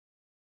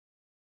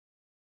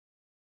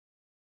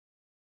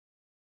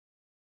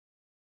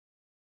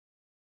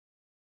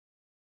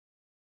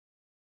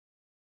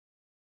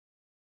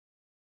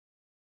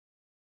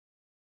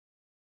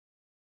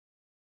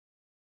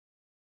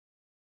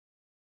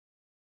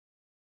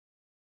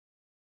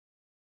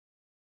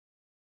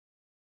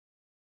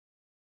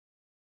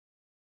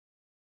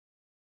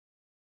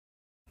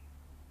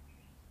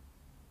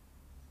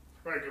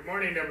Right, good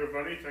morning,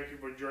 everybody. Thank you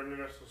for joining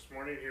us this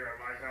morning here at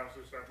Lighthouse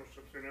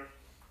Discipleship Center.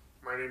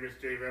 My name is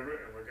Dave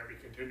Everett, and we're going to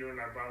be continuing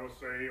our Bible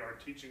study, our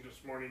teaching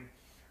this morning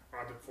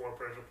on the four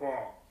prayers of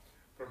Paul.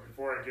 But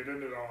before I get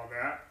into all of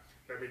that,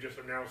 let me just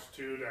announce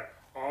too that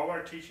all our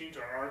teachings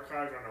are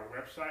archived on our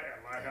website at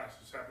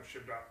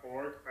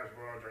lighthousediscipleship.org, as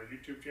well as our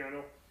YouTube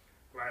channel,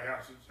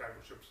 Lighthouse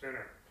Discipleship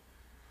Center.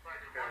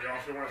 And we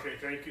also want to say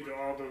thank you to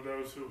all of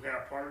those who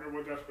have partnered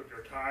with us with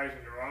their tithes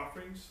and their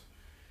offerings.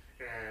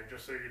 And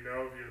just so you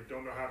know, if you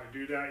don't know how to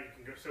do that,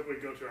 you can simply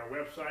go to our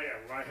website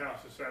at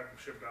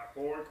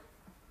lighthousediscipleship.org,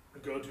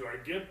 go to our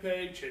give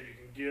page, and you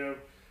can give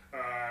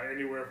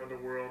anywhere from the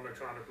world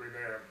electronically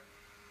there.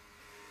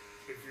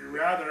 If you'd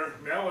rather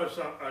mail us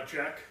a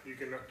check, you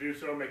can do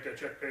so. Make that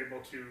check payable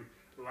to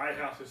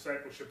Lighthouse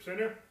Discipleship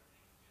Center.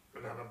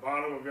 And on the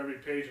bottom of every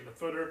page in the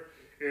footer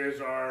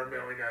is our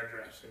mailing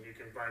address, and you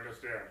can find us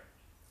there.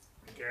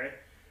 Okay?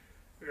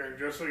 And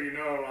just so you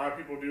know, a lot of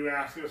people do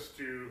ask us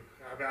to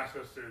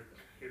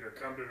either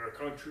come to their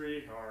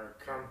country or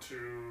come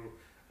to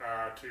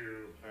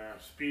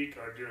speak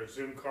or do a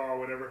Zoom call,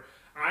 whatever.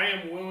 I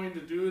am willing to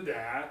do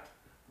that,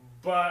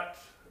 but,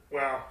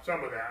 well,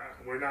 some of that.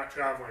 We're not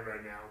traveling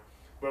right now.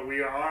 But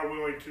we are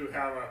willing to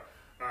have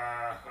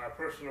a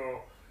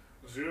personal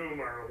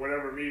Zoom or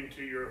whatever meeting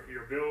to your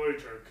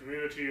village or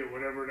community or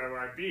whatever that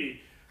might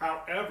be.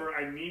 However,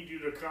 I need you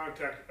to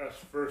contact us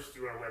first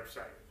through our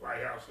website,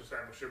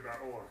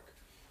 lighthousediscipleship.org.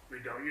 We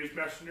don't use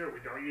Messenger.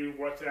 We don't use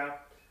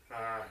WhatsApp.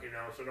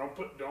 So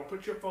don't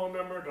put your phone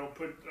number. Don't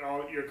put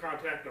all your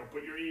contact. Don't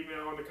put your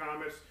email in the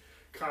comments.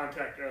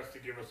 Contact us to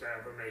give us that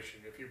information.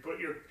 If you put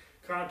your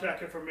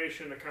contact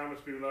information in the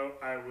comments below,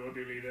 I will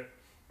delete it.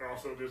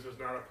 Also, this is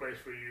not a place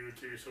for you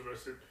to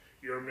solicit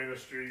your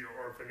ministry, your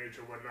orphanage,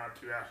 or whatnot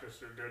to ask us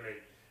to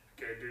donate.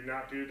 Okay, do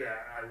not do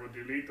that. I will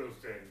delete those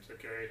things.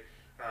 Okay.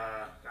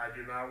 I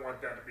do not want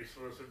that to be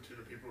solicited to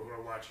the people who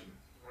are watching.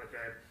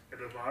 Okay,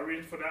 and there's a lot of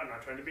reasons for that. I'm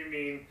not trying to be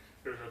mean.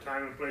 There's a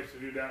time and place to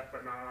do that,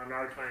 but not on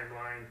our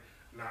timeline,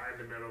 not in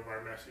the middle of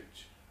our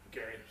message.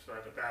 Okay, so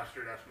as a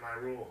pastor, that's my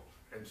rule.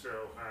 And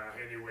so,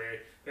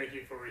 anyway, thank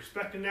you for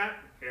respecting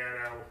that,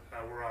 and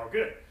we're all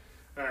good.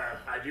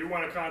 I do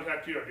want to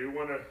contact you. I do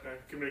want a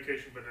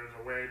communication, but there's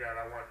a way that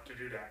I want to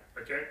do that.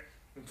 Okay,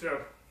 and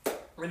so,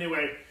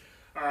 anyway.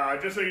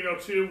 Just so you know,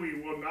 too, we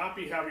will not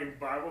be having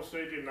Bible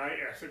study tonight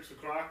at 6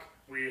 o'clock.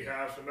 We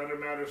have some other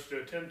matters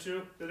to attend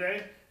to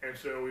today, and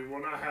so we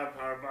will not have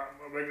our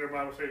regular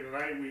Bible study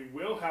tonight. We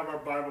will have our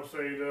Bible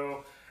study,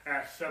 though,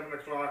 at 7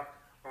 o'clock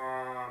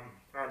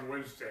on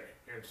Wednesday,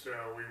 and so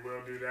we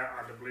will do that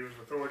on the Believer's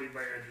Authority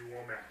by Andrew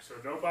Womack. So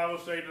no Bible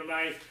study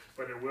tonight,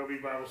 but there will be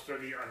Bible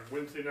study on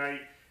Wednesday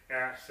night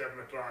at 7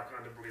 o'clock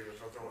on the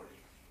Believer's Authority.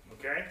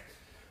 Okay?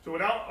 So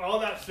without all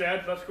that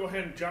said, let's go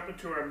ahead and jump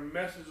into our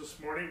message this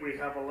morning. We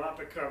have a lot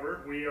to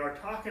cover. We are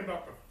talking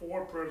about the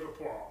four prayers of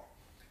Paul.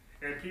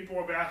 And people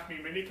have asked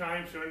me many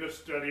times during this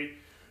study,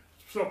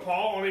 so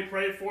Paul only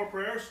prayed four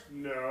prayers?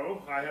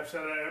 No, I have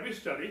said that in every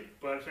study,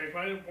 but at the same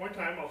point in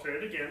time, I'll say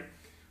it again.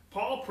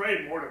 Paul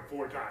prayed more than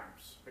four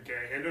times,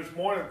 okay? And there's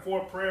more than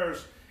four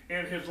prayers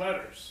in his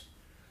letters.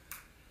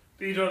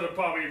 These are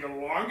probably the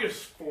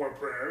longest four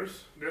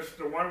prayers.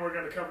 The one we're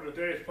going to cover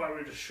today is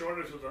probably the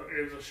shortest of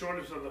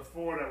the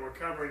four that we're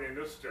covering in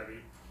this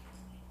study.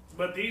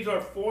 But these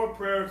are four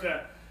prayers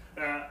that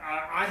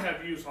I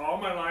have used all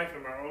my life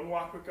in my own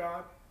walk with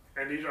God,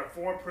 and these are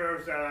four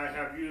prayers that I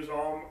have used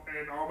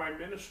in all my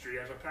ministry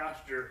as a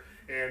pastor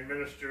and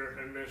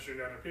ministering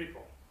to other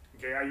people.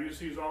 Okay, I use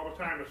these all the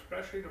time,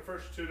 especially the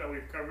first two that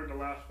we've covered the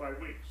last 5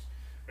 weeks.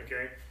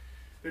 Okay.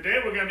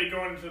 Today we're going to be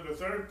going to the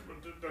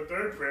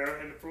third prayer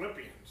in the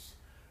Philippians.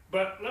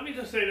 But let me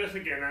just say this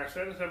again. I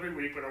say this every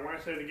week, but I want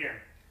to say it again.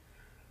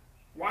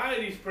 Why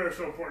are these prayers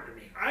so important to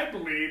me? I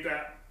believe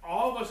that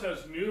all of us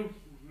as New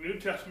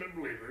Testament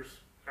believers,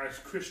 as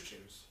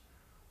Christians,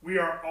 we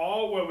are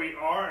all where we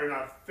are in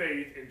our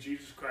faith in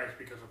Jesus Christ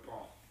because of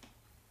Paul.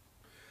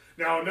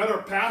 Now, another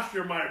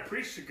pastor might have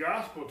preached the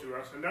gospel to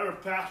us. Another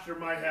pastor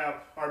might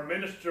have, our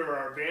minister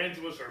or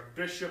evangelist or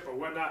bishop or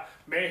whatnot,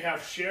 may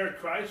have shared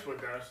Christ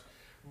with us.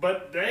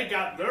 But they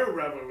got their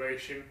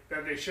revelation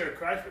that they shared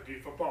Christ with you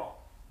from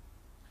Paul.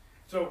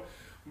 So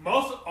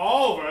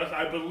all of us,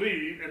 I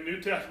believe, in the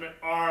New Testament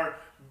are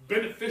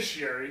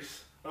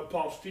beneficiaries of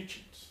Paul's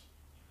teachings.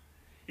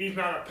 He's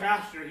not a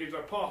pastor, he's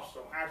an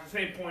apostle. At the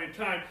same point in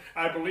time,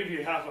 I believe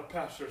he has a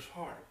pastor's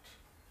heart.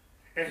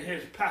 And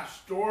his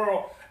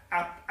pastoral,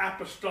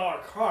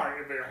 apostolic heart,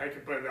 if I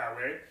can put it that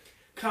way,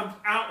 comes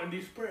out in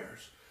these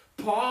prayers.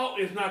 Paul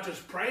is not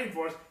just praying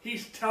for us,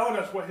 he's telling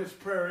us what his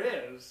prayer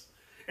is.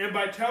 And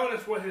by telling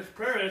us what his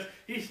prayer is,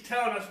 he's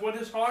telling us what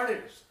his heart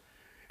is.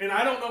 And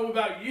I don't know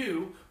about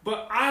you,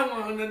 but I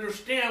want to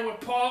understand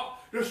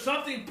there's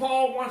something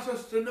Paul wants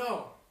us to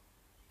know.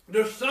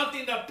 There's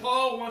something that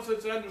Paul wants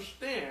us to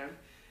understand.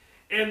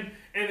 And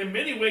in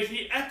many ways,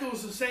 he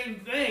echoes the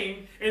same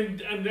thing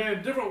in a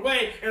different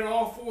way in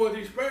all four of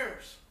these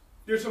prayers.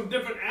 There's some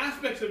different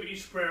aspects of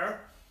each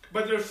prayer,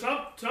 but there's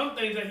some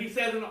things that he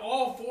says in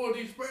all four of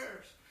these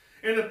prayers.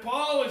 And if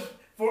Paul is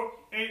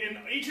in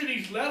each of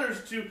these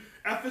letters to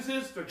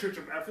Ephesus, the church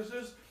of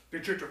Ephesus, the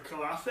church of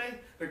Colossae,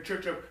 the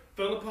church of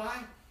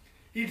Philippi,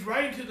 he's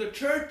writing to the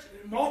church,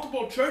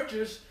 multiple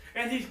churches,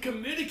 and he's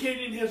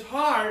communicating his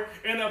heart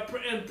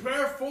in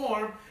prayer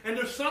form, and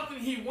there's something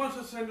he wants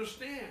us to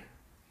understand.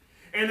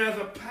 And as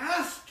a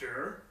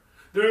pastor,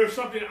 there is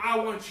something I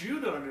want you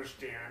to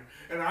understand,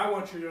 and I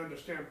want you to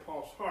understand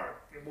Paul's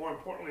heart. And more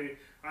importantly,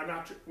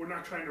 we're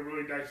not trying to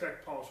really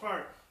dissect Paul's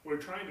heart. We're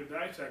trying to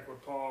dissect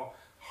what Paul's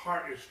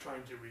heart is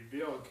trying to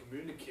reveal and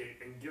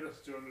communicate and get us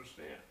to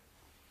understand.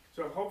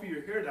 So hopefully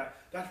you hear that.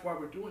 That's why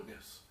we're doing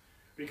this.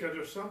 Because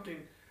there's something,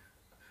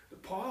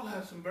 Paul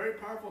has some very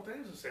powerful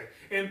things to say.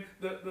 And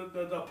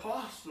the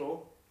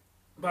apostle,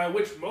 by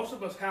which most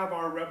of us have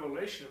our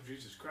revelation of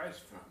Jesus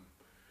Christ from,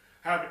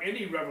 have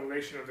any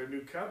revelation of the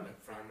new covenant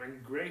from,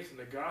 and grace in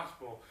the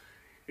gospel,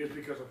 is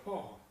because of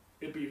Paul.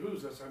 It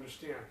behooves us to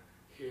understand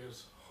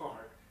his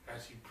heart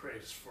as he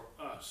prays for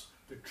us,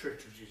 the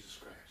church of Jesus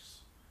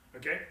Christ.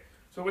 Okay?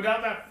 So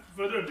without that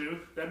further ado,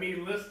 let me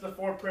list the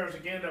 4 prayers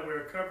again that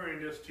we're covering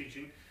in this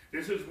teaching.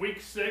 This is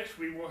week 6.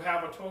 We will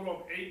have a total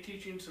of 8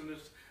 teachings in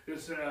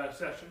this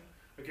session.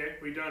 Okay?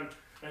 We've done,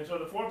 and so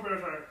the 4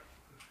 prayers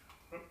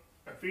are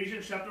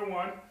Ephesians chapter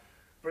 1,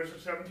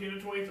 verses 17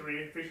 to 23,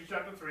 Ephesians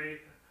chapter 3,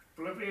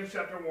 Philippians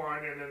chapter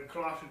 1, and then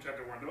Colossians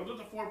chapter 1. Those are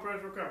the 4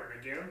 prayers we're covering.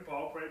 Again,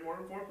 Paul prayed more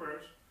than 4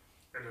 prayers.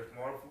 And there's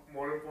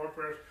more than 4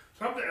 prayers.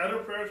 Some of the other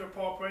prayers that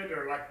Paul prayed,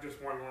 they're like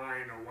just one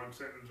line or one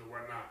sentence or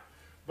whatnot.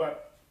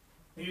 But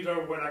these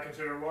are what I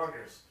consider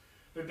longest.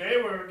 Today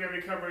we're going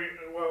to be covering,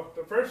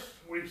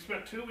 we've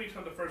spent 2 weeks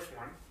on the first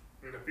one,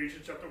 in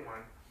Ephesians chapter 1.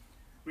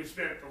 We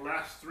spent the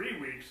last 3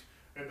 weeks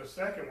in the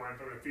second one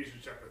from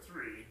Ephesians chapter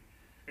 3.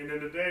 And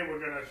then today we're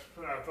going to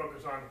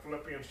focus on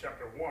Philippians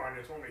chapter 1.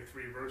 It's only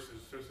 3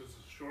 verses. This is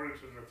the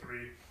shortest of the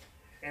 3.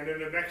 And in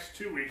the next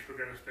 2 weeks we're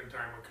going to spend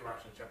time with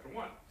Colossians chapter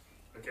 1.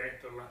 Okay,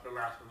 the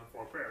last of the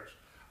 4 prayers.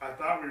 I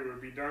thought we would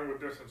be done with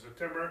this in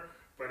September,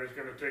 but it's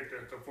going to take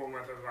the full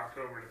month of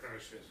October to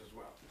finish this as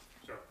well.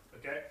 So,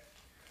 okay?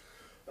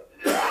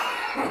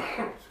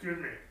 Excuse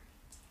me.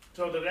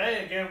 So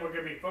today, again, we're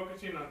going to be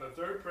focusing on the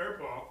 3rd prayer,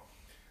 Paul,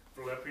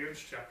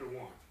 Philippians chapter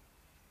 1.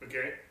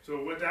 Okay?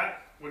 So with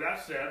that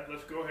said,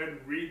 let's go ahead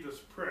and read this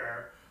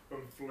prayer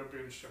from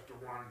Philippians chapter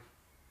 1,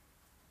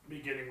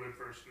 beginning with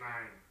verse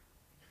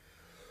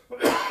 9.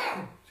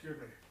 Excuse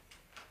me.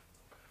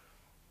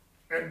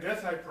 And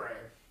this I pray,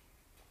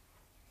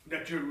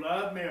 that your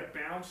love may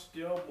abound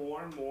still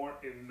more and more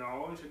in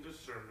knowledge and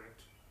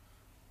discernment,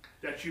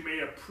 that you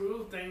may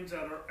approve things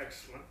that are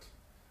excellent,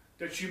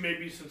 that you may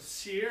be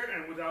sincere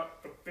and without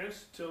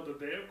offense till the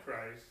day of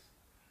Christ,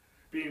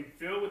 being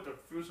filled with the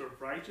fruits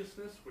of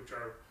righteousness, which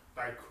are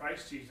by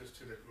Christ Jesus,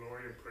 to the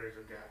glory and praise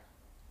of God.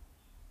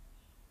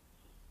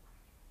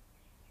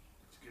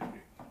 Excuse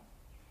me.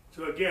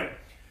 So again,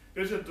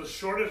 this is the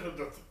shortest of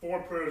the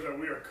 4 prayers that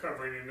we are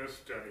covering in this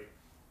study.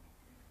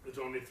 It's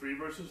only 3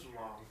 verses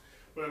long.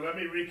 But let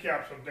me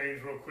recap some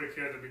things real quick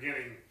here at the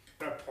beginning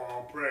that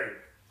Paul prayed.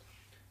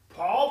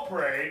 Paul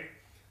prayed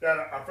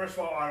that, first of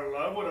all, our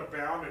love would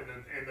abound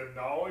in the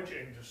knowledge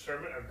and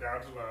discernment of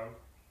God's love.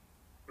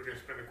 We're going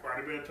to spend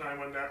quite a bit of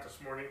time on that this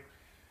morning.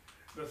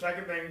 The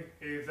second thing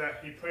is that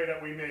he prayed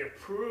that we may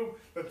approve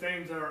the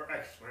things that are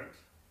excellent.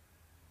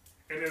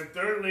 And then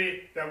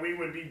thirdly, that we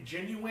would be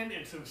genuine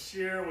and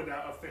sincere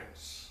without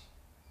offense.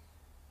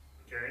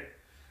 Okay?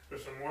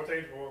 There's some more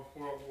things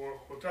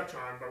we'll touch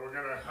on, but we're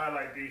going to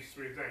highlight these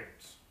 3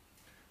 things.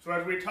 So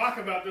as we talk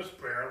about this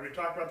prayer, we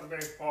talk about the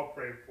things Paul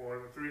prayed for,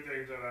 the 3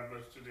 things that I've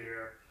listed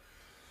here.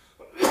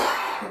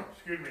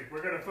 Excuse me.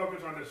 We're going to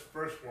focus on this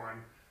first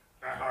one.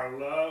 Our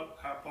love,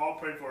 how Paul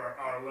prayed for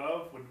our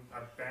love would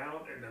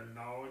abound in the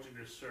knowledge and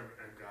discernment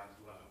of God's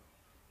love.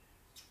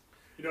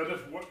 You know,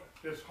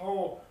 this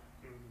whole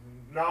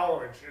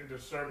knowledge and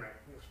discernment,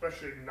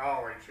 especially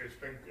knowledge, has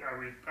been a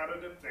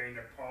repetitive thing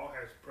that Paul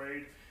has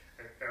prayed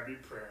in every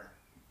prayer.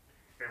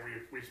 And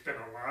we spent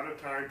a lot of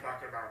time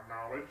talking about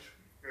knowledge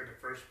in the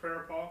first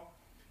prayer of Paul,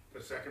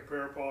 the second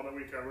prayer of Paul that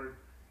we covered,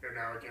 and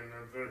now again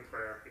the 3rd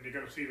prayer. And you're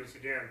going to see this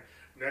again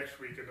next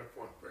week in the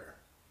 4th prayer,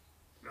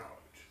 knowledge.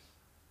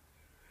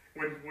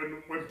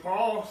 When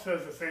Paul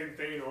says the same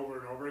thing over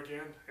and over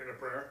again in a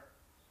prayer,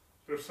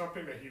 there's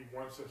something that he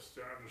wants us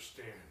to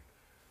understand.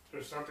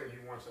 There's something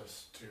he wants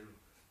us to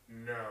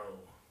know,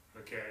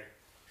 okay?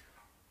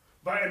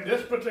 But in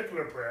this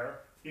particular prayer,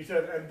 he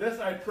says, and this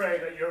I pray,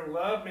 that your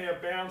love may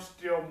abound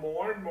still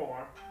more and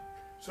more.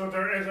 So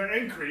there is an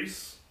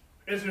increase,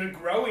 is a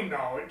growing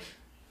knowledge.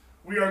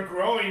 We are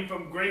growing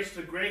from grace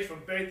to grace,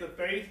 from faith to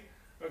faith,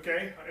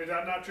 okay? Is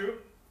that not true?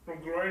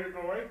 From glory to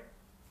glory?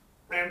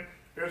 And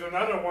there's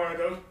another one of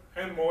those,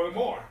 and more and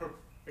more,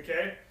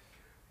 okay?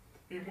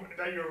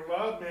 That your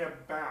love may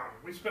abound.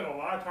 We spent a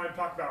lot of time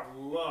talking about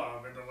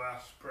love in the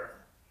last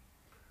prayer.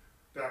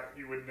 That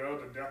you would know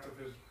the depth of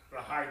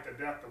the height,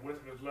 the depth, the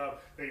width of his love.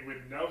 That you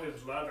would know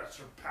his love that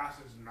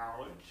surpasses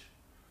knowledge.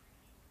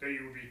 That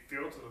you would be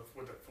filled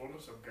with the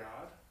fullness of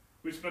God.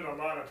 We spent a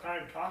lot of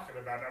time talking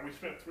about that. We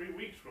spent 3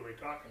 weeks really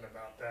talking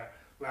about that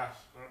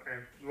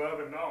and love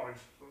and knowledge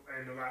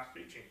in the last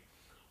teaching.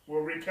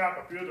 We'll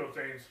recap a few of those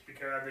things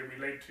because they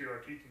relate to our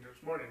teaching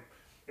this morning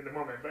in a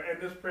moment. But in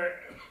this prayer,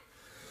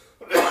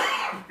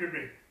 excuse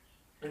me,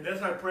 in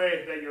this I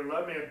pray that your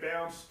love may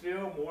abound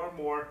still more and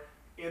more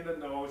in the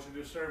knowledge and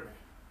discernment.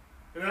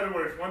 In other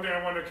words, one thing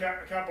I want to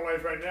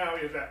capitalize right now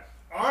is that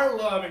our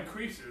love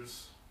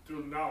increases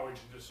through knowledge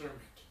and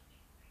discernment.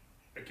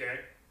 Okay?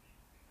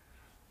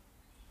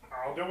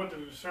 I'll deal with the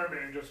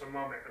discernment in just a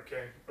moment,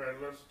 okay? But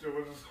let's deal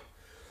with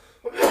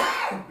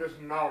this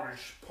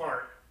knowledge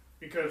part,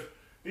 because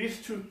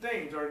these two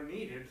things are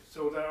needed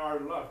so that our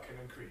love can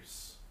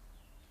increase,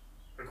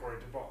 according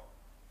to Paul.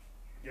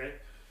 Okay?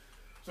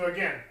 So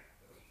again,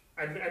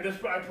 I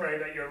pray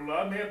that your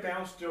love may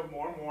abound still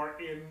more and more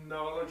in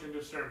knowledge and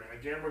discernment.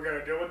 Again, we're going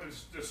to deal with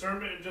this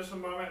discernment in just a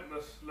moment.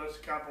 Let's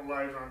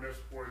capitalize on this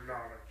word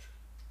knowledge.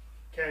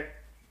 Okay?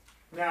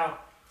 Now,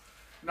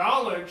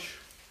 knowledge,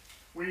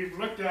 we've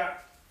looked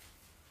at,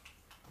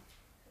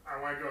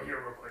 I want to go here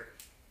real quick.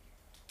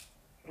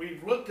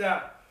 We've looked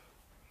at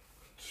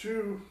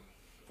two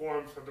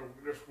forms of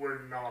this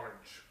word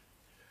knowledge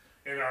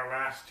in our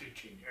last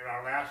teaching. In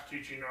our last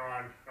teaching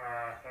on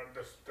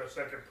the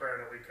second prayer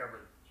that we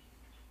covered.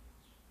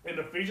 In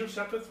Ephesians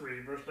chapter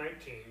 3, verse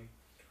 19,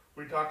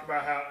 we talked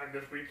about how, and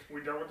this week,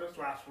 we dealt with this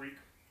last week,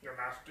 the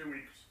last 2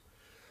 weeks.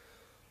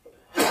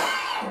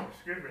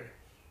 Excuse me.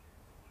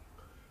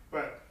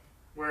 But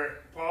where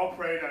Paul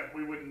prayed that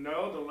we would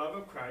know the love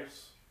of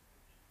Christ,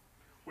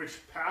 which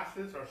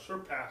passes or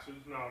surpasses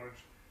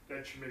knowledge,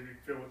 that you may be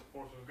filled with the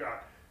force of God.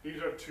 These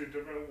are two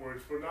different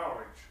words for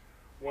knowledge.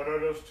 What are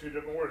those two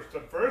different words? The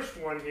first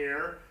one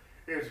here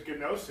is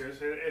gnosis.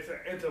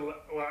 It's an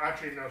well,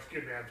 actually, no,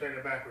 excuse me, I'm saying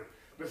it backwards.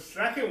 The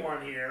second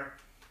one here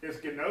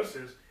is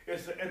gnosis.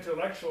 It's the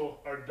intellectual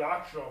or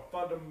doctrinal,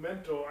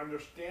 fundamental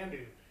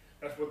understanding.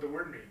 That's what the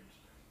word means.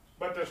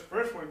 But this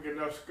first one,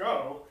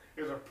 gnosko,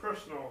 is a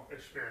personal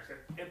experience,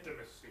 an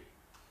intimacy.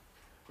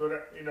 So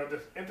that,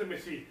 this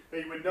intimacy,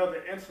 that you would know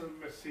the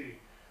intimacy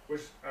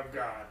of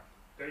God,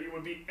 that you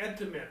would be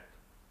intimate.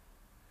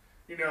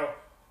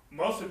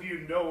 Most of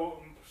you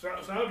know,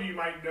 some of you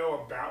might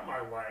know about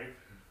my wife.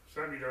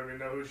 Some of you don't even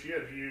know who she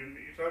is.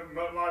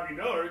 A lot of you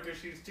know her because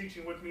she's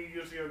teaching with me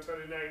usually on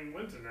Sunday night and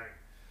Wednesday night.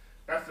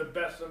 That's the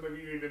best some of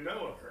you even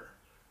know of her.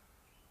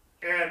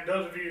 And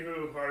those of you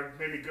who are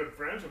maybe good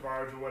friends of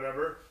ours or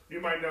whatever, you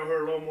might know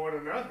her a little more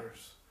than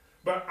others.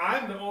 But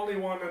I'm the only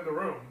one in the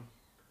room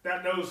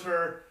that knows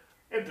her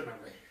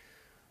intimately.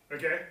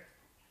 Okay?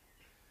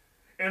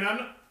 And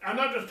I'm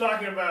not just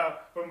talking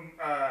about from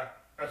a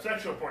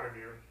sexual point of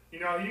view.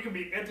 You can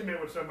be intimate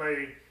with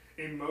somebody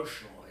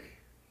emotionally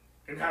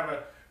and have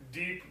a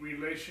deep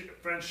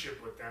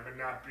friendship with them and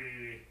not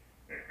be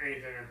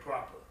anything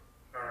improper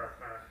or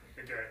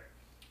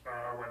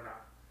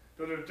whatnot.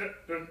 So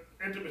the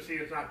intimacy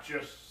is not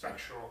just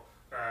sexual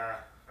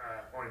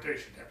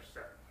orientation type of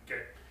stuff.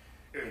 Okay,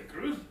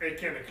 it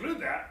can include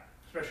that,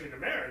 especially in a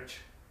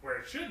marriage where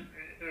it should,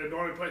 the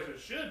only place it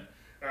should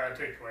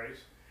take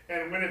place.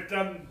 And when it's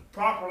done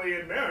properly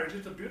in marriage,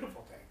 it's a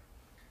beautiful thing.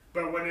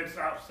 But when it's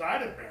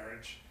outside of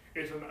marriage,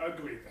 it's an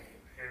ugly thing.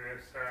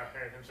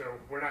 And so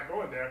we're not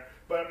going there.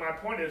 But my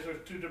point is,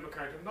 there's two different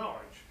kinds of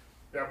knowledge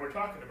that we're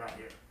talking about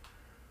here.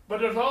 But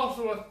there's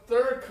also a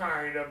third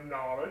kind of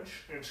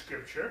knowledge in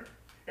Scripture,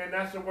 and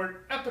that's the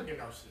word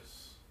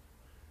epigenosis.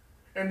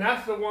 And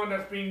that's the one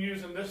that's being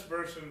used in this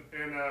verse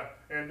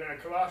in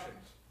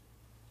Colossians.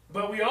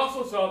 But we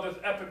also saw this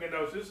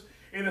epigenosis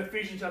in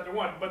Ephesians chapter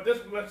 1. But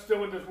let's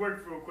deal with this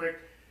word real quick.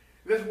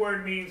 This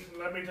word means,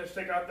 let me just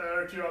take out the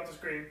other two off the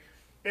screen.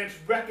 It's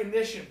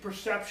recognition,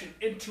 perception,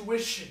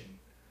 intuition,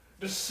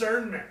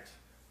 discernment,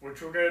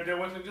 which we're going to deal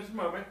with in just a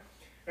moment,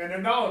 and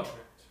acknowledgement.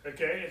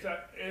 Okay,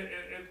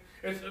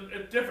 it's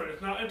different.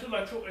 It's not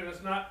intellectual, and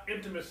it's not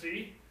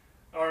intimacy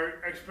or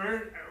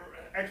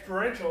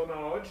experiential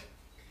knowledge.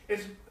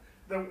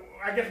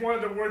 I guess one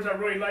of the words I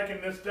really like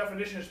in this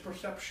definition is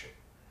perception.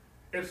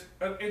 It's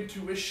an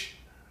intuition.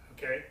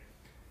 Okay,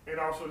 and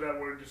also that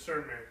word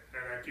discernment,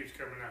 and that keeps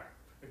coming out.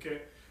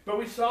 Okay, but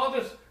we saw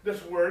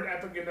this word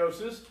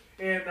epigenosis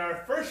in our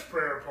first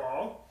prayer of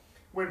Paul,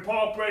 when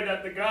Paul prayed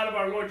that the God of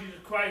our Lord Jesus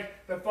Christ,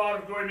 the Father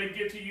of glory, may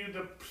give to you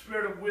the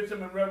spirit of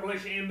wisdom and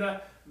revelation in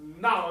the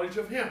knowledge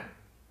of Him.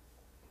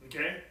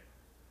 Okay?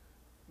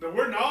 The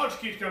word knowledge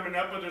keeps coming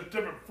up, but there's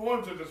different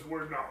forms of this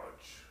word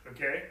knowledge.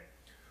 Okay?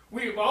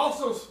 We've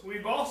also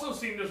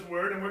seen this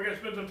word, and we're going to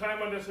spend some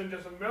time on this in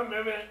just a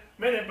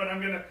minute, but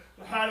I'm going to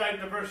highlight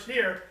the verse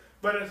here.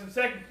 But it's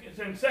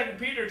in 2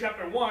 Peter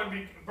chapter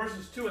 1,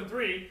 verses 2 and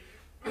 3.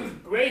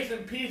 Grace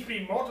and peace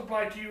be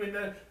multiplied to you in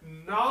the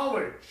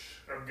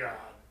knowledge of God,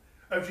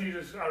 of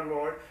Jesus our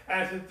Lord,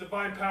 as His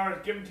divine power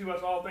has given to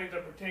us all things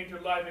that pertain to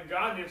life and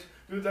godliness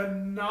through the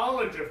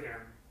knowledge of Him.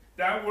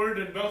 That word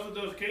in both of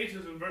those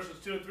cases, in verses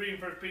 2 and 3 in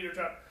 2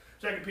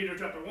 Peter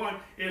chapter 1,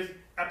 is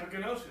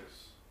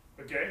epigenosis.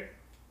 Okay?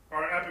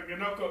 Or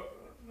epigenoko.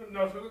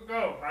 No,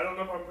 I don't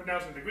know if I'm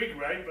pronouncing the Greek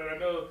right, but I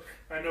know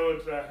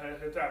it's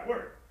that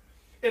word.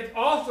 It's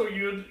also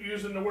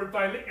used in the word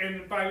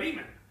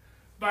Philemon.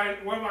 by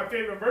one of my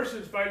favorite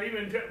verses,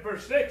 Philemon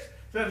verse 6,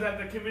 says that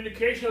the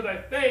communication of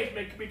thy faith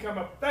may become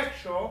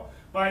effectual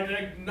by the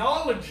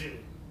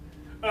acknowledging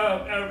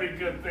of every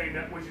good thing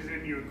that which is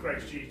in you in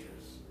Christ Jesus.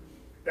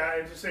 That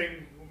is the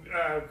same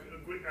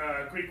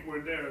Greek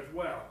word there as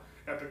well,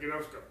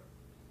 epigenosko.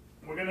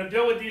 We're going to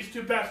deal with these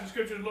two passages of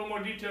scripture in a little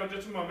more detail in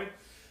just a moment.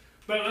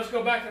 But let's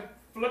go back to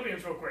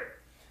Philippians real quick.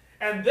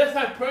 And this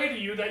I pray to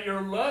you, that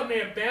your love may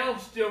abound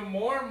still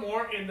more and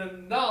more in the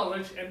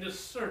knowledge and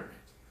discernment.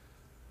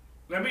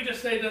 Let me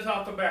just say this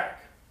off the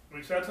back.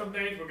 We said some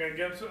things, we're going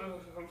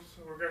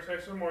to say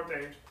some more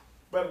things.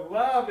 But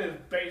love is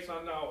based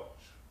on knowledge.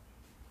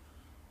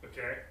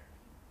 Okay?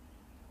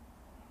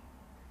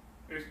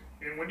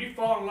 And when you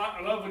fall in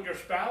love with your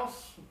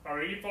spouse,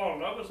 or you fall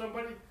in love with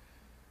somebody,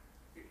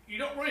 you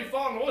don't really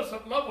fall in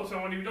love with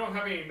someone if you don't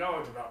have any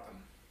knowledge about them.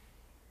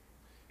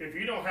 If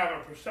you don't have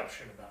a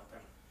perception about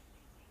them.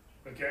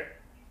 Okay?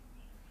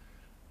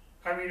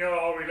 How many know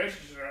all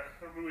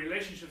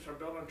relationships are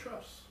built on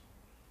trust?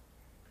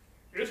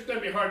 It's going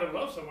to be hard to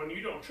love someone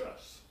you don't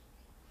trust.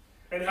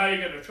 And how are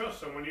you going to trust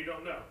someone you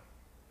don't know?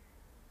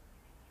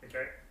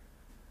 Okay?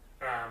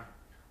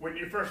 When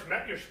you first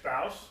met your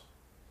spouse,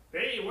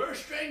 hey, we're a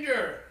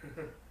stranger.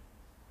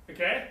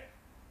 Okay?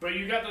 But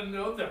you got to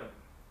know them.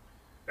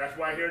 That's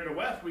why here in the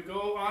West, we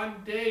go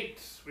on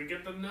dates. We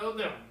get to know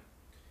them.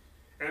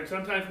 And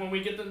sometimes when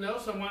we get to know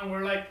someone,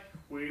 we're like,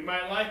 we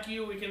might like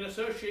you, we can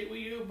associate with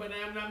you, but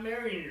I'm not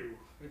marrying you.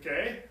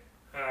 Okay?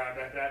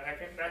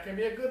 That can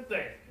be a good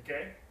thing.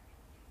 Okay?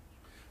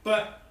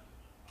 But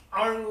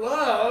our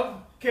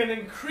love can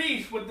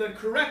increase with the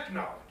correct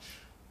knowledge.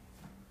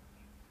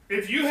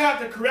 If you have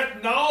the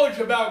correct knowledge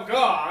about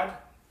God,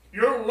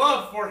 your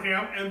love for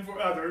Him and for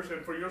others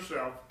and for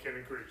yourself can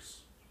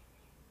increase.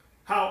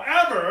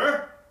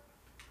 However,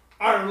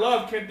 our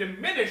love can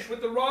diminish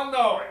with the wrong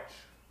knowledge.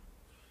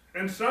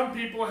 And some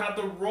people have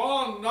the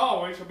wrong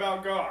knowledge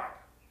about God.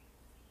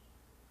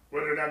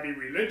 Whether that be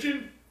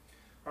religion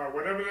or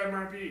whatever that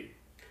might be.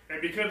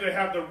 And because they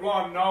have the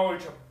wrong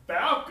knowledge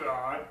about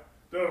God,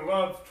 their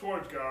love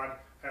towards God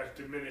has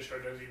diminished or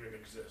doesn't even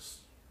exist.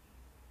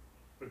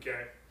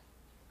 Okay?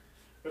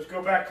 Let's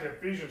go back to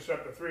Ephesians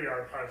chapter 3,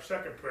 our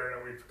second prayer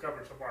that we've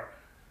covered so far.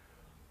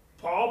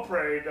 Paul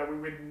prayed that we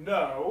would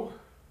know,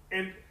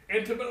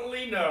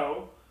 intimately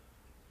know,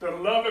 the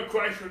love of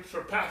Christ which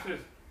surpasses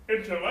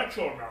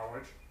intellectual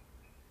knowledge,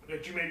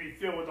 that you may be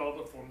filled with all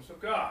the fullness of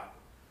God.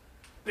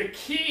 The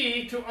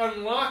key to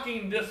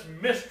unlocking this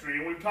mystery,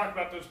 and we've talked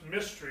about this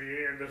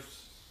mystery and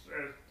this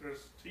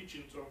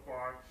teaching so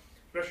far,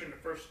 especially in the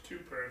first two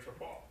prayers of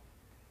Paul.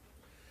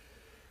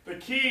 The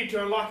key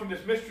to unlocking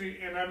this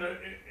mystery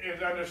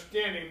is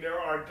understanding there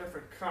are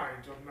different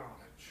kinds of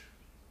knowledge.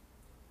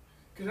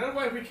 Because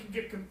otherwise we can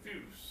get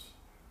confused.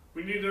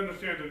 We need to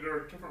understand that there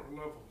are different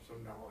levels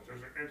of knowledge.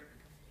 There's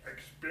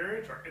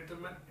experience or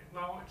intimate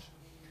knowledge.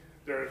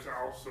 There's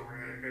also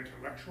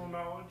intellectual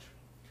knowledge.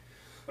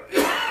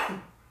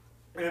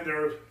 And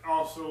there's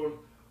also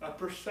a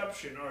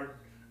perception or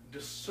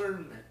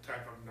discernment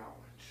type of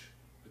knowledge.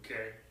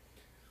 Okay?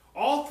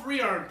 All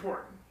three are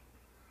important.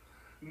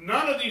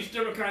 None of these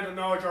different kinds of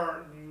knowledge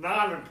are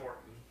not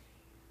important.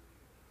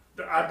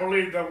 I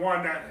believe the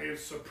one that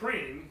is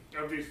supreme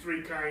of these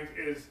three kinds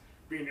is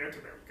being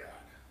intimate with God.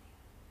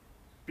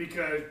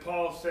 Because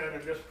Paul said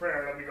in this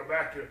prayer, let me go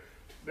back to it,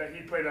 that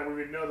he prayed that we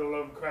would know the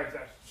love of Christ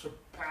that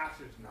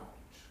surpasses knowledge.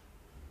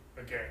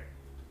 Okay?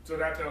 So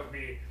that tells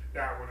me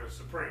that one is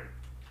supreme.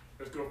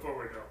 Let's go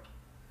forward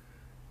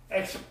though.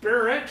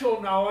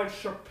 Experiential knowledge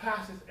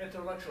surpasses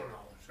intellectual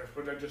knowledge. That's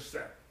what I just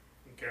said.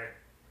 Okay?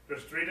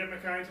 There's three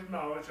different kinds of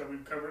knowledge that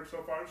we've covered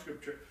so far in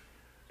Scripture.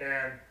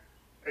 And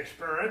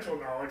experiential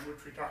knowledge,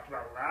 which we talked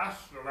about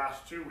the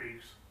last 2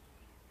 weeks,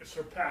 it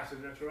surpasses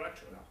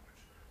intellectual knowledge.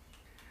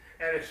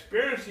 And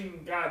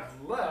experiencing God's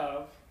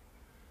love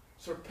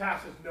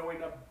surpasses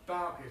knowing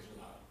about His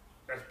love.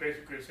 That's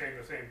basically saying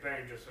the same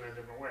thing, just in a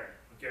different way.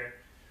 Okay?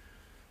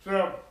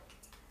 So,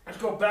 let's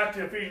go back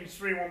to Ephesians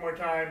 3 one more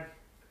time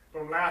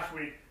from last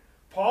week.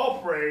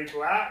 Paul prayed,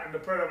 in the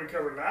prayer that we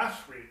covered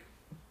last week,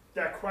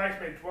 that Christ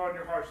may dwell in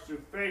your hearts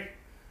through faith,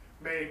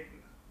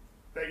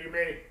 that you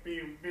may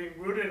be being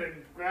rooted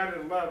and grounded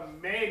in love,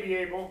 may be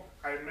able,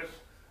 I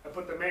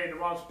put the may in the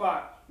wrong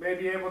spot, may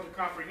be able to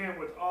comprehend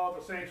with all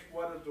the saints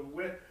what is the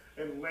width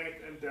and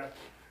length and depth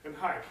and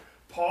height.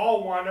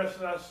 Paul wanted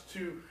us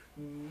to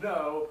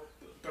know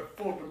the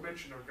full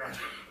dimension of God's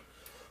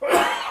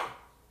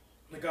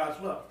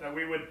love, that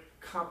we would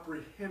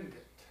comprehend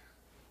it.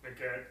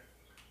 Okay?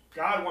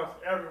 God wants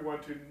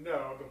everyone to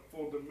know the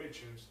full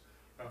dimensions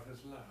of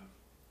His love.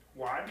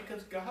 Why?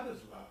 Because God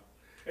is love.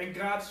 And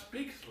God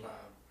speaks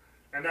love.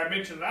 And I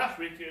mentioned last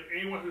week,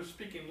 anyone who's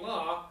speaking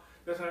law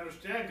doesn't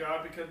understand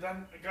God, because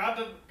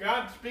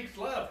God speaks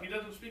love. He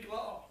doesn't speak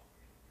law.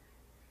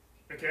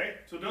 Okay?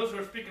 So those who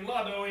are speaking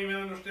law don't even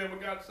understand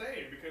what God's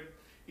saying, because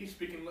He's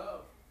speaking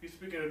love. He's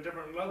speaking a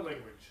different love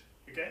language.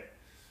 Okay?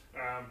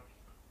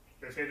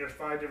 They say there's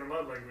 5 different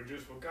love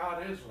languages. Well,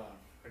 God is love.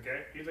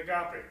 Okay? He's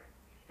agape.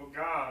 Well,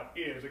 God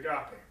is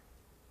agape.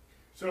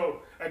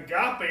 So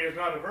agape is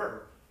not a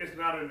verb. It's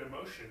not an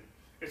emotion.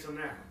 It's a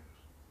noun.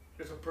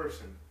 It's a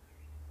person.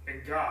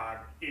 And God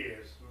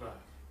is love.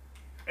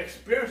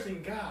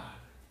 Experiencing God,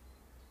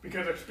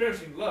 because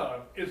experiencing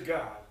love is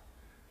God.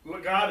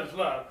 God is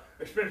love.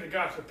 Experiencing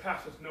God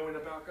surpasses knowing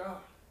about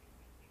God.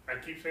 I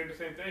keep saying the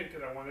same thing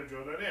because I want to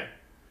drill that in.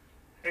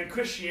 And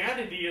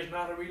Christianity is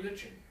not a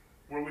religion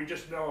where we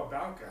just know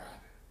about God.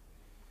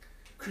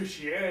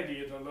 Christianity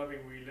is a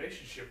loving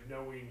relationship,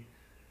 knowing.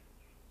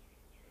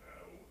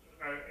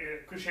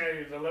 Christianity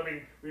is a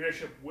loving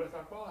relationship with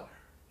our Father.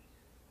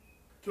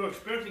 So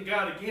experiencing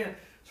God again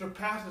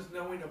surpasses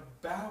knowing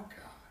about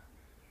God.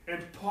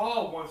 And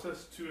Paul wants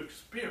us to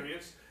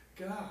experience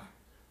God.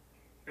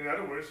 In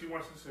other words, he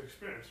wants us to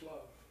experience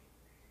love.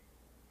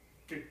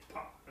 I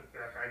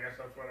guess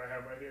that's what I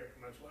have right here.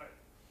 Much life.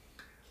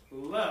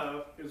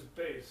 Love is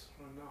based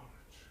on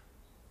knowledge.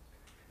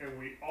 And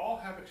we all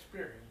have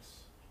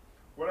experience.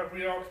 What have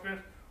we all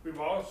experienced? We've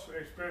all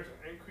experienced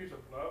an increase of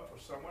love for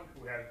someone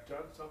who has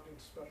done something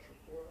special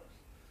for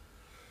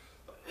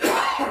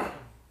us.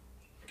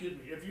 Excuse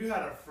me. If you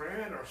had a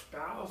friend or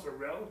spouse or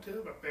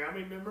relative, a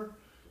family member,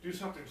 do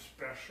something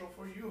special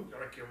for you,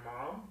 like your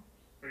mom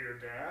or your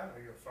dad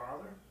or your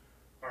father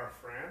or a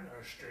friend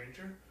or a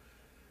stranger,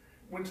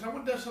 when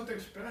someone does something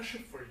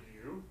special for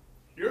you,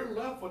 your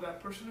love for that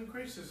person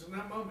increases in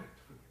that moment.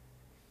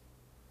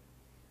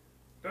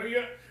 Don't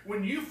you?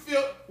 When you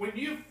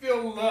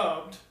feel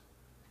loved,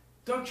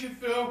 don't you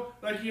feel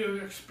like you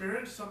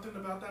experienced something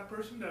about that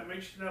person that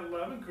makes that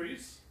love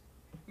increase?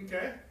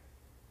 Okay?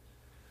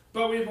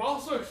 But we've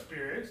also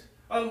experienced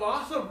a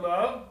loss of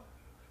love,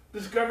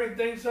 discovering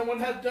things someone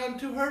has done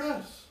to hurt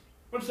us.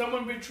 When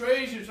someone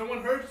betrays you,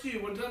 someone hurts you,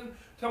 when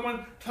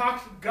someone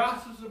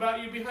gossips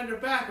about you behind your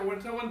back, or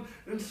when someone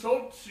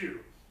insults you,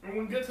 or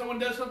when someone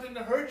does something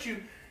to hurt you,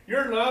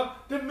 your love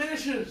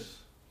diminishes.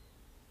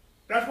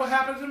 That's what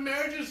happens in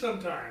marriages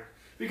sometimes.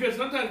 Because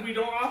sometimes we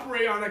don't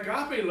operate on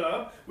agape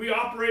love, we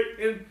operate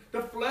in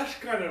the flesh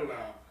kind of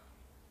love.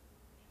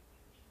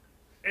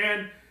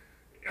 And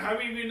how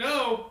many of you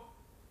know,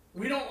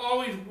 we don't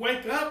always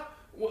wake up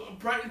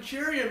bright and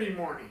cheery every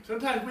morning.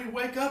 Sometimes we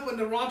wake up on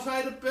the wrong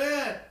side of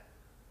bed.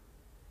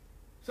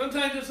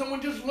 Sometimes if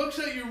someone just looks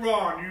at you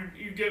wrong,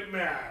 you get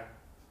mad.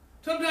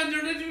 Sometimes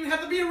there doesn't even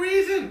have to be a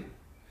reason.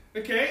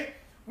 Okay?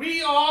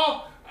 We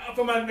all,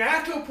 from a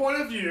natural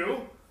point of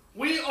view,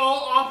 we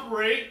all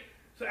operate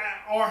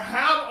or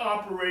have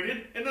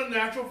operated in a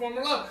natural form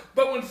of love.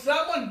 But when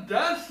someone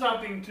does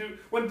something to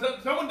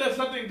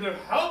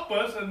help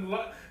us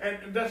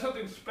and does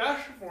something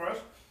special for us,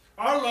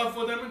 our love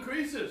for them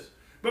increases.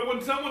 But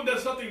when someone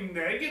does something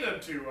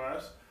negative to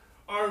us,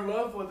 our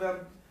love for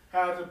them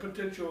has a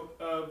potential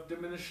of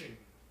diminishing.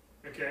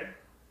 Okay?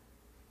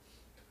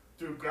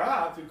 Through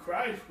God, through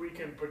Christ, we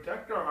can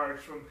protect our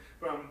hearts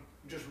from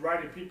just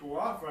writing people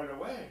off right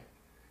away.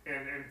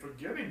 And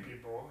forgiving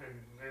people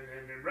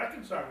and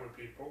reconciling with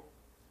people.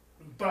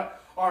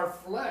 But our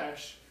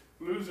flesh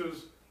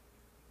loses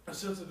a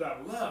sense of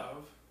that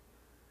love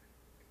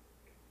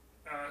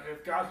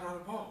if God's not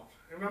involved.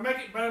 Am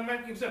I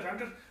making sense?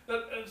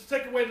 Let's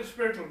take away the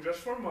spiritual just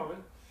for a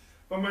moment.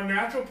 From a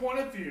natural point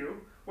of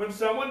view, when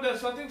someone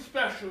does something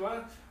special,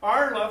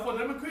 our love for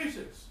them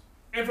increases.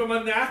 And from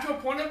a natural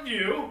point of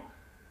view,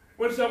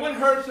 when someone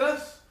hurts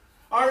us,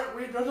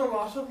 there's a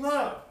loss of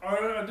love,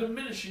 or a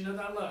diminishing of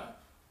that love.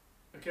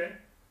 Okay?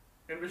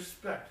 And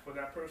respect for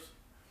that person.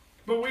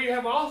 But we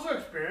have also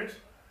experienced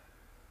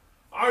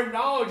our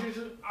knowledge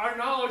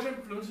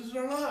influences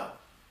our love.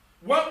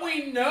 What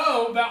we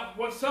know about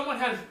what someone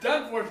has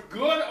done for us,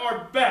 good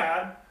or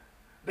bad,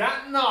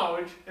 that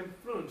knowledge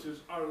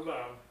influences our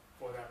love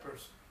for that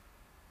person.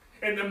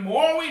 And the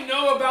more we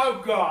know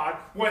about God,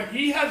 what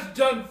He has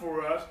done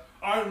for us,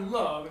 our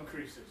love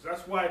increases.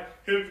 That's why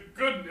His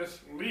goodness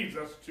leads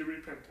us to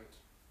repentance.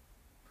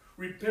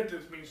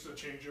 Repentance means to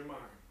change your mind.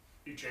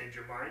 You change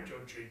your mind,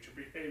 you'll change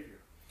your behavior.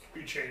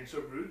 You change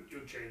the root,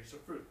 you'll change the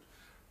fruit.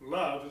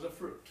 Love is a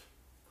fruit.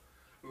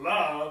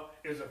 Love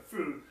is a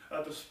fruit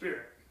of the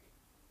Spirit.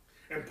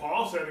 And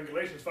Paul said in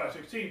Galatians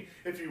 5:16,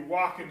 if you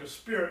walk in the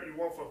Spirit, you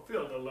won't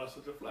fulfill the lust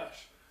of the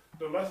flesh.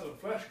 The lust of the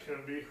flesh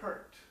can be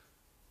hurt.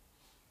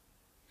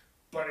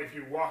 But if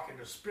you walk in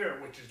the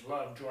Spirit, which is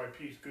love, joy,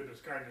 peace, goodness,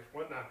 kindness,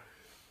 whatnot,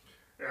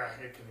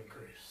 it can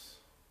increase.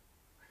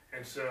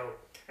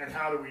 And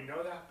how do we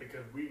know that?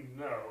 Because we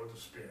know the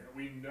Spirit.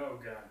 We know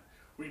God.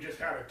 We just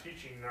had a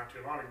teaching not too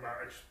long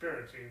about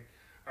experiencing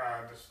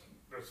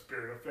the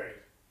Spirit of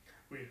faith.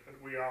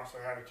 We also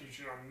had a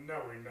teaching on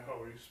knowing the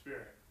Holy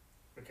Spirit.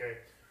 Okay?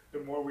 The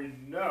more we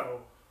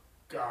know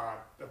God,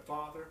 the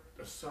Father,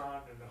 the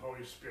Son, and the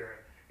Holy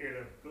Spirit, it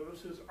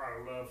influences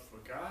our love for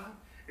God,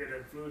 it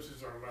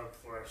influences our love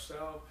for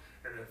ourselves,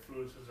 and it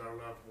influences our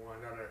love for one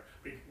another.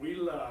 We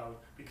love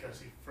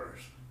because He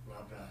first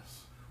loved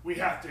us. We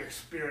have to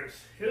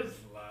experience His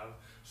love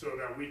so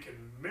that we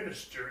can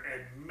minister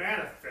and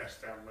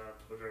manifest that love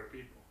to other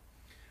people.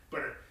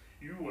 But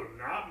you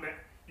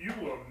you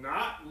will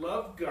not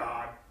love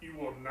God, you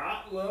will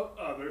not love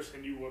others,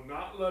 and you will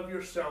not love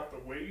yourself the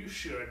way you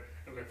should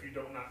unless you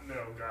do not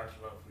know God's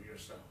love for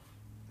yourself.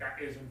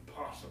 That is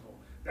impossible.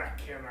 That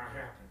cannot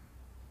happen.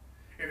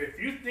 And if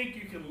you think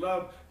you can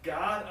love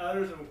God,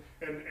 others,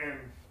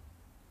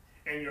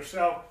 and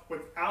yourself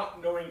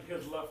without knowing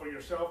his love for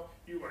yourself,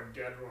 you are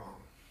dead wrong.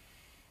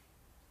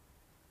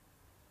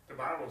 The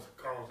Bible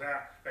calls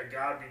that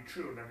God be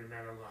true and every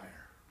man a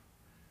liar.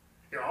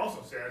 It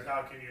also says,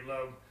 how can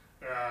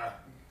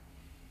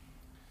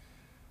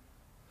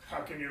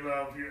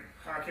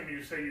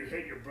you say you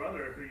hate your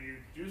brother who you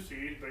do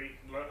see, but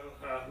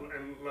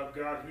and love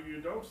God who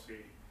you don't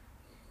see?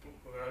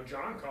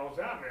 John calls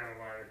that man a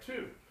liar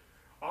too.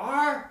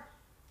 Our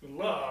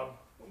love,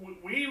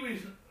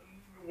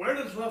 where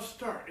does love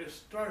start? It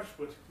starts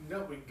with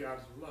knowing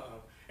God's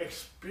love,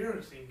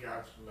 experiencing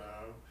God's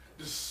love,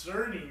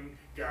 discerning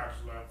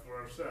God's love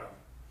for ourselves.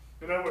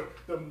 In other words,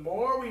 the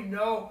more we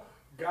know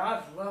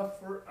God's love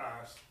for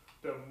us,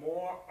 the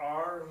more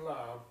our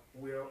love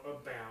will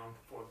abound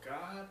for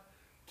God,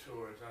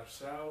 towards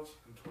ourselves,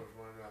 and towards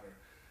one another.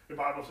 The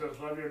Bible says,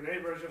 love your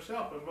neighbor as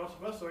yourself, but most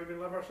of us don't even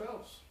love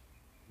ourselves.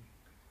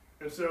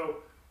 And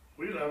so,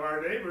 we love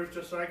our neighbors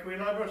just like we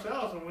love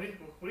ourselves, and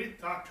we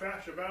talk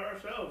trash about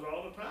ourselves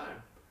all the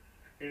time,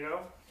 you know.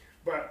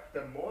 But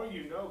the more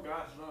you know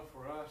God's love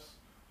for us,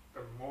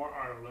 the more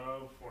our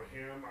love for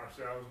him,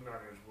 ourselves, and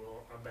others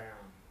will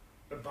abound.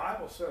 The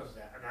Bible says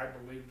that, and I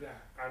believe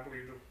that. I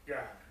believe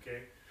God,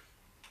 okay?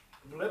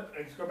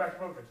 Let's go back to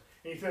Philippians.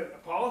 He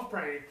said, Paul is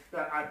praying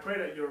that I pray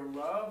that your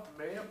love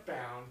may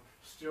abound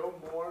still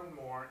more and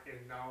more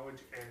in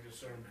knowledge and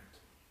discernment.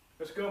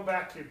 Let's go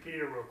back to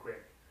Peter real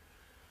quick,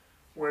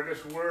 where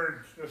this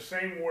word, the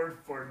same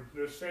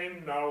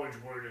knowledge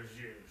word is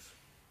used.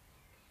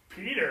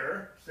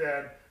 Peter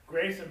said,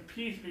 grace and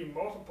peace be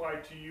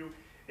multiplied to you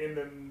in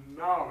the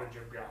knowledge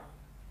of God.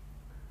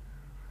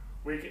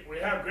 We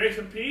have grace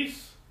and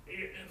peace.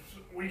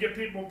 We get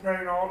people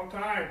praying all the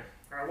time.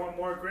 I want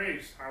more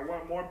grace. I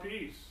want more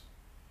peace.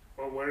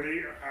 Well,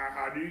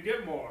 how do you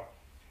get more?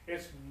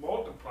 It's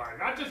multiplied,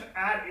 not just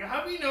add.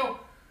 How do you know?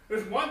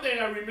 There's one thing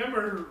I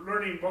remember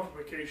learning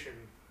multiplication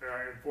in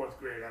 4th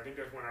grade. I think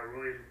that's when I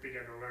really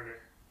began to learn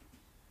it.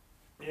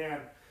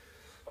 And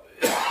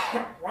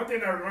one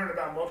thing I learned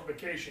about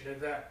multiplication is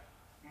that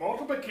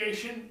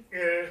multiplication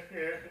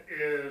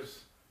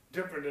is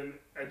different than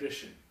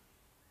addition.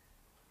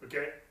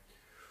 Okay?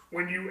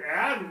 When you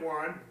add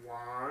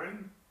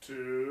 1,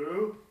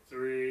 2,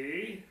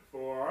 3,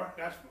 4,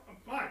 that's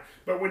fine.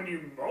 But when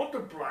you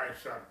multiply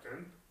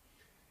something,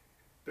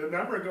 the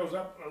number goes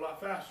up a lot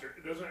faster.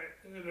 It doesn't.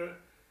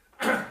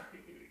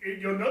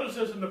 You'll notice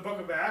this in the book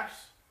of Acts.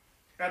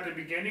 At the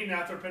beginning,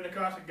 after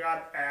Pentecost,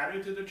 God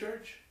added to the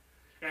church.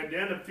 And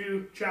then a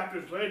few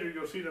chapters later,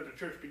 you'll see that the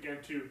church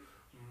began to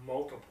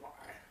multiply.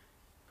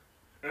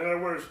 In other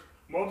words,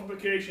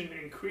 multiplication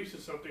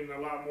increases something a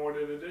lot more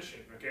than addition.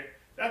 Okay?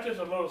 That's just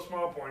a little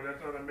small point.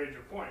 That's not a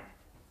major point.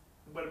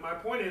 But my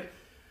point is,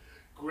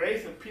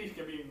 grace and peace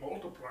can be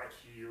multiplied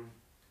to you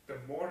the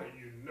more that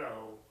you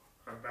know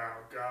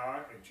about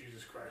God and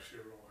Jesus Christ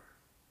your Lord.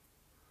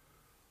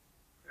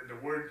 And the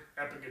word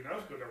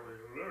epigenosko that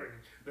we're learning,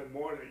 the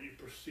more that you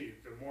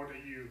perceive, the more that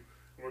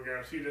we're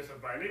going to see this in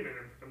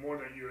Philemon, the more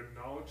that you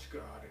acknowledge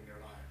God in your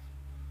life.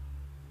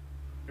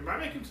 Am I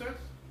making sense?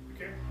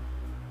 Okay?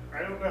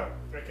 I don't know.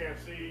 I can't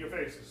see your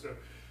faces. So,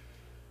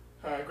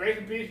 grace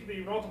and peace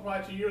be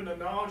multiplied to you in the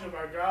knowledge of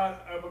our God,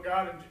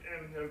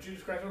 and of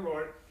Jesus Christ our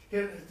Lord.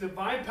 His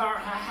divine power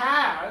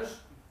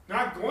has,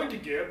 not going to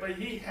give, but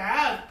he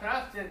has,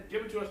 past tense,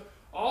 given to us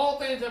all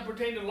things that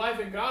pertain to life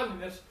and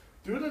godliness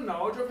through the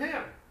knowledge of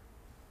him.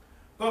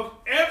 Folks,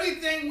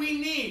 everything we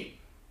need,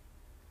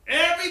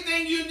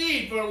 everything you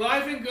need for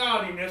life and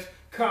godliness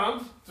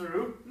comes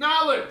through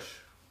knowledge.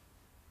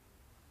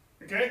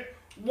 Okay?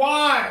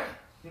 Why?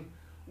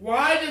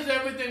 Why does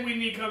everything we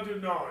need come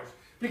through knowledge?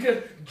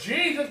 Because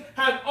Jesus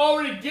has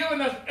already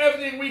given us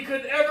everything we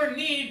could ever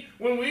need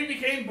when we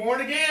became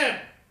born again.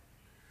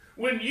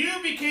 When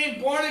you became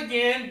born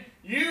again,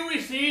 you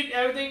received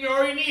everything you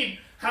already need.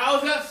 How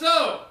is that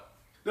so?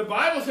 The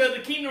Bible says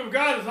the kingdom of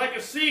God is like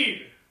a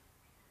seed.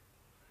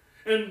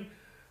 And,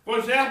 for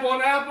example,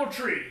 an apple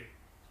tree.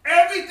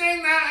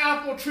 Everything that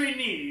apple tree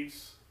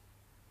needs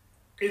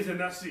is in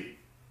that seed.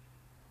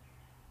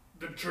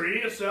 The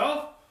tree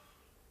itself,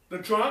 the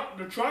trunk,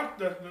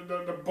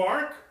 the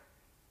bark,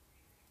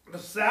 the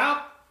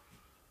sap,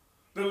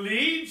 the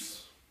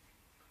leaves,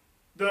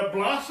 the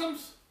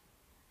blossoms,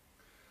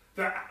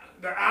 the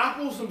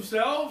apples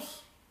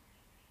themselves,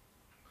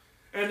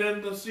 and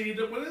then the seed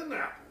that within the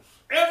apples.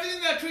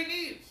 Everything that tree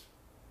needs.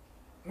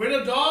 When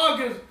a dog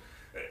is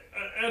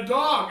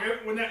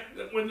when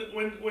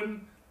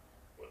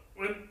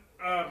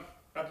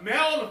a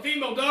male and a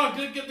female dog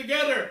did get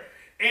together,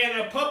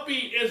 and a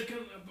puppy is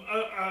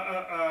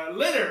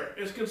litter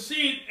is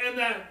conceived in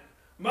that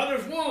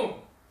mother's womb.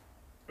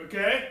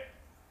 Okay?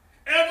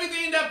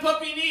 Everything that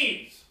puppy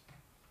needs.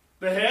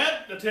 The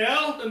head, the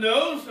tail, the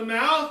nose, the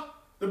mouth,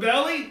 the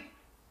belly,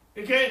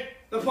 okay,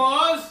 the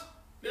paws,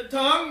 the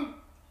tongue,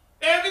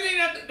 everything,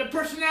 the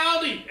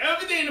personality,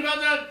 everything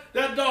about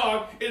that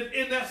dog is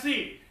in that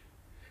seed.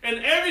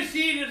 And every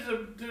seed is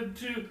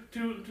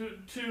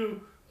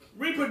to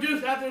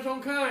reproduce after its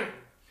own kind.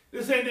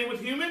 The same thing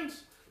with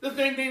humans. The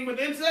same thing with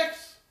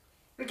insects.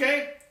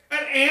 Okay?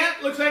 An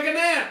ant looks like an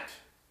ant.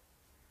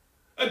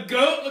 A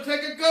goat looks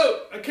like a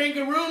goat. A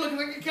kangaroo looks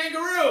like a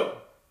kangaroo.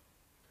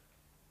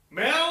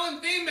 Male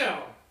and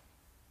female.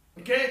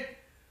 Okay?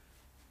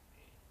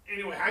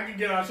 Anyway, I could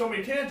get on so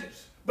many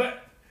tangents.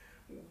 But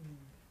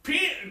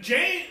Peter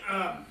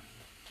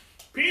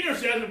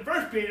says in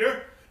 1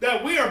 Peter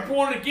that we are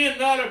born again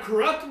not of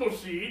corruptible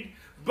seed,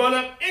 but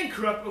of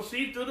incorruptible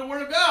seed through the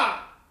Word of God.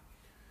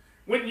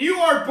 When you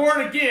are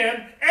born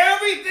again,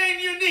 everything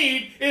you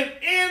need is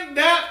in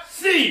that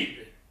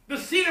seed. The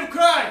seed of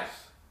Christ.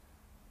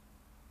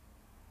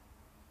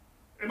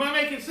 Am I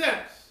making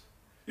sense?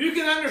 You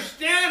can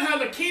understand how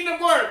the kingdom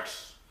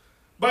works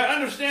by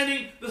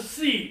understanding the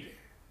seed.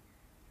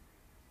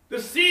 The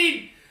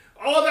seed,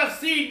 all that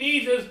seed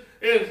needs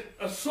is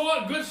a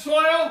soil, good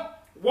soil,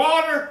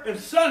 water, and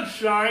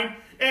sunshine.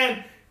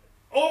 And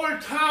over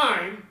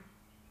time,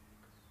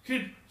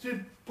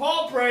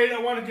 Paul prayed, I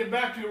want to get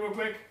back to you real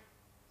quick,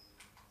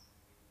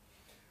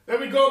 that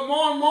we go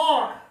more and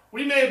more.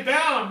 We may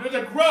abound. There's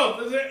a growth.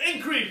 There's an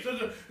increase.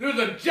 There's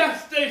a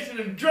gestation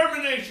and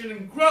germination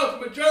and growth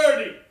and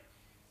maturity.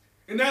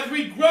 And as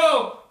we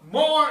grow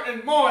more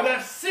and more,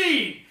 that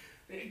seed,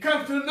 it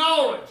comes to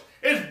knowledge.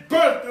 It's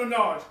birthed through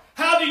knowledge.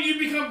 How did you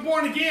become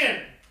born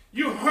again?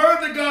 You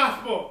heard the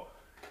gospel.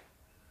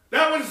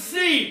 That was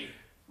seed.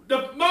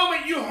 The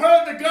moment you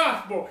heard the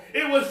gospel,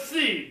 it was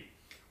seed.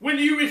 When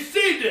you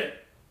received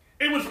it,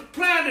 it was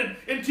planted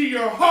into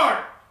your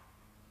heart.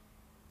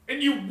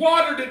 And you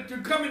watered it to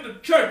come into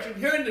church and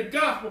hearing the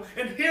gospel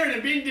and hearing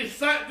and being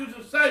through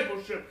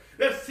discipleship.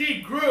 That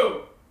seed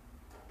grew.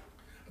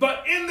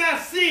 But in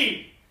that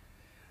seed,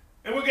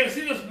 and we're going to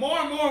see this more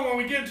and more when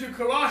we get into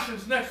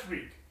Colossians next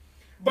week.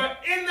 But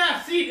in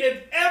that seed is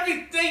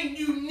everything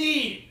you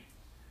need.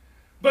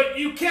 But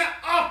you can't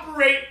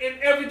operate in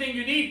everything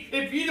you need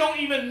if you don't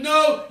even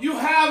know you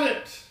have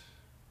it.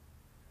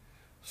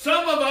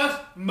 Some of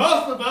us,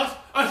 most of us,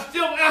 are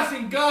still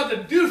asking God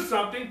to do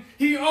something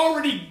He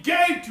already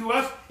gave to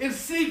us in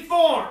seed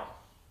form.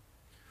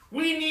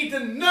 We need to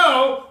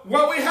know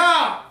what we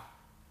have.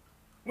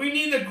 We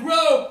need to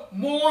grow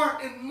more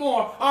and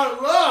more.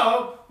 Our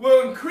love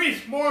will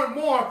increase more and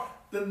more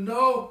the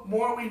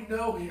more we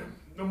know Him,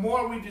 the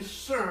more we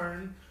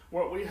discern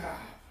what we have.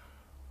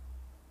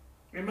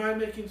 Am I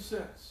making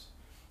sense?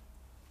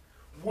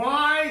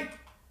 Why?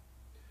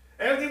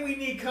 Everything we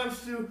need comes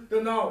through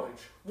the knowledge.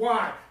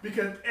 Why?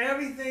 Because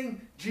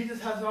everything Jesus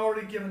has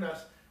already given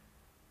us,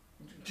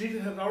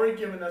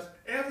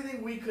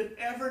 everything we could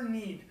ever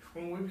need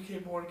when we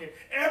became born again.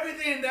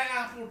 Everything that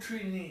apple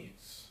tree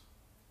needs.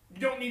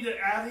 You don't need to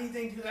add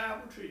anything to the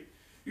apple tree.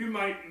 You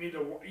need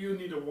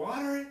to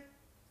water it.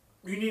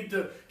 You need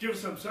to give it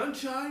some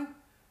sunshine.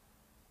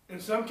 In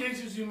some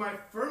cases, you might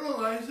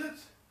fertilize it,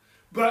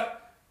 but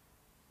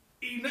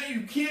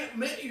you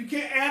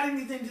can't add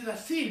anything to that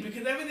seed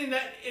because everything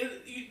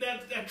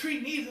that tree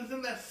needs is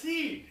in that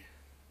seed.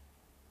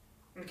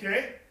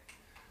 Okay?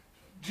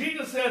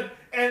 Jesus said,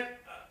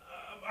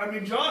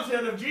 John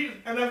said of Jesus,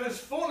 and of His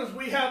fullness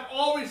we have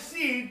all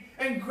received,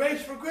 and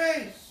grace for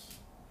grace.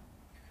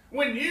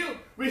 When you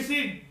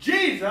receive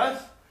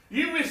Jesus,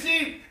 you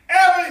receive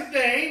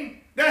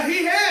everything that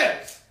He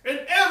is and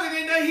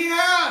everything that He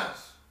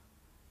has.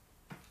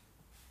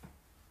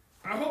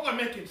 I hope I'm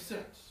making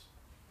sense.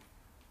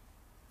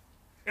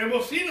 And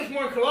we'll see this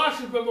more in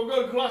Colossians, but we'll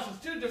go to Colossians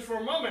 2 just for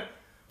a moment.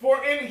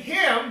 For in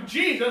Him,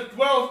 Jesus,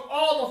 dwells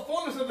all the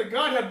fullness of the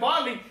Godhead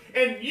bodily,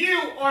 and you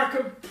are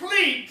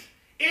complete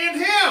in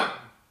Him,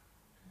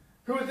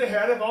 who is the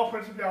head of all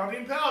principality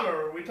and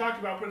power. We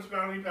talked about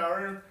principality and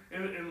power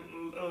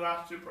in the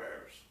last two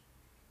prayers.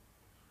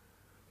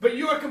 But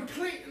you are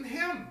complete in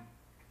Him.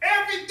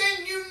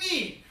 Everything you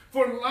need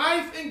for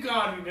life and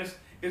godliness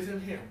is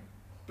in Him.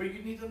 But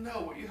you need to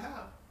know what you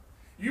have.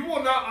 You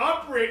will not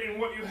operate in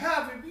what you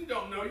have if you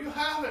don't know you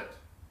have it.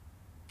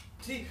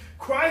 See,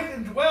 Christ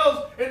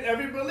indwells in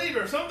every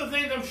believer. Some of the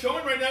things I'm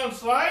showing right now in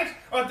slides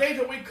are things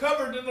that we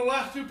covered in the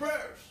last two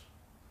prayers.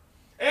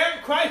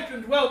 And Christ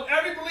indwells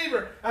every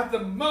believer at the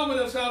moment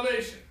of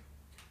salvation.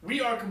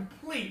 We are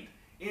complete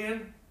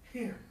in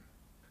Him.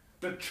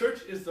 The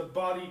church is the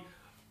body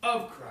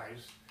of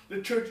Christ.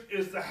 The church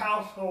is the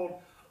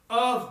household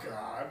of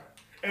God.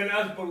 And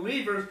as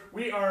believers,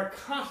 we are a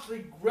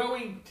constantly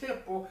growing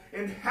temple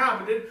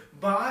inhabited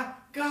by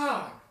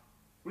God.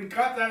 We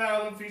got that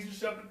out of Ephesians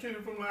chapter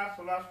 2 from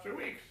the last 2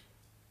 weeks.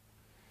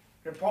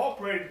 And Paul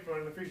prayed for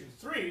in Ephesians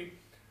 3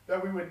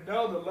 that we would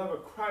know the love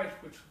of Christ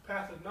which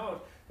passeth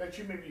knowledge, that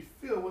you may be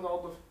filled with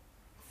all the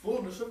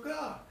fullness of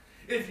God.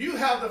 If you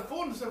have the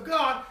fullness of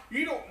God,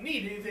 you don't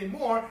need anything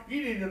more.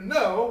 You need to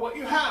know what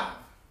you have.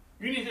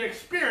 You need to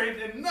experience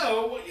and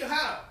know what you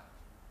have.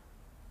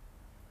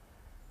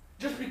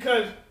 Just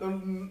because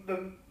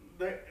the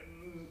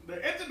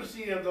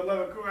intimacy of the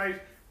love of Christ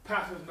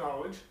passes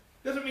knowledge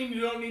Doesn't mean you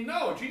don't need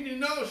knowledge. You need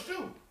knowledge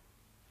too.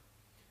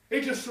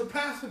 It just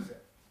surpasses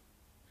it.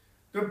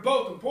 They're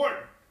both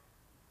important.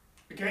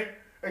 Okay?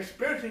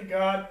 Experiencing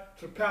God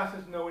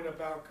surpasses knowing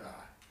about God.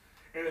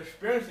 And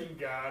experiencing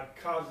God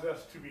causes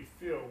us to be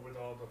filled with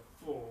all the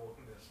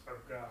fullness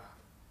of God.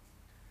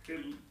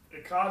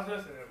 It causes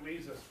us and it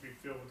leads us to be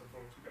filled with the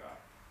fullness of God.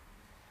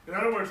 In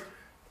other words,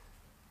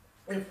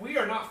 if we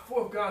are not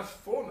full of God's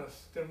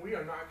fullness, then we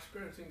are not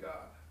experiencing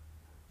God.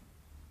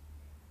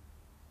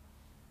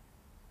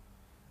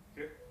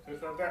 Okay?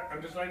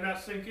 I'm just letting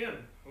that sink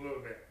in a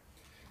little bit.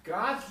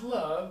 God's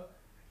love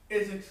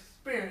is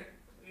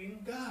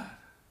experiencing God.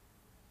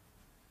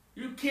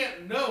 You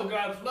can't know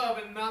God's love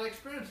and not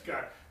experience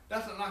God.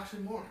 That's an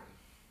oxymoron.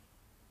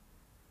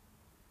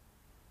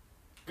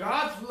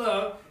 God's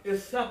love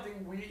is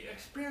something we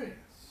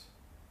experience.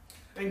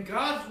 And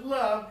God's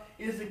love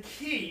is the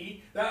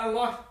key that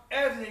unlocks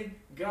everything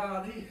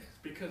God is,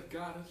 because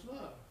God is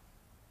love.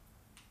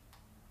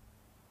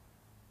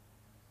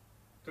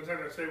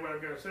 Sometimes I say what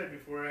I'm going to say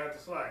before I have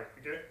to slide,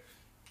 okay?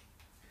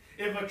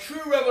 If a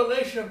true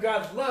revelation of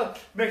God's love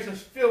makes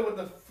us filled with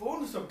the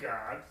fullness of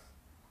God,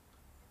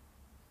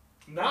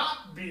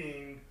 not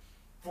being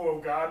full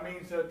of God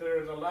means that there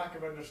is a lack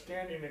of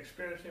understanding and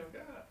experiencing of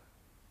God.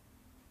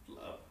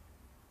 Love.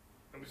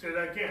 Let me say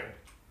that again.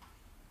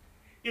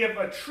 If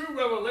a true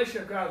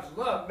revelation of God's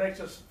love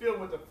makes us filled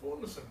with the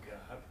fullness of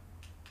God,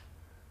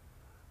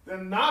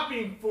 then not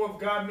being full of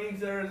God means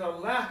there is a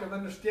lack of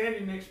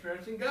understanding and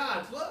experiencing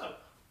God's love.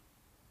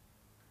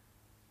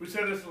 We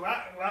said this the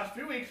last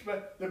few weeks,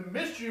 but the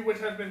mystery which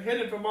has been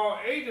hidden from all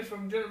ages,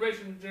 from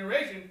generation to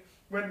generation,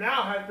 but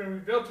now has been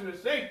revealed to the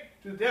saints.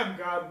 To them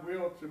God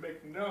willed to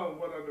make known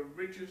what are the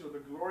riches of the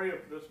glory of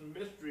this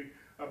mystery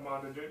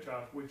among the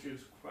Gentiles, which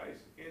is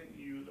Christ in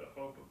you, the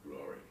hope of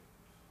glory.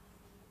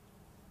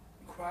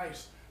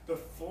 Christ, the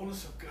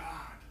fullness of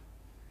God,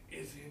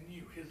 is in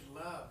you, his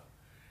love.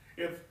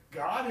 If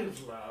God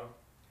is love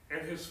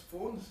and his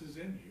fullness is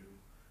in you,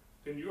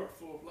 then you are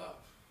full of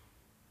love.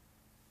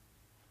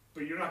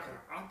 But you're not going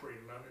to operate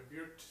in love if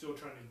you're still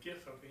trying to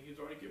get something he's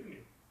already given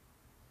you.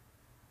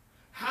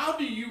 How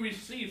do you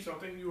receive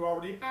something you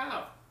already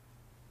have?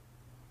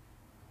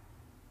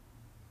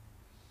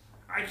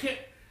 I can't,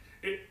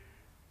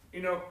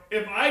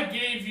 if I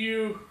gave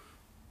you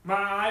my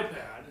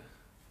iPad,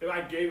 if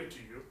I gave it to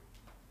you,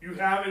 you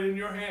have it in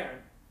your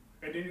hand,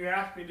 and then you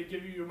ask me to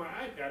give you my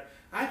iPad,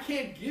 I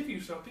can't give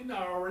you something that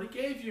I already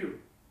gave you.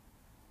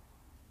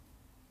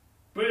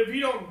 But if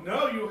you don't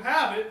know you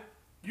have it,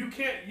 you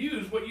can't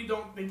use what you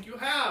don't think you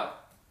have.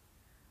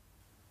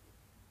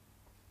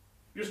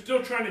 You're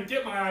still trying to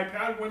get my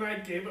iPad when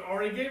I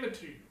already gave it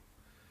to you.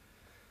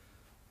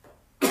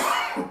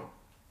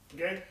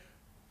 Okay?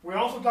 We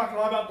also talked a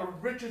lot about the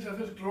riches of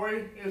his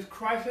glory is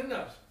Christ in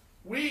us.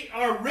 We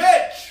are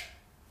rich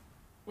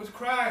with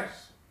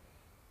Christ.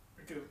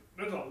 Because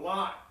there's a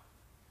lot.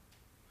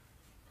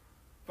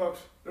 Folks,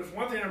 there's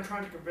one thing I'm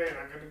trying to convey, and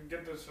I'm going to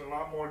get this a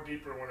lot more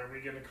deeper when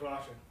we get into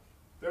Colossians.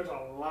 There's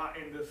a lot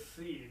in this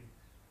seed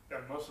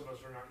that most of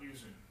us are not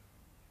using.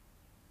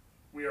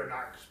 We are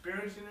not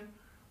experiencing it.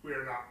 We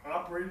are not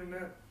operating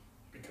it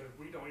because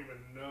we don't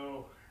even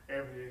know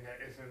everything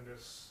that is in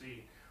this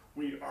seed.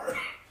 We are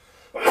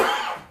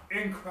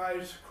in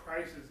Christ.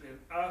 Christ is in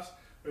us.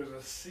 There's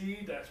a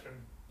seed that's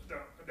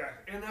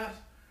in us,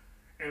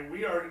 and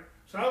we are.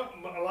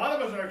 A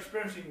lot of us are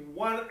experiencing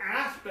one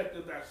aspect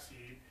of that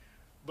seed,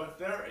 but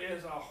there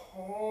is a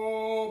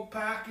whole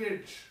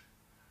package.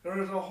 There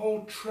is a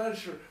whole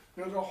treasure.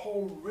 There's a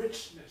whole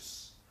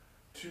richness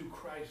to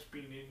Christ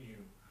being in you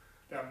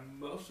that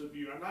most of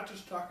you, I'm not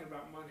just talking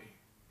about money.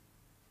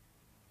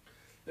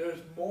 There's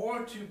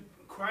more to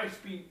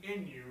Christ being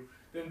in you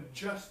than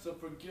just the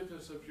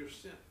forgiveness of your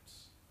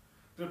sins.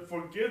 The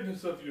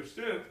forgiveness of your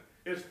sins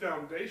is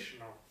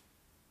foundational.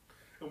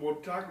 And we'll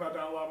talk about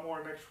that a lot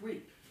more next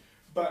week.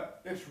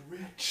 But it's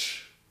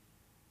rich.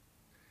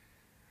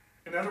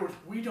 In other words,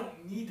 we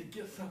don't need to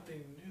get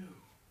something new.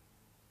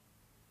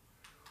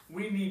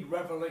 We need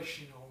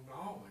revelational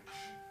knowledge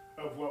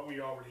of what we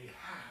already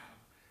have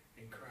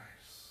in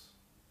Christ.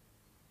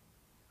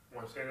 I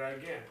want to say that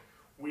again.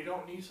 We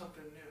don't need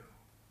something new.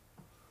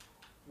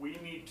 We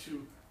need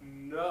to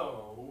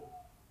know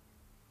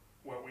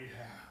what we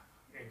have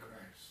in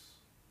Christ.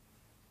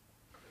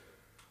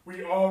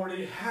 We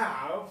already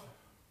have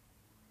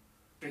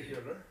the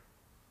healer.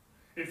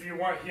 If you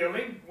want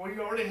healing, well, you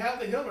already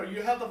have the healer.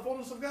 You have the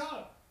fullness of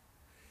God.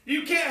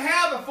 You can't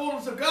have the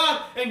fullness of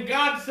God, and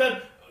God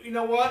said, you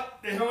know what?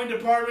 The healing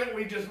department,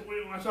 we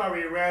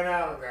ran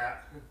out of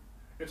that.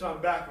 It's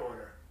on back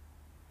order.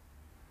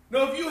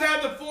 No, if you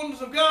have the fullness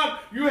of God,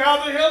 you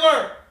have the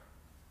healer.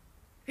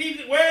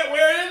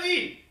 Where is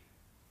he?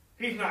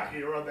 He's not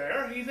here or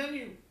there. He's in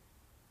you.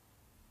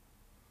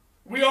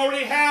 We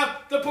already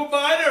have the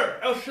provider,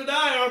 El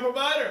Shaddai, our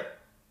provider.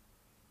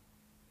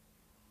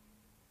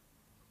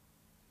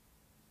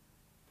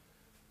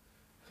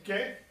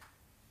 Okay?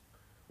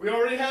 We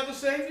already have the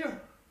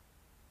Savior.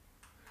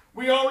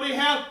 We already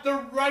have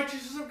the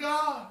righteousness of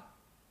God.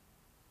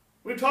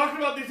 We talked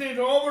about these things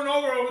over and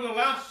over the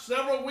last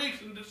several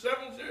weeks in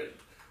several series.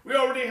 We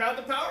already have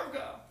the power of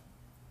God.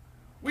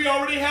 We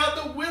already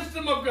have the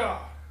wisdom of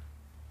God.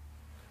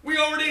 We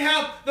already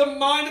have the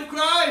mind of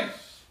Christ.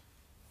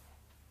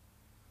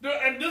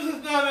 And this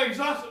is not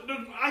exhaustive.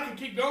 I can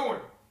keep going.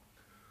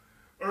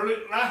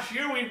 Last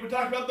year we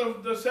talked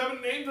about the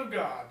 7 names of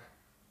God.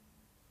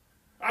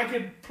 I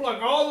could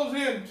plug all those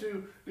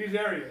into these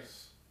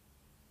areas.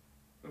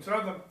 And some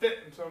of them fit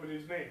in some of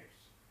these names.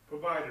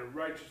 Provider,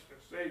 righteousness,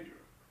 Savior,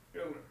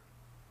 Healer.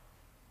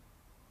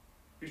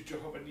 He's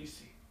Jehovah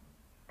Nissi.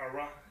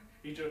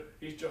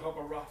 He's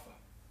Jehovah Rapha.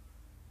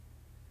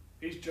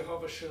 He's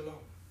Jehovah Shalom,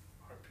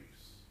 our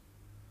peace.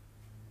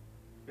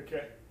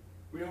 Okay?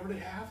 We already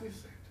have these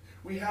things.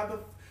 We have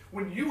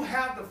when you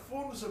have the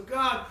fullness of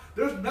God,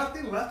 there's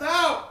nothing left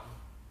out.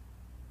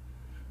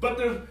 But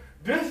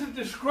this is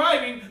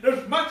describing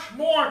there's much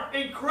more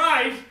in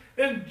Christ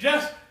than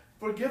just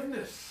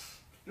forgiveness.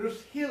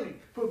 There's healing,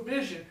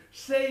 provision,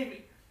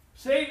 saving.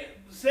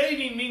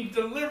 Saving means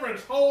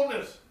deliverance,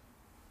 wholeness,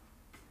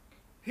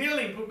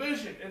 healing,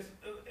 provision.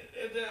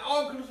 It's an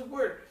all-inclusive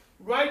word.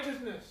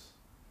 Righteousness.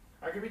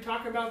 I could be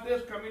talking about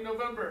this coming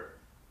November.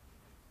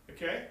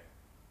 Okay?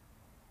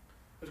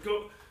 Let's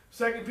go.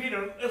 2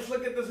 Peter, let's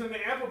look at this in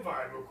the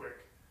Amplified real quick.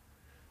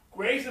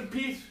 Grace and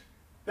peace,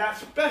 that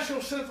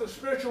special sense of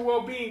spiritual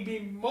well-being, be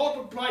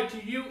multiplied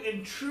to you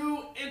in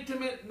true,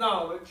 intimate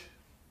knowledge,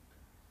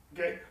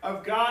 okay,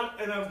 of God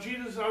and of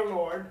Jesus our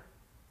Lord.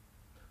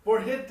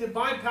 For his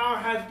divine power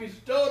has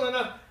bestowed on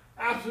us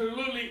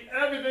absolutely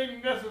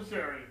everything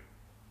necessary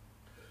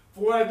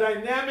for a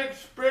dynamic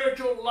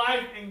spiritual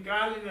life and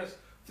godliness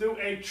through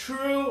a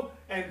true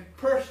and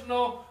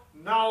personal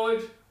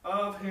knowledge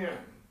of him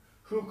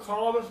who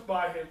called us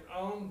by his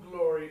own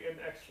glory and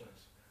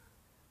excellence.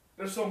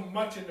 There's so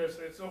much in this,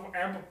 it's so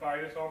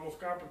amplified, it's almost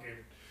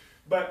complicated.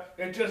 But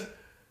it just,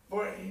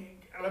 let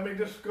me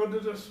just go to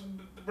this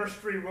verse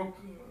 3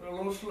 a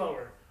little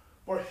slower.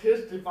 For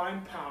his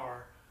divine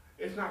power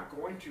is not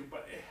going to,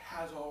 but it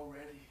has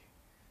already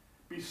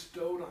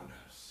bestowed on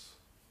us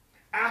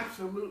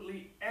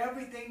absolutely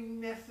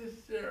everything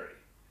necessary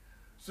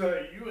so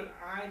that you and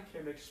I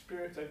can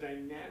experience a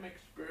dynamic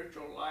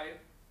spiritual life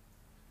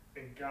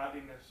and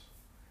godliness.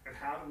 And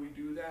how do we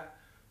do that?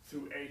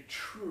 Through a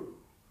true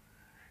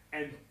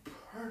and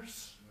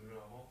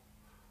personal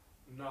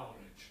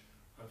knowledge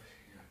of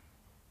him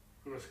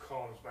who has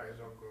called us by his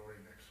own glory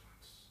and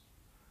excellence.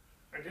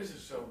 And this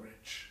is so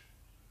rich.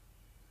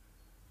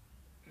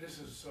 This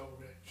is so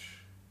rich.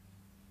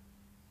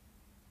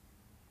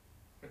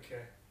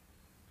 Okay.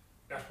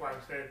 That's why I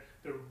said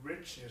the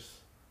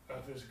richness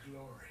of his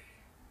glory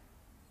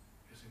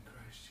is in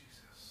Christ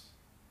Jesus.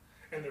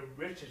 And the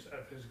richness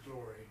of his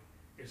glory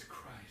is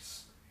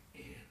Christ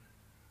in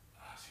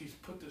us. He's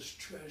put this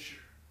treasure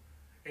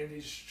in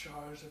these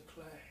jars of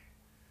clay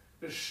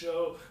to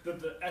show that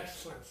the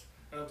excellence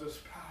of this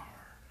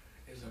power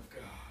is of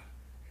God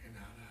and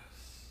not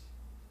us.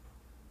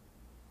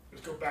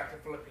 Let's go back to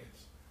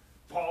Philippians.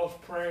 Paul's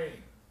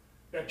praying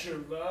that your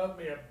love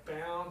may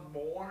abound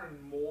more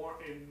and more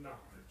in knowledge.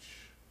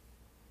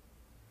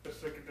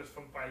 Let's look at this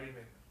from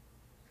Philemon.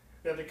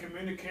 That the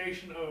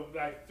communication of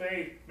thy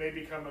faith may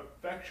become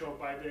effectual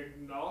by the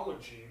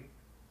acknowledging,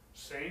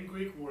 same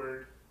Greek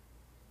word,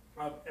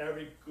 of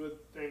every good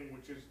thing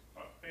which is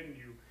in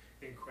you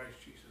in Christ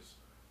Jesus.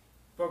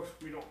 Folks,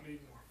 we don't need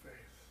more faith.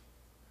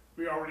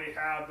 We already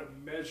have the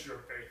measure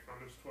of faith,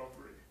 Romans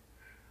 12:3.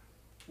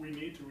 We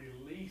need to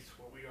release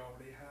what we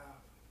already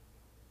have.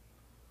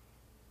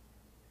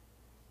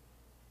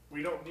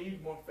 We don't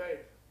need more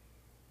faith.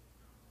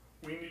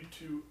 We need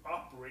to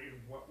operate in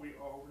what we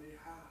already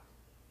have.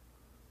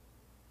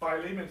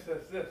 Philemon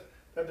says this,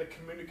 that the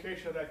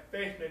communication of that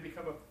faith may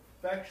become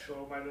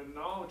effectual by the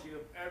knowledge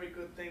of every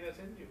good thing that's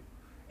in you.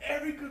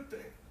 Every good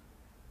thing.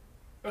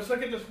 Let's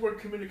look at this word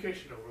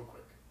communication though real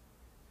quick.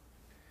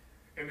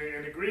 In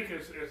the Greek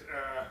is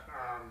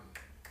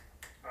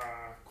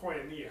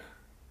koinonia.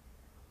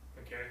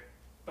 Okay?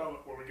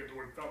 Where we get the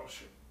word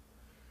fellowship.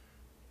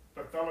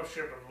 But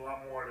fellowship is a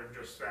lot more than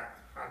just that.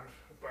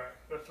 But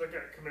let's look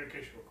at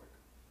communication real quick.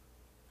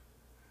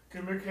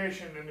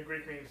 Communication in the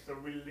Greek means the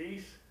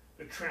release,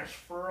 the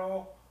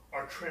transferal,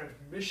 or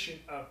transmission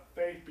of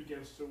faith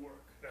begins to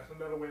work. That's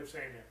another way of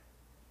saying it.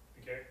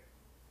 Okay?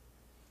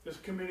 This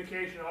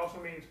communication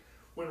also means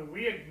when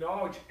we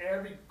acknowledge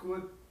every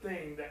good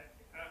thing that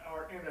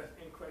are in us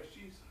in Christ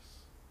Jesus.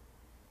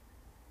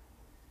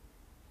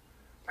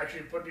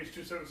 Actually, put these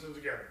two sentences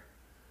together.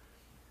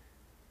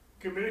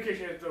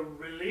 Communication is the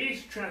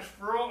release,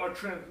 transferal, or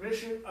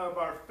transmission of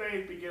our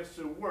faith begins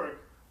to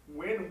work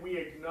when we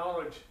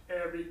acknowledge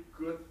every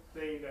good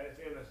thing that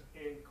is in us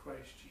in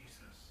Christ Jesus.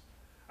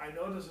 I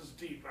know this is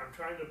deep. I'm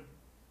trying to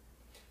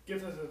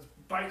give this as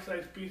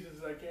bite-sized pieces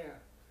as I can.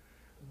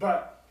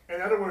 But, in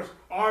other words,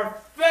 our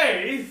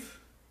faith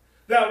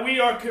that we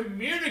are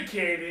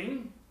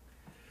communicating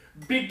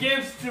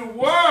begins to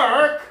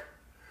work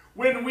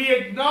when we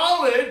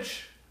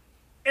acknowledge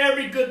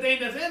every good thing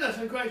that's in us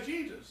in Christ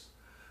Jesus.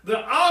 The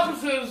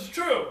opposite is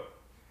true.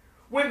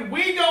 when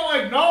we don't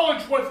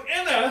acknowledge what's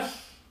in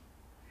us,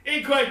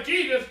 in Christ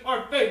Jesus,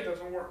 our faith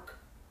doesn't work.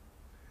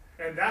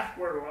 And that's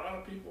where a lot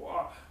of people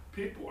are.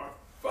 People are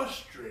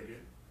frustrated.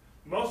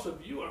 Most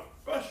of you are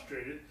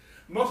frustrated.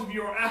 Most of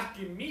you are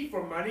asking me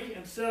for money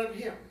instead of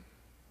him.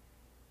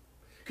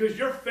 Because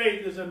your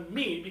faith is in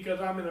me because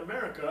I'm in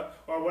America,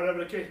 or whatever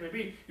the case may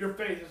be. Your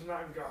faith is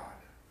not in God.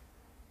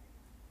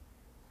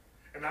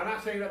 And I'm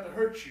not saying that to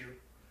hurt you.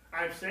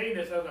 I'm saying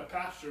this as a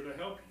pastor to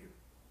help you.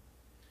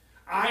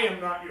 I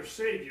am not your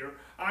Savior.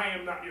 I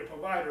am not your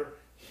provider.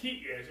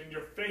 He is, and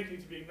your faith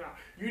needs to be acknowledged.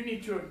 You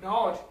need to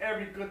acknowledge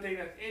every good thing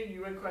that's in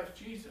you in Christ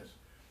Jesus.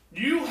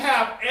 You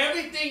have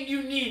everything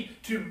you need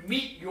to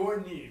meet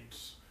your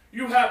needs.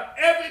 You have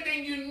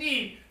everything you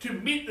need to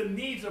meet the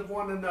needs of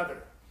one another.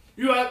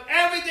 You have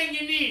everything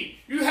you need.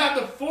 You have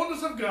the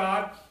fullness of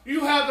God.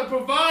 You have the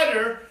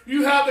provider.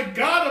 You have the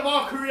God of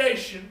all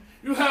creation.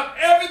 You have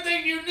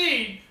everything you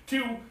need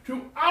to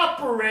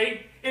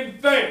operate in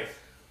faith.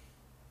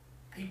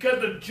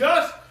 Because the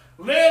just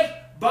live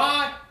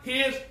by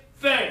his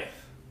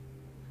faith.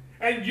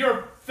 And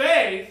your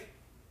faith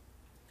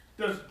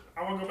does,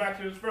 I want to go back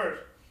to this verse,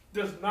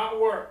 does not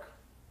work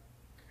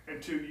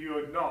until you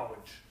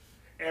acknowledge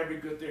every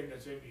good thing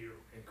that's in you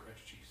in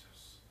Christ Jesus.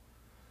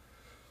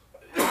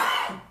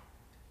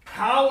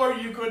 How are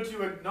you going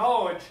to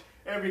acknowledge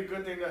every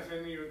good thing that's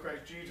in you in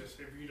Christ Jesus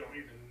if you don't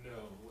even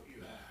know what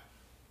you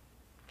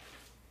have?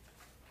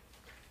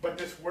 But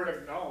this word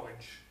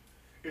acknowledge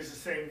is the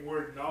same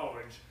word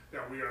knowledge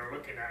that we are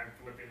looking at in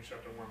Philippians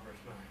chapter 1 verse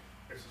 9.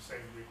 It's the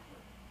same Greek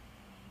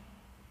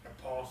word. And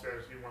Paul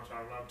says he wants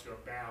our love to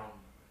abound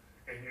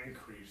and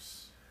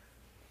increase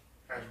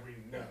as we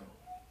know.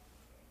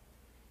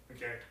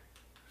 Okay,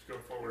 let's go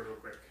forward real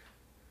quick.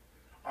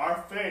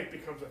 Our faith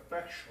becomes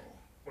effectual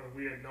when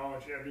we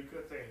acknowledge every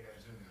good thing that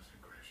is in us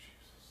in Christ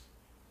Jesus.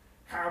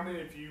 How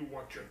many of you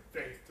want your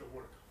faith to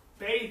work?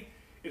 Faith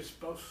is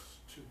supposed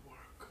to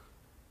work.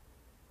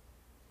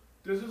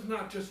 This is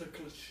not just a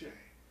cliche.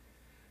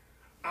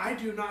 I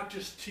do not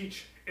just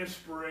teach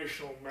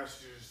inspirational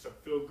messages to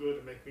feel good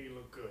and make me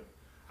look good.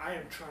 I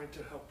am trying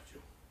to help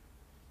you.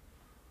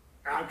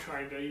 I'm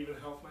trying to even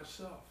help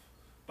myself.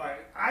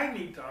 But I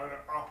need to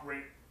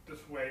operate this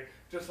way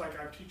just like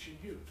I'm teaching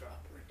you to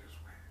operate this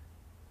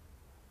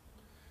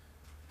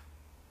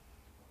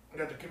way.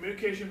 That the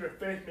communication of your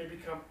faith may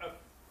become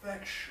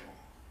effectual.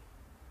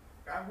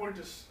 That word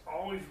just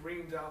always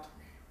rings out to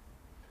me.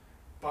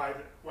 By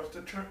the, what's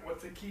the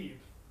key?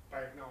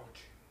 By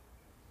acknowledging.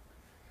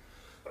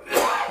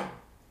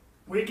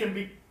 We can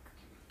be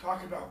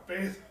talking about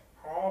faith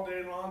all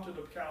day long till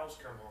the cows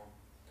come home,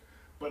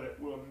 but it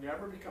will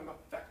never become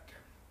effective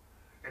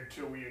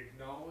until we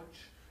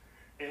acknowledge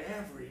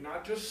every,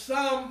 not just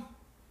some.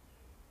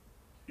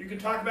 You can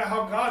talk about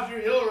how God's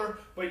your healer,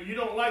 but you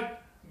don't like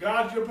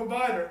God's your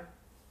provider.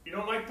 You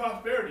don't like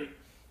prosperity.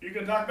 You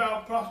can talk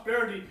about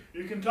prosperity.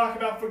 You can talk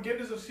about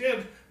forgiveness of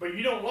sins, but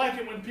you don't like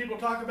it when people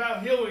talk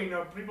about healing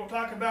or people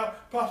talk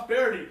about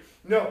prosperity.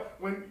 No,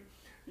 when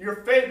your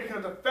faith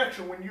becomes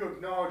effectual when you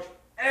acknowledge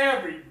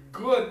every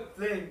good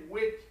thing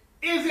which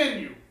is in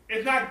you.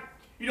 It's not,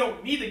 you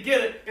don't need to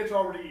get it. It's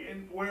already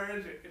in. Where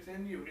is it? It's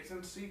in you. It's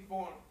in seed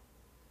form.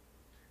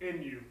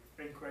 In you,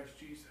 in Christ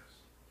Jesus.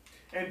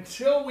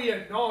 Until we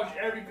acknowledge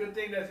every good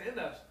thing that's in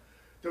us,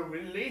 the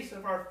release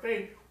of our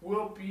faith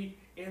will be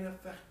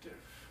ineffective.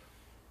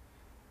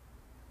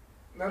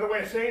 Another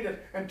way of saying this,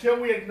 until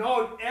we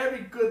acknowledge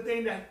every good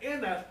thing that's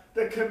in us,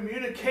 the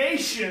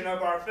communication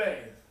of our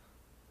faith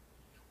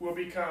will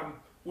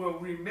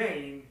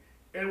remain,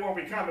 it won't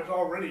become, it's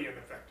already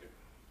ineffective.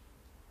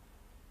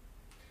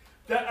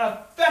 The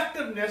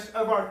effectiveness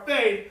of our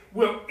faith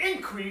will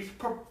increase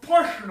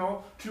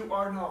proportional to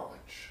our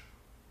knowledge.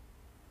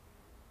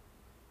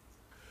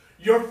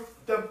 The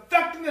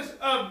effectiveness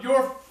of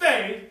your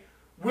faith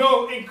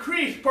will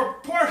increase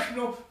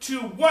proportional to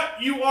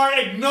what you are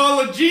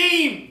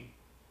acknowledging.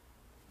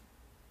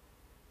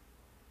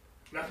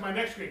 That's my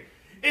next screen.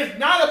 It's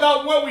not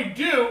about what we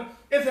do,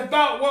 it's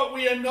about what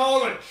we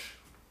acknowledge.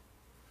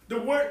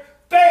 The word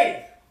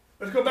faith,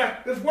 let's go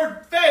back. This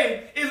word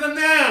faith is a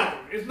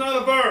noun, it's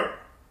not a verb.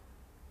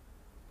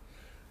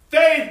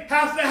 Faith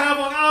has to have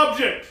an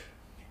object.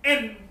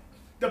 And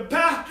the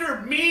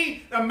pastor,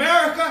 me,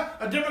 America,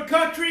 a different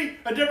country,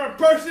 a different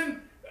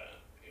person,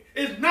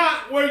 is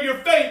not where your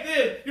faith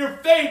is. Your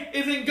faith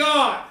is in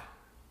God.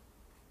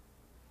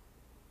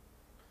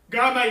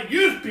 God might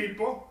use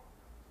people,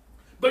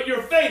 but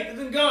your faith is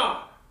in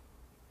God.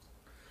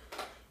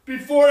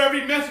 Before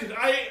every message,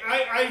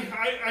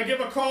 I give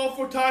a call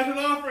for tithes and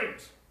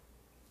offerings.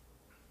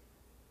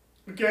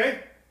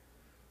 Okay?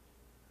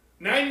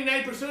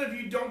 99% of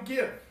you don't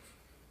give.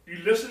 You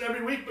listen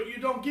every week, but you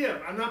don't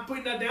give. I'm not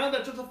putting that down.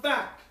 That's just a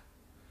fact.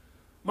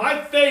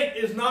 My faith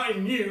is not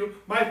in you.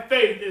 My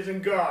faith is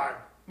in God.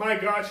 My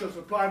God shall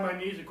supply my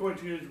needs according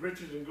to his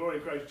riches and glory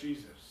in Christ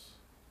Jesus.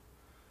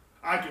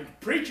 I can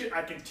preach it.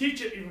 I can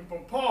teach it even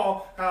from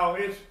Paul how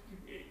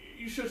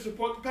you should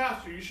support the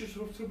pastor. You should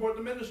support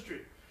the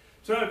ministry.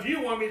 So if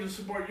you want me to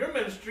support your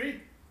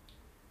ministry,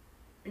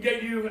 And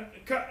yet you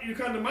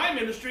come to my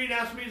ministry and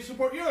ask me to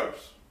support yours.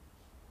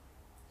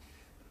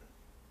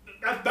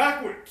 That's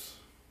backwards,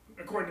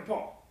 according to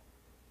Paul.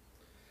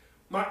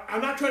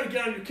 I'm not trying to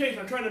get on your case.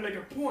 I'm trying to make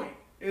a point.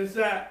 Is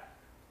that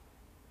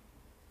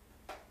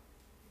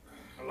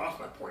I lost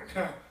my point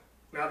now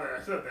that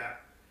I said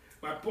that.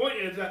 My point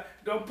is that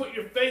don't put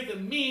your faith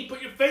in me.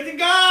 Put your faith in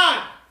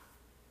God.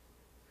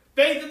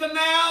 Faith is the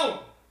noun.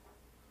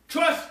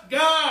 Trust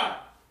God.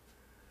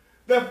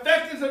 The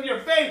effectiveness of your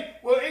faith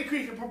will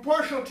increase in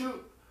proportional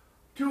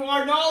to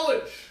our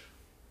knowledge.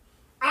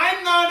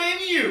 I'm not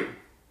in you.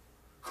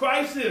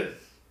 Christ is.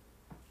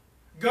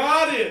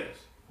 God is.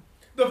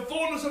 The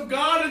fullness of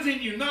God is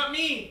in you, not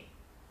me.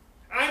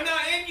 I'm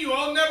not in you.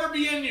 I'll never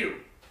be in you.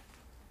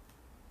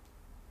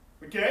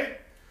 Okay?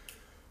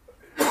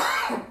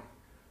 In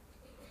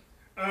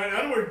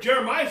other words,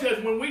 Jeremiah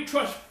says when we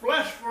trust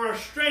flesh for our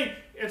strength,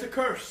 it's a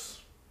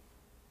curse.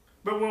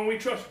 But when we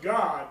trust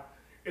God,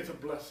 it's a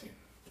blessing.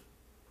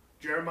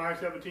 Jeremiah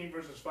 17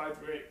 verses 5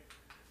 through 8.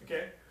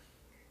 Okay?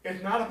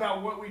 It's not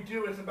about what we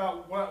do, it's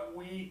about what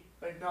we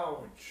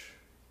acknowledge.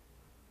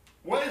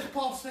 What is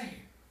Paul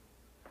saying?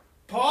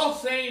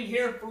 Paul's saying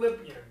here in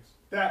Philippians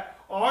that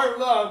our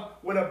love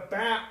would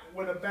abound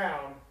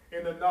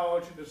in the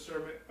knowledge and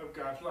discernment of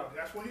God's love.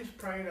 That's what he's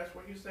praying, that's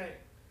what he's saying.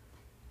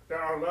 That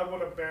our love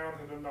would abound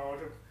in the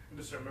knowledge and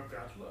discernment of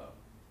God's love.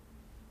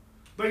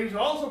 But he's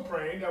also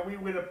praying that we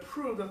would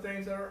approve the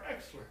things that are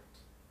excellent.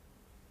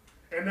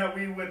 And that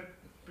we would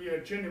be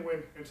a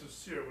genuine and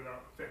sincere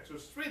without offense. So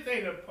there's three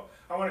things that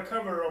I want to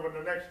cover over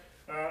the next,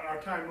 our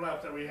time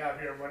left that we have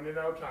here, running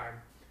out of time.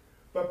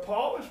 But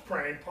Paul is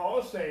praying, Paul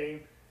is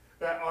saying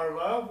that our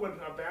love would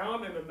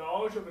abound in the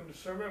knowledge of the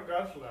discernment of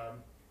God's love,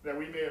 that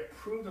we may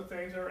approve the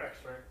things that are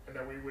excellent, and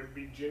that we would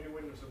be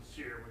genuine and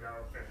sincere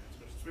without offense.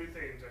 There's three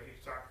things that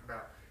he's talking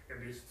about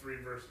in these three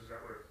verses that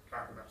we're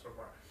talking about so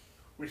far.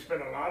 We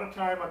spent a lot of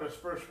time on this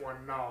first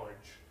one,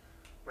 knowledge.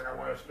 But I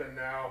want to spend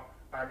now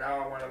I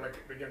want to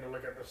begin to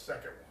look at the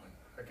second one.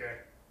 Okay?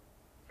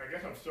 I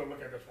guess I'm still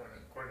looking at this one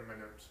according to my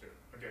notes too.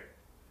 Okay.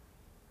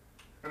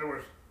 In other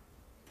words,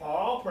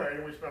 Paul prayed,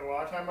 and we spent a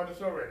lot of time on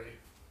this already,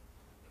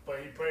 but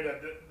he prayed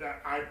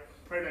that I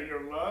pray that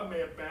your love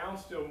may abound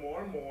still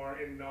more and more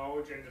in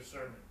knowledge and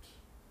discernment.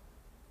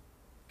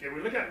 Okay,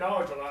 we look at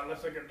knowledge a lot.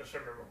 Let's look at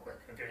discernment real quick.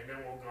 Okay, and then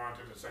we'll go on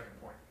to the second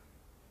point.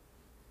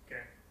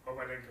 Okay, hope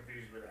I didn't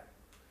confuse you with that.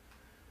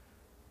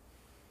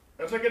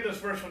 Let's look at this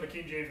verse from the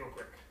King James real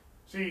quick.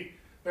 See,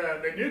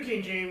 the New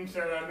King James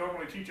that I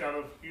normally teach out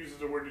of uses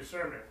the word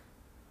discernment,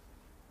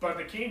 but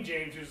the King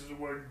James uses the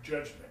word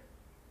judgment.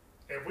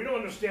 If we don't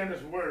understand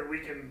this word, we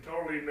can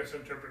totally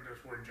misinterpret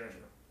this word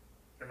judgment.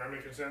 Am I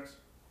making sense?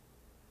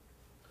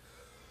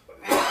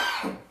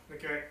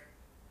 Okay.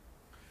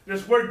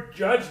 This word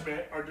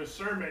judgment or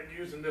discernment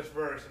used in this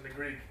verse in the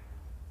Greek,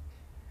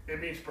 it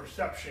means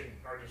perception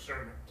or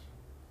discernment.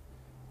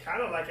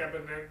 Kind of like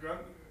epignosko.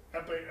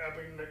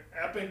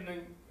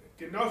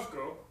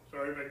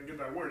 Sorry if I can get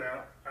that word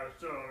out. I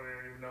still don't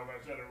even know if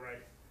I said it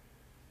right.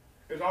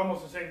 It's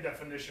almost the same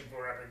definition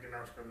for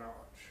epignosko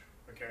knowledge.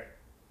 Okay.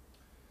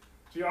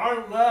 See,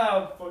 our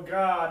love for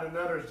God and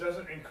others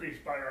doesn't increase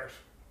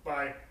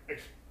by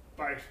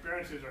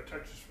experiences or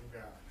touches from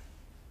God.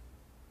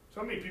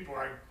 So many people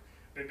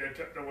they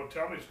will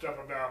tell me stuff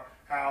about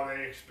how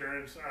they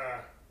experience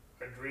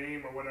a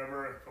dream or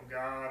whatever from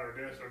God or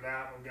this or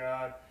that from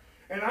God.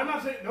 And I'm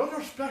not saying those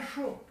are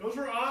special. Those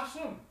are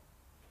awesome.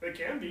 They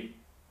can be.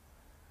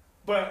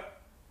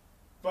 But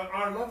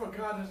our love for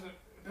God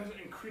doesn't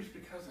increase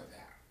because of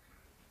that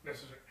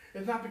necessarily.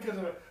 It's not because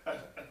of an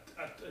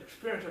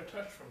experience or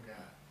touch from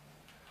God.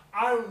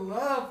 Our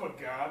love for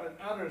God and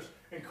others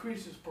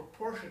increases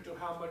proportion to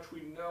how much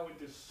we know and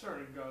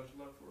discern God's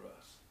love for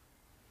us,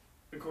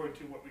 according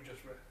to what we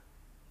just read.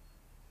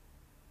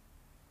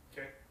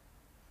 Okay?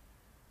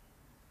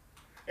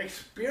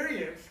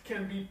 Experience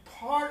can be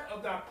part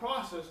of that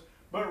process,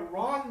 but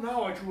wrong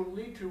knowledge will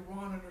lead to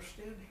wrong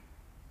understanding.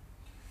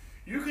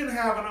 You can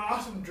have an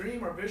awesome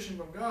dream or vision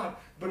from God,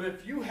 but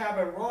if you have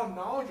a wrong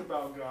knowledge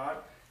about God,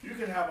 you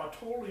can have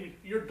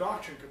your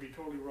doctrine could be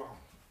totally wrong.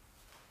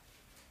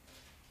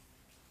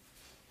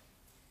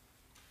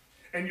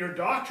 And your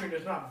doctrine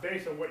is not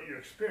based on what you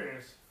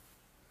experience.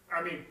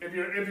 I mean, if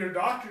your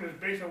doctrine is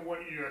based on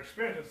what you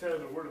experience instead of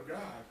the Word of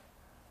God,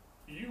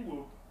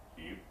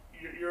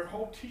 your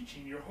whole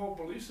teaching, your whole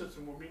belief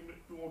system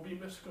will be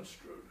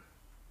misconstrued.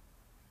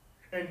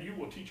 And you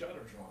will teach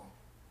others wrong.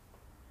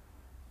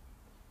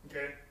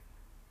 Okay?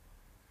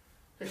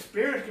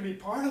 Experience can be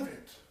part of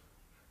it.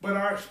 But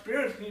our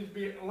experience needs to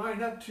be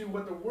lined up to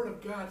what the Word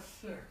of God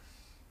says,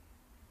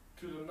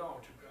 to the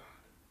knowledge of God.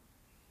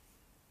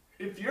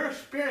 If your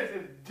experience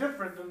is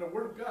different than the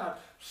Word of God,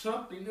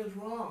 something is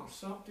wrong.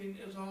 Something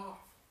is off.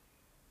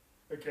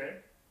 Okay?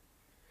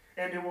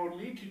 And it will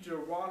lead you to a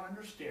wrong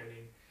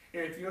understanding.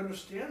 And if you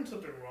understand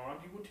something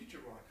wrong, you will teach it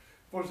wrong.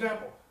 For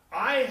example,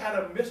 I had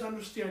a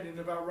misunderstanding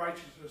about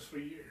righteousness for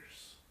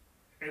years.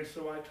 And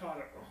so I taught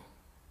it wrong.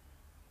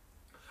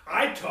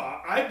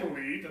 I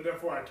believed, and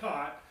therefore I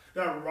taught,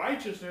 that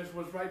righteousness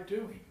was right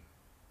doing.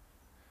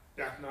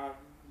 That's not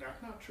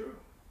true.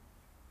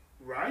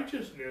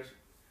 Righteousness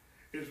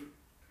is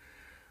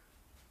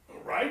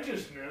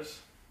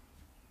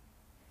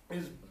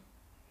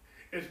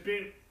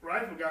being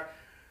right with God.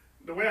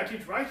 The way I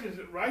teach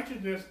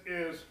righteousness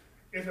is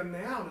a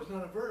noun, it's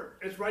not a verb.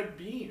 It's right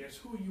being, it's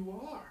who you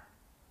are.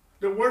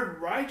 The word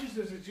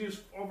righteousness is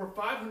used over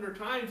 500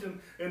 times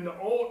in the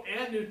Old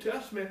and New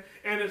Testament,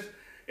 and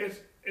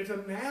it's a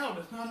noun,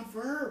 it's not a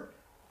verb.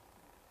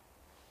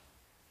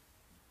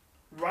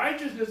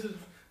 Righteousness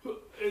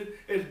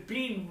is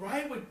being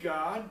right with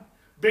God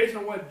based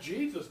on what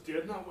Jesus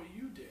did, not what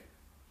you did.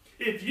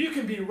 If you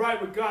can be right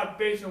with God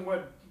based on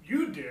what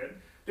you did,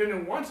 then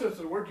in one sense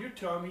of the word, you're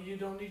telling me you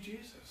don't need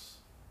Jesus.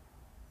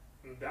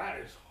 And that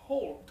is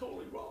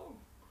totally wrong.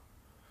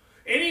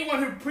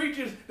 Anyone who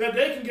preaches that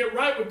they can get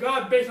right with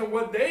God based on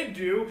what they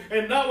do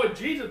and not what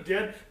Jesus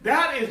did,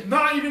 that is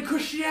not even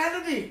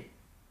Christianity.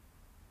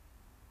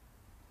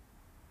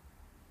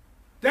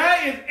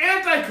 That is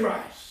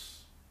Antichrist.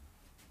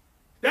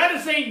 That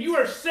is saying you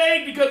are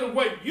saved because of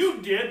what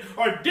you did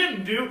or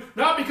didn't do,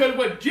 not because of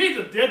what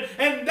Jesus did,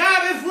 and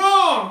that is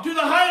wrong to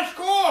the highest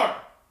core.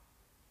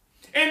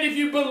 And if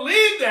you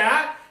believe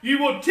that, you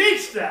will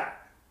teach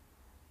that.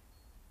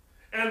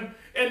 And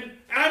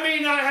I may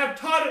not have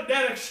taught it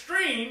that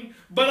extreme,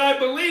 but I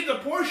believed a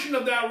portion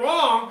of that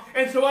wrong,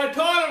 and so I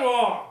taught it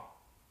wrong.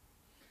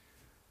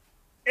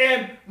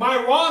 And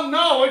my wrong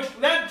knowledge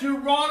led to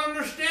wrong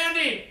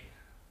understanding.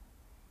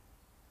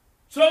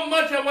 So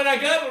much that when I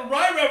got the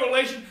right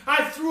revelation,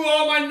 I threw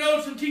all my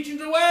notes and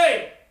teachings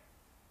away.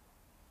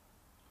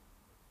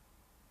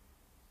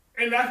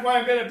 And that's why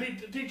I'm going to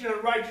be teaching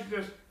on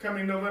righteousness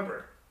coming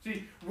November.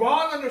 See,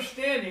 wrong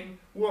understanding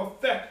will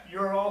affect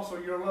your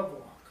love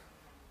walk.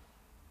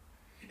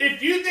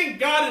 If you think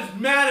God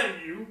is mad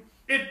at you,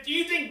 if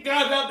you think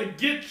God's out to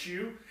get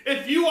you,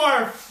 if you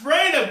are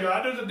afraid of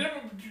God, there's a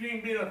difference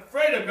between being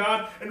afraid of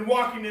God and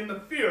walking in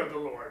the fear of the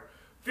Lord.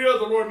 Fear of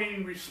the Lord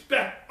meaning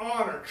respect,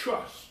 honor,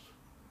 trust.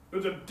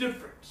 There's a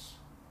difference.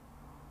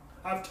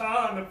 I've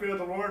taught on the fear of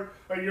the Lord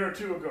a year or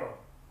two ago.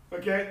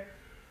 Okay?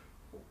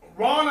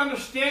 Wrong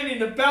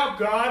understanding about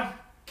God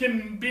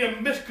can be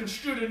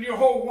misconstrued in your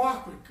whole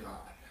walk with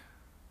God.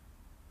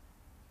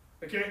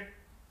 Okay?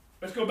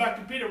 Let's go back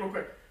to Peter real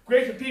quick.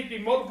 Grace and peace be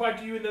multiplied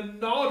to you in the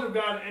knowledge of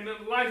God and in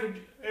the life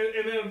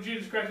of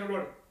Jesus Christ our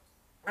Lord.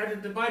 And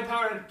the divine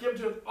power has given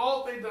to us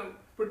all things that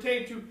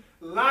pertain to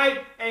life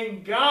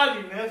and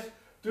godliness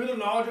through the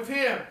knowledge of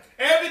Him.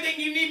 Everything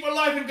you need for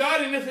life and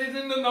godliness is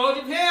in the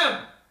knowledge of Him.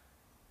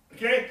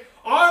 Okay?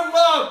 Our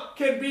love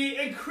can be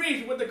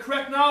increased with the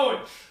correct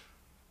knowledge.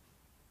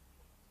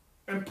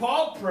 And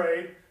Paul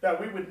prayed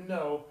that we would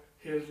know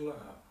His love.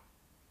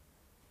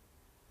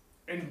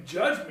 And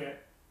judgment,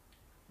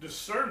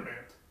 discernment,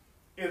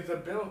 is the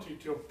ability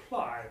to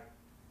apply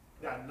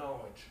that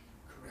knowledge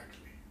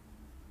correctly.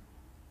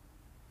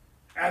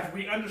 As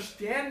we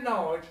understand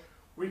knowledge,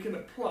 we can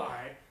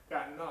apply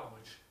that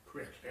knowledge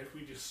correctly, as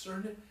we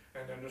discern it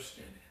and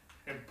understand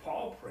it. And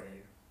Paul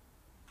prayed,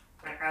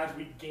 as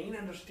we gain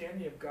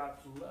understanding of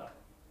God's love,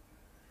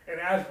 and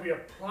as we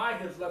apply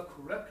His love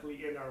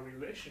correctly in our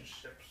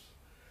relationships,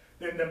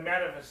 then the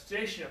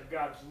manifestation of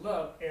God's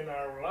love in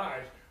our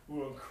lives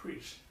will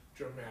increase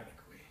dramatically.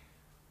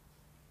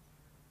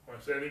 I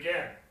want to say it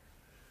again.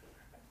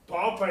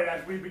 Paul prayed,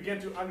 as we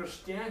begin to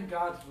understand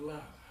God's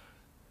love,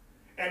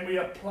 and we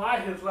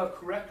apply His love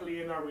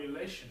correctly in our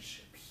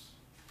relationships,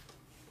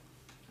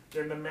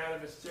 then the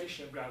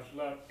manifestation of God's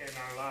love in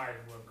our lives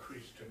will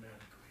increase dramatically.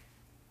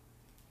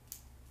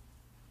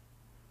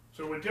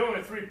 So we're dealing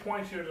with 3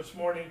 points here this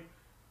morning.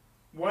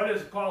 What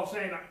is Paul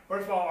saying?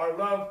 First of all, our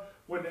love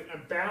would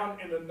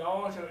abound in the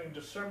knowledge and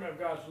discernment of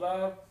God's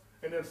love.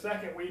 And then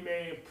second, we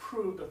may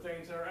improve the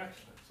things that are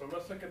excellent. So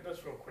let's look at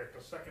this real quick,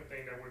 the second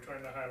thing that we're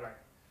trying to highlight.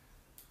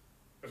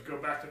 Let's go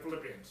back to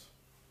Philippians.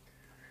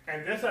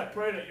 And this I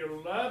pray that your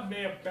love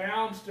may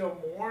abound still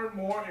more and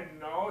more in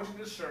knowledge and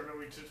discernment.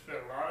 We just spent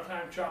a lot of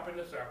time chopping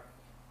this up.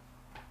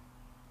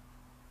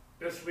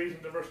 This leads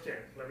into verse 10.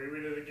 Let me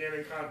read it again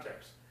in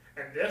context.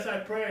 And this I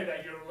pray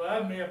that your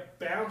love may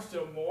abound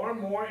still more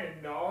and more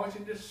in knowledge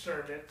and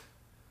discernment,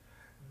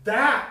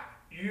 that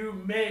you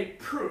may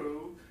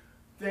prove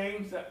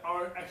things that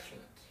are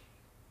excellent.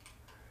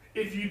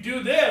 If you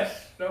do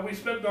this, that we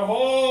spent the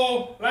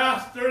whole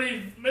last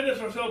 30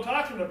 minutes or so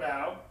talking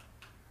about,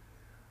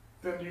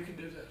 then you can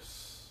do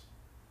this.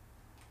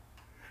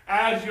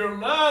 As your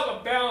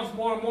love abounds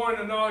more and more in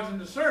the knowledge and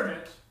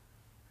discernment,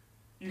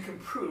 you can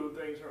prove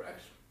things are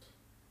excellent.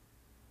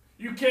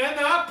 You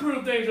cannot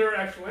prove things are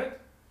excellent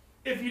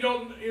if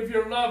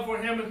your love for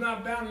Him is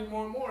not abounding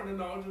more and more in the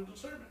knowledge and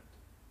discernment.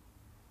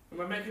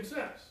 Am I making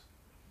sense?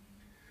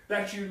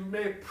 That you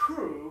may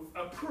approve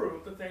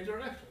the things are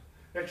excellent.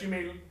 That you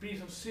may be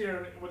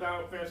sincere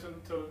without offense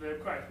until the day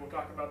of Christ. We'll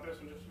talk about this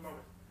in just a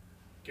moment.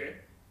 Okay?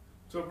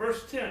 So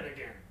verse 10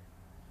 again.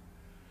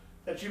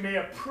 That you may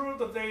approve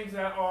the things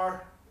that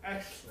are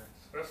excellent.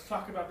 Let's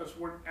talk about this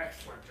word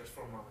excellent just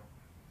for a moment.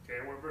 Okay,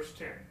 we're verse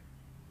 10.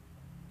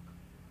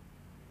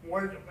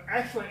 Word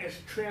excellent is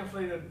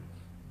translated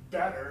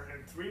better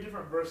in 3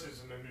 different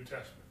verses in the New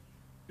Testament.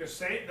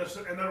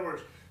 In other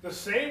words, the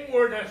same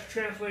word that's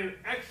translated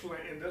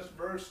excellent in this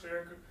verse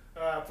there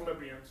in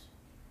Philippians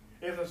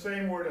is the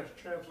same word that's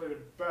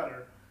translated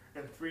better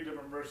in 3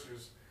 different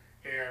verses.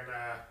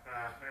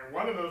 And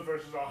one of those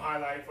verses I'll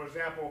highlight, for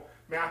example,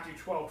 Matthew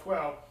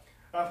 12:12,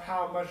 of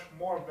how much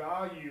more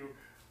value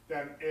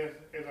than is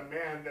a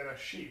man than a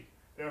sheep.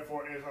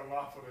 Therefore, it is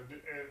lawful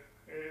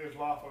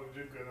to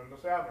do good on the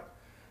Sabbath.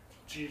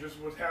 Jesus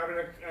was having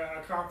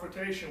a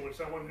confrontation with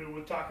someone who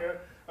was talking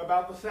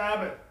about the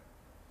Sabbath.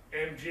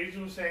 And Jesus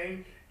was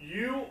saying,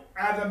 you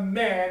as a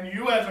man,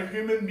 you as a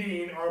human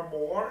being are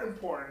more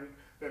important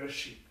than a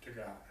sheep to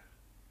God.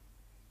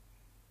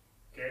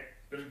 Okay?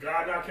 Does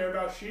God not care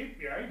about sheep?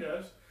 Yeah, he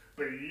does.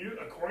 But you,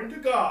 according to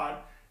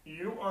God,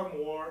 you are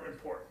more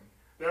important.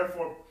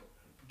 Therefore,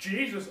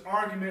 Jesus'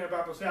 argument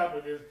about the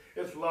Sabbath is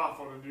it's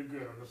lawful to do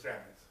good on the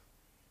Sabbath.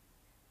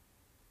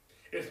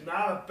 It's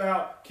not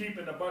about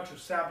keeping a bunch of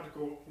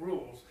Sabbatical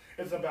rules.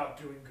 It's about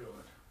doing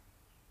good.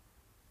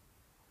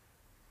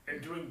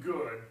 And doing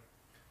good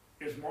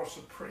is more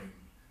supreme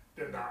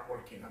than not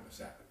working on the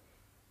Sabbath,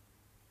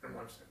 in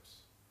one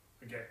sense.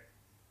 Okay?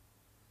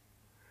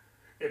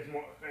 It's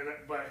more,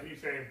 but he's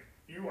saying,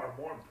 you are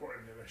more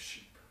important than a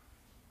sheep.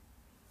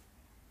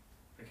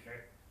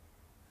 Okay?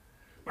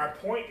 My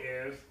point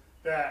is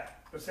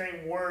that the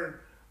same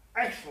word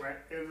excellent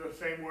is the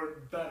same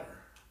word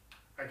better.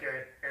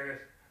 Okay? And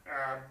it's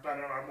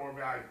better or more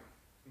value.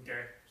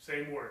 Okay?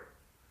 Same word.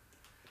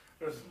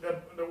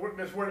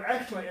 This word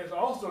excellent is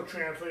also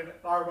translated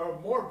or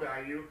more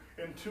value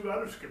in 2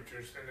 other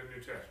scriptures in the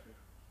New Testament.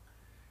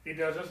 He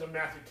does this in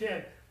Matthew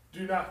 10.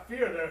 Do not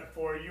fear,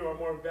 therefore, you are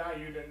more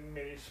valued than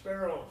many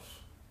sparrows.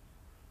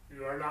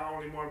 You are not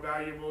only more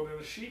valuable than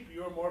a sheep,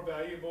 you are more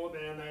valuable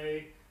than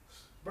a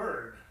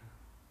bird.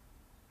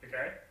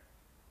 Okay?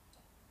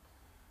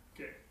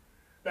 Okay.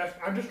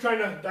 I'm just trying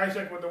to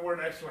dissect what the word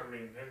excellent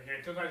means.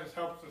 Okay? Sometimes it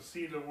helps to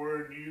see the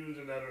word used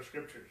in other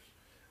scriptures.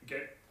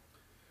 Okay?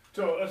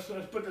 So let's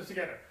put this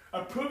together.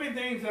 Approving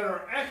things that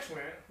are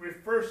excellent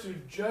refers to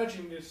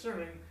judging,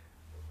 discerning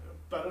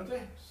better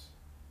things.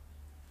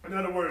 In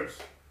other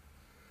words,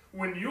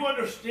 when you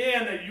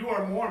understand that you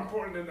are more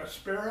important than a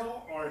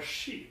sparrow or a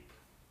sheep,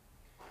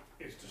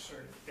 it's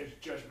discerning, it's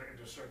judgment and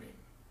discerning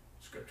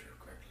Scripture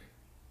correctly.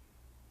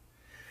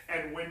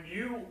 And when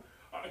you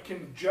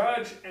can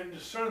judge and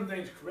discern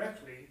things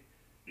correctly,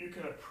 you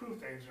can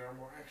approve things that are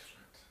more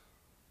excellent.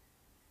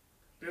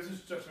 This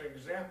is just an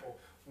example.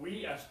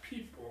 We as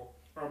people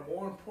are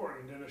more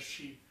important than a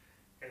sheep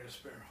and a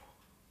sparrow.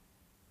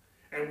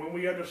 And when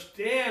we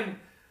understand,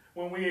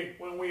 when we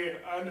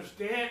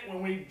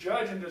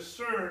judge and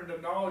discern the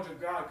knowledge of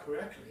God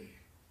correctly,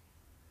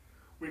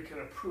 we can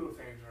approve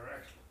things that are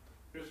excellent.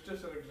 This is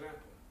just an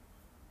example.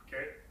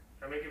 Okay?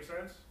 That making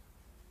sense?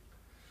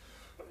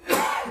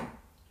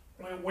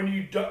 When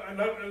you do,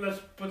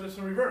 let's put this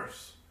in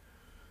reverse.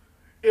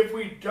 If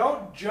we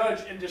don't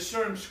judge and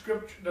discern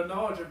Scripture, the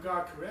knowledge of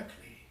God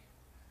correctly,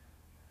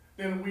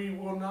 then we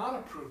will not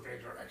approve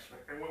things that are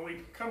excellent. And when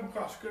we come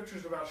across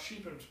scriptures about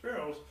sheep and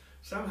sparrows,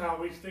 somehow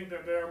we think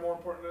that they are more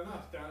important than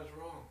us. That is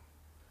wrong.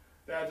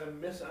 That is a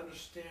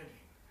misunderstanding.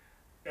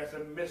 That's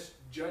a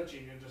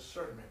misjudging and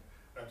discernment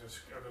of the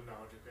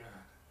knowledge of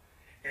God.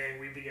 And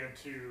we begin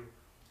to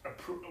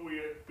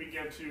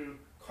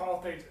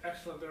call things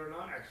excellent that are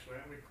not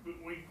excellent.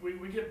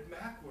 We get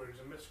backwards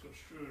and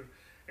misconstrued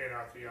in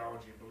our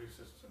theology and belief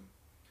system.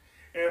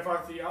 And if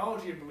our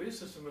theology and belief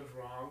system is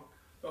wrong,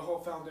 the whole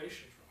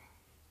foundation is wrong.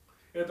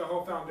 If the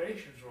whole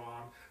foundation is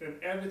wrong, then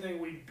everything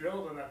we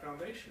build on that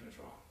foundation is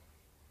wrong.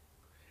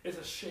 It's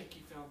a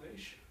shaky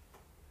foundation.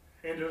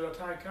 And there's a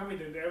time coming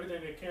that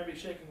everything that can be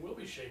shaken will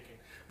be shaken.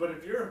 But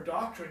if your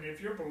doctrine,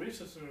 if your belief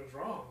system is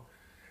wrong,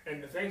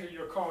 and the things that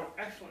you're calling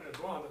excellent is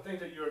wrong, the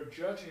things that you're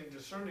judging and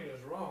discerning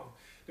is wrong,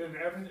 then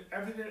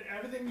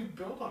everything you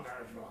build on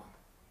that is wrong.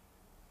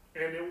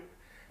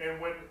 And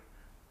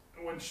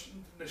when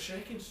the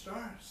shaking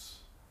starts,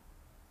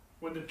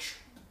 when the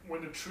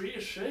tree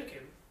is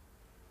shaken,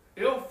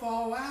 it'll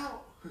fall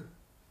out.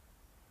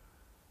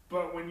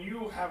 But when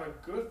you have a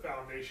good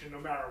foundation, no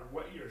matter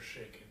what you're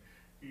shaking,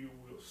 you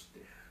will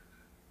stand.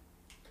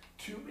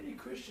 Too many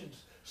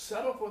Christians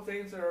settle for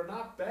things that are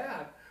not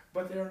bad,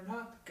 but they're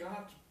not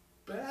God's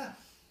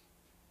best.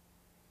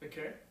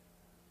 Okay?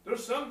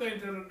 There's some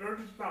things that are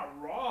just not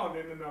wrong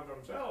in and of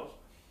themselves,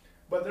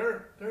 but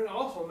they're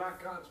also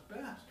not God's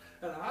best.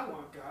 And I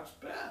want God's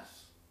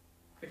best.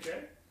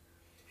 Okay?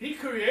 He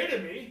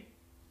created me.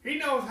 He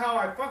knows how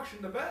I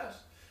function the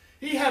best.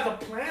 He has a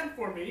plan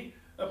for me,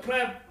 a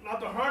plan not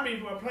to harm me,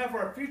 but a plan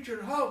for a future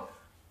and hope.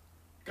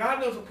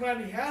 God knows the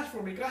plan He has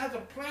for me. God has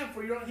a plan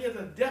for you. He has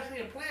a destiny,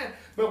 a plan.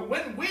 But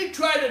when we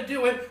try to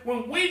do it,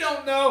 when we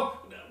don't know,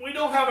 we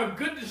don't have a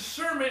good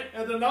discernment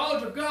and the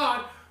knowledge of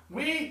God,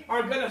 we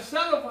are going to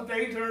settle for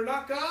things that are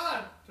not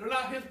God. They're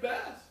not His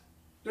best.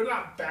 They're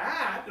not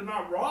bad. They're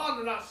not wrong.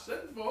 They're not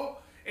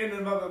sinful in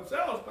and of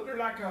themselves, but they're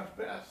not God's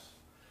best.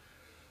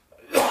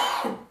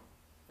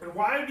 And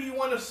why do you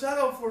want to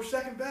settle for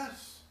second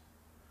best?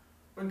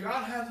 when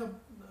God has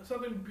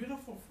something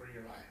beautiful for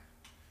your life.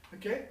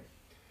 Okay?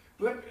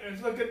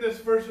 Let's look at this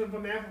verse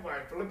from the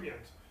Amplified,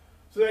 Philippians.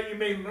 So that you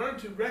may learn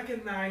to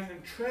recognize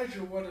and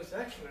treasure what is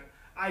excellent,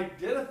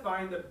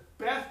 identifying the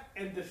best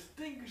and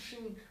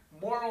distinguishing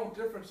moral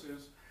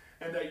differences,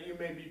 and that you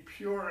may be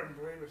pure and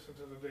blameless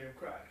until the day of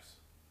Christ.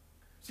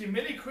 See,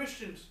 many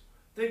Christians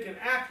think and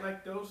act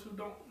like those who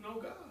don't know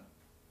God.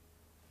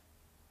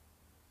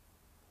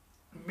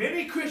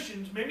 Many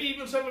Christians, maybe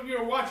even some of you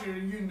are watching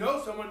and you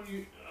know someone,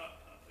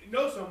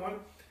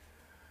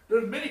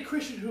 there's many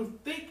Christians who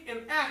think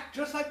and act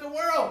just like the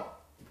world.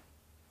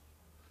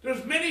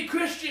 There's many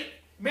Christians,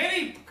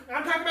 I'm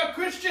talking about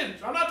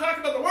Christians, I'm not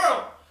talking about the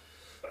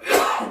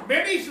world.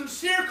 Many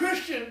sincere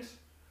Christians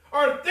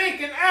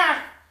think and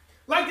act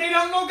like they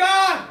don't know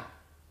God.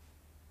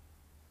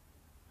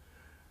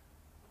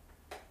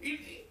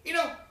 You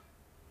know,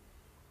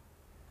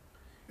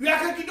 you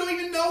act like you don't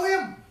even know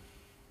Him.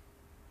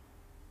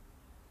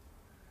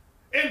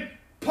 And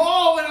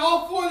Paul and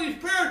all four of these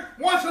prayers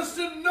wants us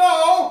to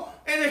know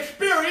and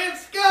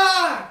experience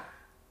God.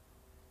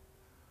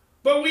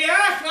 But we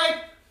act like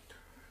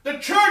the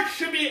church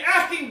should be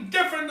acting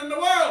different than the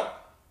world.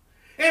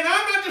 And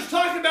I'm not just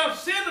talking about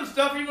sin and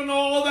stuff, even though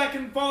all that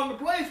can fall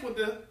into place with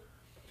this.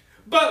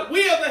 But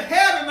we are the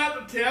head and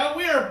not the tail.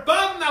 We are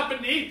above, not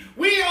beneath.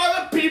 We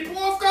are the people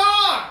of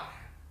God.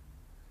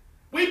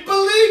 We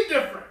believe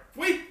different.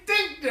 We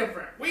think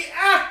different. We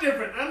act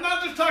different. I'm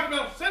not just talking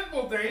about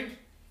simple things.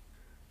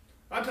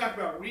 I'm talking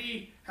about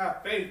we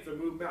have faith to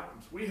move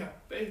mountains. We have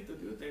faith to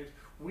do things.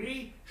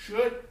 We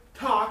should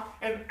talk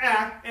and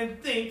act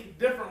and think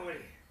differently.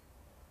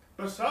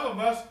 But some of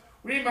us,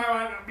 we might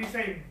not be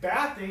saying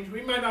bad things.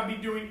 We might not be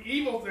doing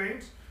evil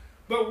things.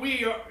 But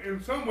we are,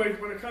 in some ways,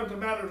 when it comes to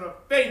matters of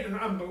faith and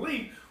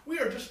unbelief, we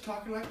are just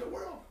talking like the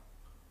world.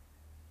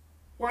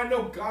 Well, I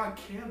know God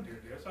can do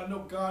this. I know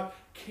God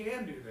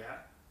can do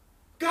that.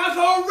 God's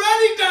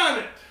already done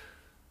it.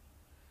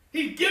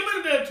 He's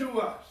given it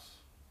to us.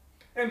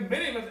 And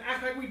many of us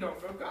act like we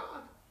don't know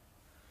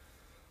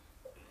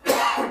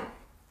God.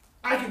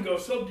 I can go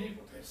so deep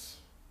with this.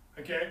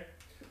 Okay?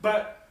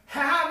 But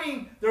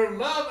having their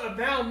love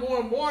abound more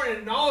and more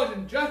in knowledge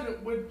and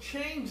judgment would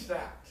change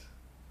that.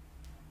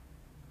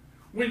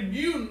 When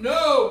you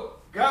know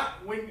God,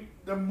 when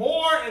the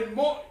more and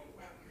more,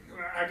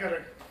 I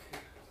gotta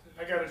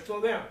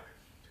slow down.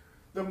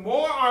 The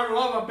more our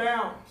love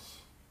abounds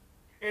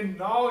in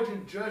knowledge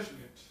and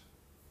judgment,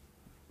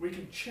 we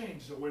can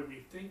change the way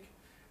we think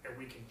and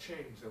we can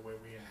change the way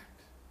we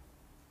act.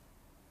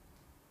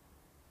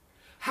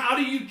 How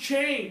do you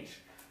change?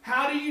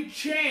 How do you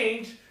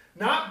change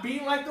not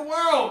being like the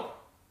world?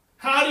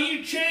 How do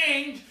you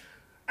change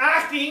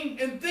acting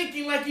and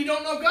thinking like you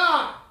don't know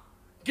God?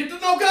 Get to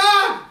know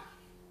God.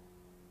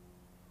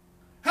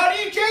 How do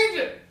you change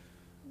it?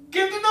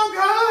 Get to know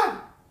God.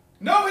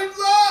 Know His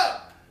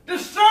love.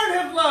 Discern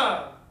His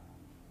love.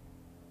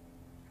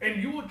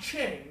 And you will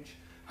change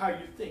how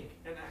you think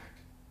and act.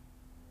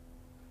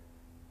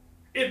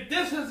 If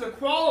this is a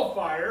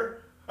qualifier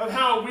of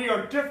how we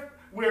are different,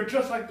 we are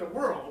just like the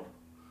world,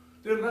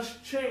 then let's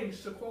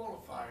change the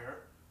qualifier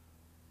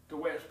the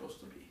way it's supposed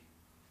to be.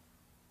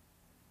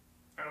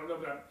 I don't know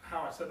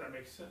how I said that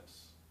makes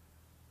sense.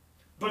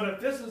 But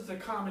if this is the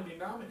common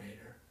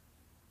denominator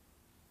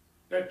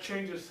that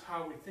changes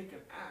how we think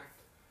and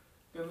act,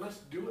 then let's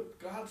do it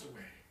God's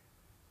way.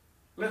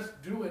 Let's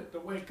do it the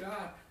way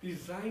God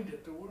designed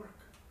it to work.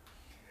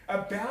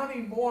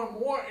 Abounding more and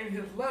more in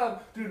His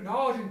love through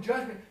knowledge and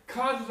judgment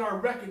causes our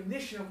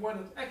recognition of what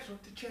is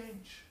excellent to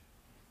change.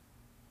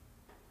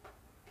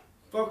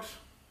 Folks,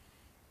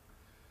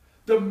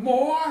 the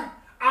more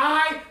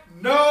I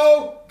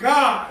know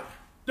God,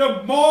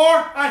 the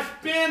more I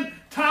spend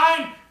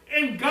time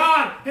in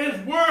God, His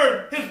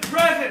Word, His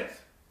presence,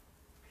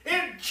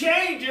 it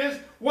changes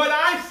what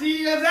I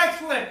see as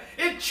excellent.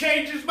 It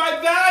changes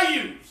my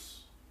values.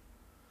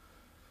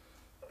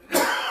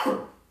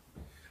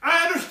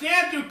 I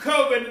understand through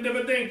COVID and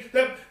different things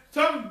that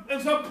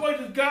in some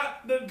places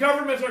the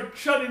governments are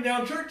shutting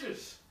down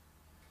churches.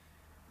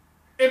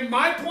 In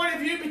my point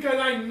of view, because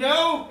I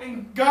know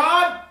in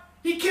God,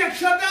 He can't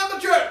shut down the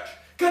church.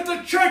 Because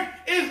the church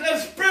is a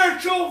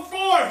spiritual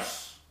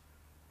force.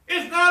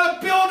 It's not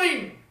a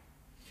building.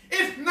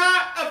 It's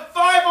not a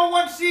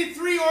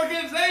 501c3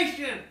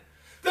 organization.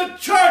 The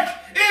church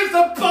is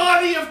the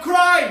body of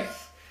Christ.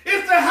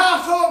 It's the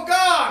household of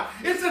God.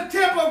 It's the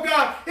temple of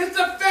God. It's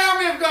the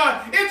family of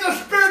God. It's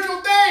a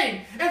spiritual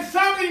thing. And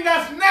something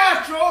that's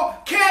natural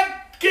can't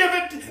give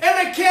it and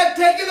they can't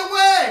take it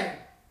away.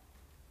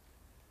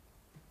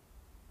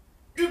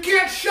 You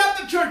can't shut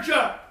the church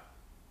up.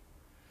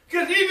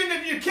 Because even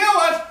if you kill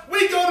us,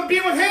 we go to be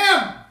with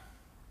Him.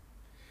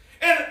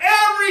 And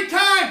every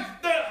time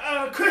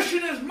the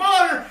Christian is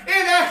martyred,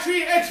 it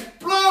actually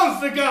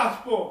explodes the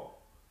gospel.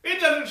 It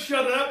doesn't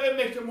shut it up, it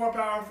makes it more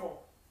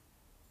powerful.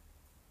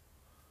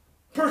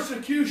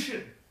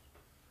 Persecution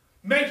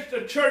makes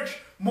the church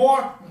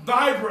more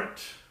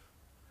vibrant.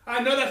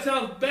 I know that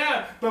sounds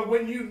bad, but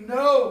when you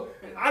know,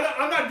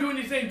 I'm not doing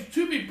these things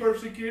to be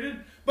persecuted,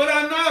 but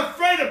I'm not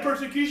afraid of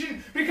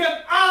persecution because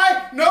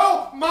I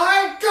know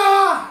my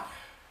God.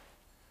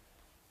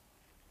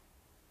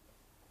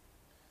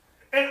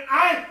 And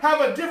I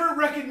have a different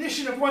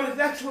recognition of what is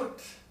excellent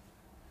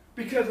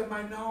because of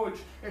my knowledge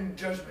and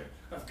judgment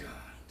of God,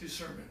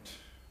 discernment.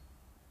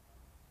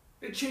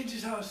 It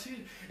changes how I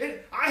see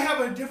it. I have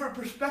a different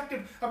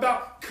perspective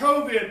about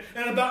COVID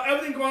and about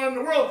everything going on in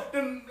the world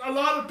than a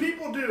lot of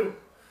people do.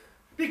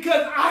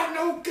 Because I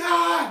know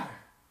God.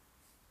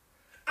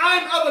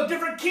 I'm of a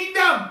different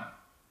kingdom.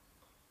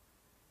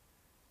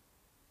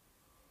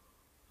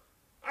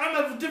 I'm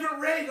of a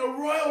different race, a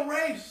royal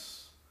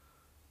race.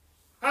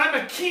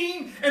 I'm a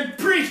king and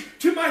priest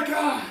to my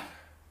God.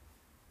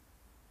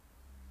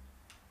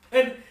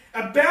 And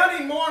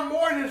abounding more and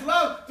more in his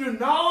love through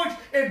knowledge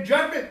and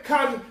judgment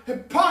causes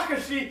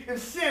hypocrisy and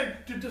sin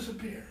to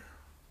disappear.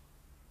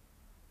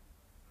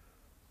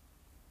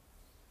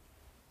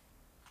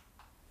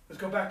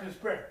 Let's go back to this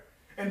prayer.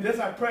 And this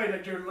I pray,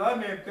 that your love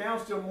may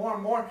abound still more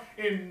and more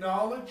in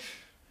knowledge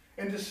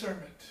and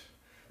discernment,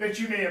 that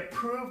you may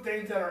approve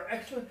things that are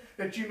excellent,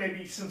 that you may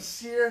be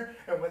sincere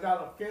and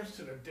without offense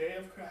to the day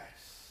of Christ.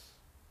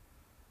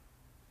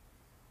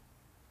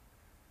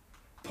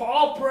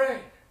 Paul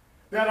prayed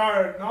that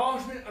our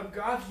acknowledgement of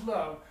God's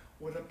love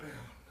would abound.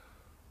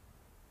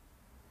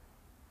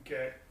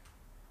 Okay?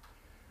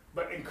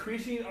 But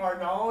increasing our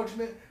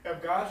acknowledgement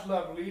of God's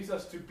love leads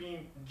us to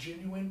being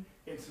genuine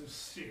and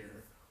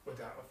sincere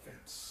without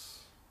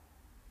offense.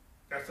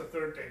 That's the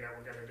third thing that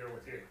we're going to do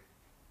with you.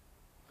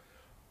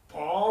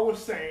 Paul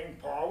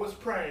was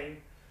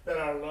praying that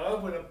our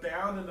love would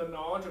abound in the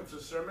knowledge of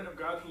discernment of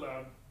God's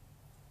love,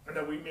 and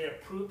that we may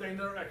approve things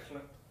that are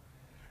excellent,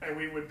 and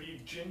we would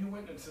be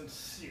genuine and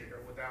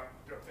sincere without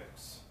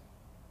offense.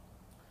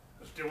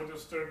 Let's deal with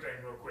this third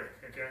thing real quick,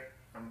 okay?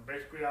 I'm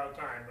basically out of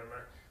time, but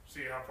let's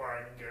see how far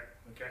I can get,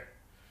 okay?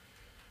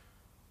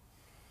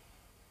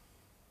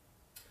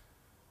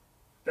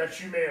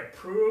 That you may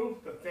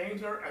approve the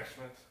things that are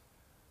excellent,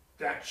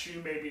 that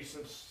you may be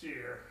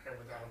sincere and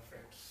without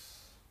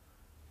offense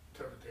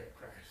till the day of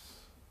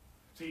Christ.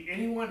 See,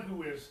 anyone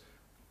who is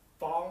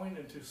falling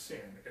into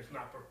sin is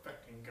not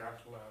perfecting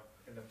God's love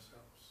in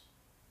themselves.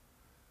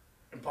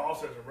 And Paul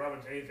says in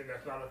Romans, anything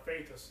that's not of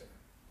faith is sin.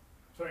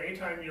 So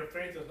anytime your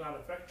faith is not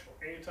effectual,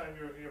 anytime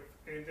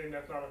anything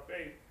that's not of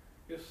faith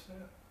is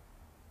sin.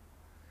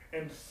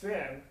 And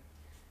sin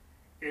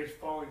is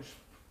falling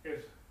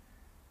into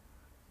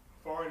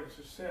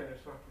sin.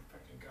 It's not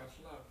perfecting God's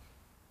love.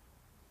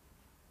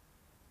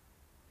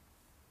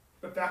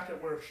 The fact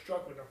that we're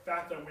struggling, the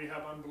fact that we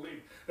have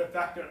unbelief, the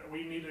fact that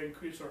we need to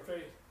increase our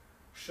faith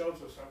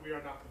shows us that we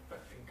are not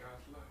perfecting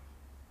God's love.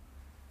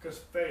 Because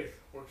faith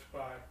works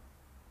by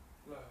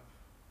love.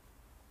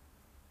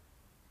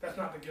 That's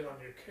not to get on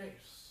your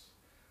case.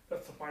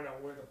 That's to find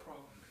out where the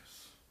problem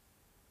is.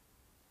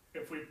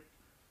 If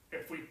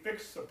we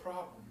fix the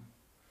problem,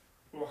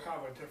 we'll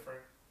have a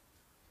different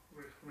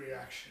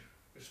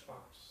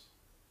response.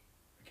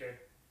 Okay?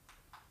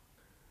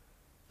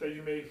 That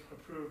you may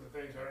approve the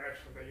things that are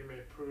excellent, that you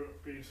may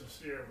be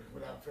sincere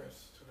without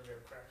offense to the day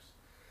of Christ.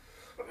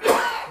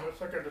 Let's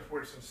look at this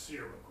word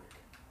sincere real quick.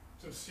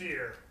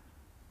 Sincere.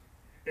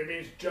 It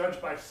means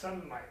judged by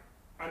sunlight,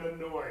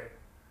 unannoyed,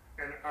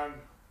 and unalloyed,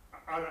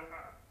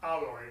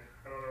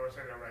 I don't know if I'm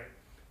saying that right,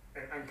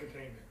 and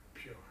uncontained,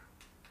 pure.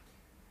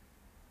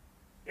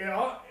 It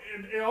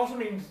also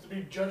means to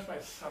be judged by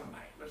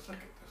sunlight. Let's look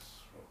at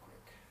this real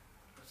quick.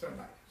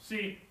 Sunlight.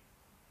 See,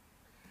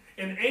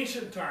 in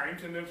ancient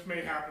times, and this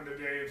may happen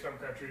today in some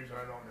countries,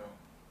 I don't know.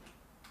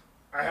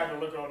 I had to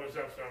look all this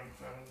up, so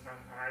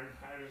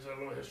it's a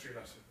little history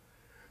lesson.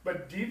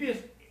 But devious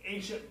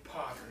ancient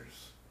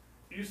potters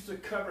used to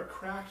cover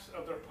cracks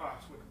of their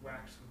pots with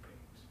wax and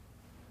paint.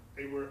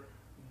 They were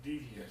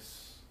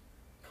devious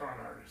con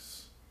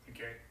artists,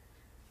 okay?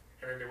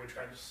 And then they would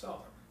try to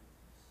sell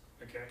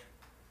them, okay?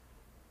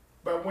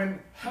 But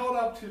when held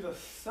up to the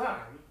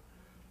sun,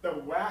 the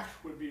wax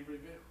would be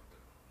revealed,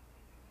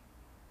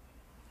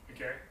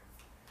 okay?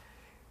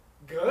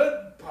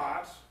 Good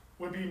pots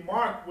would be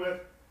marked with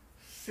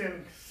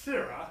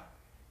sincera.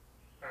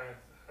 I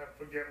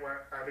forget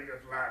what, I think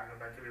it's Latin,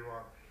 if I could be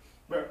wrong.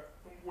 But,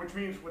 which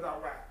means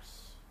without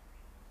wax.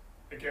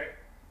 Okay?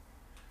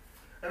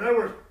 In other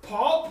words,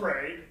 Paul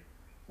prayed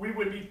we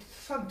would be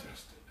sun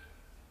tested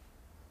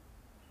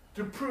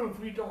to prove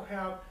we don't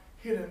have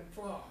hidden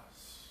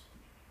flaws.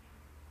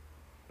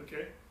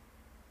 Okay?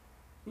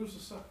 Who's the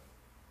sun?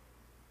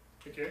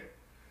 Okay?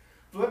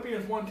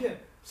 Philippians 1:10.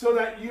 So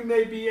that you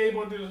may be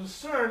able to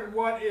discern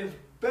what is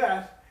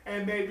best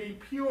and may be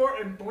pure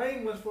and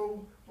blameless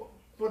for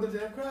the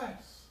day of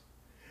Christ.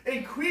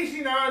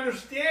 Increasing our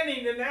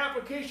understanding and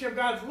application of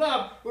God's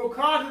love will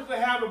cause us to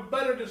have a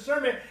better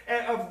discernment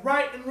of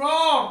right and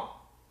wrong.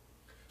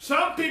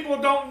 Some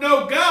people don't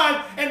know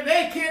God and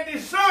they can't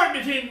discern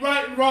between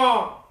right and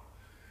wrong.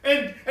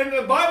 And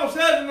the Bible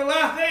says in the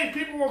last days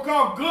people will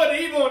call good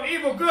evil and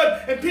evil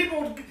good, and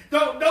people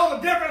don't know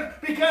the difference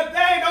because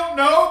they don't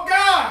know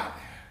God.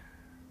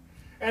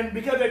 And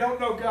because they don't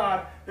know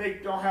God, they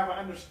don't have an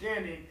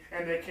understanding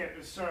and they can't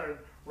discern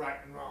right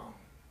and wrong.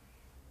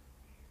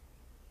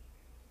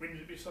 We need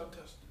to be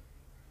sun-tested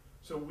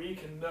so we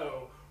can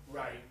know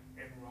right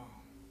and wrong,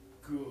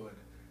 good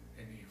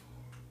and evil.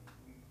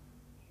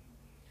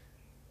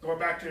 Going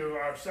back to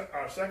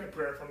our second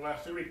prayer from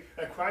last week,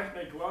 that Christ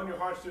may dwell in your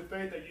hearts through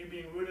faith, that you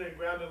being rooted and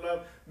grounded in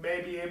love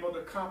may be able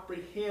to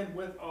comprehend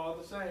with all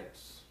the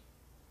saints.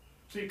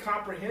 See,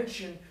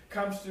 comprehension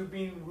comes through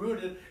being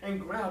rooted and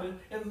grounded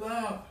in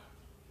love.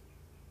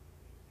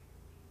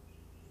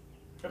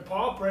 And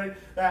Paul prayed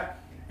that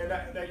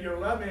your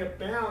love may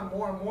abound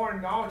more and more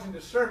in knowledge and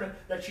discernment,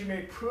 that you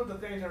may prove the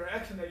things that are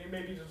excellent, that you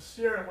may be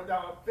sincere and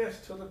without offense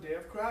till the day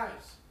of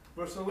Christ.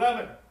 Verse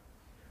 11,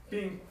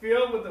 being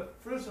filled with the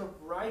fruits of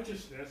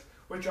righteousness,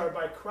 which are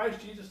by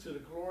Christ Jesus to the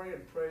glory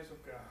and praise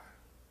of God.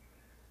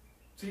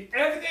 See,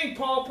 everything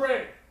Paul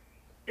prayed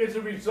is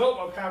a result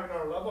of having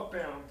our love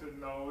abound through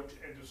knowledge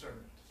and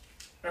discernment.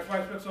 That's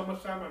why I spent so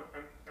much time on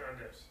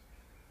this.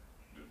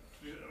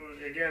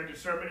 Again,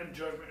 discernment and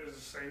judgment is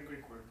the same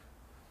Greek word.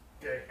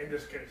 Okay, in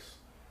this case.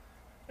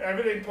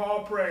 Everything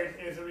Paul prayed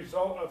is a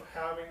result of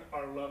having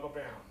our love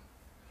abound.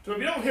 So if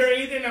you don't hear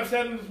anything I've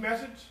said in this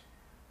message,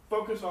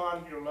 focus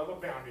on your love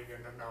abounding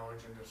in the knowledge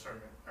and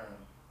discernment of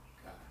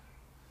God.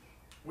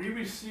 We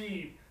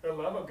receive the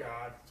love of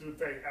God through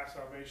faith at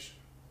salvation.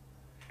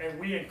 And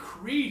we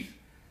increase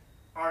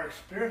our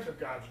experience of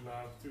God's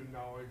love through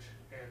knowledge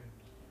and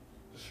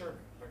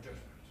discernment or judgment.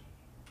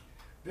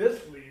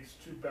 This leads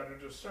to better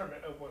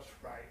discernment of what's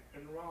right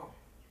and wrong.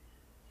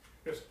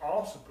 This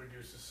also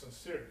produces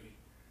sincerity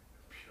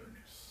and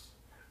pureness.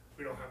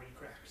 We don't have any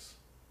cracks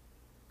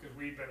because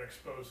we've been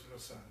exposed to the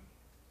sun.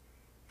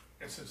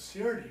 And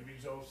sincerity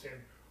results in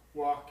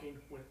walking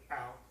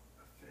without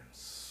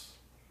offense.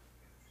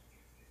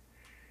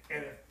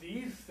 And if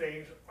these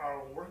things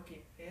are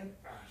working in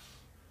us,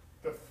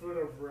 the fruit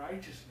of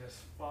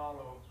righteousness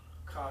follow,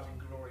 causing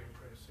glory and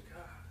praise to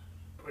God.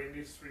 Putting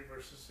these three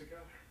verses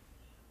together.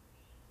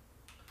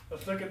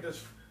 Let's look at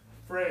this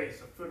phrase,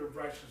 the fruit of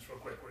righteousness, real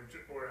quick.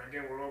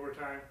 We're over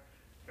time,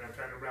 and I'm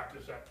trying to wrap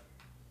this up.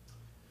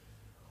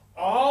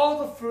 All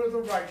the fruit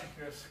of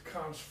righteousness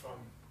comes from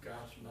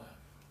God's love.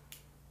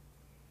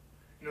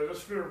 You know,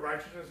 this fruit of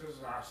righteousness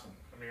is awesome.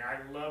 I mean,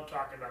 I love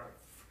talking about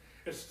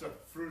it. It's the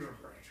fruit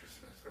of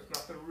righteousness. It's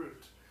not the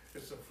root.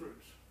 It's the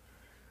fruit.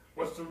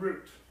 What's the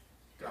root?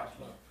 God's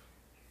love.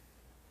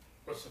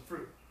 What's the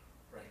fruit?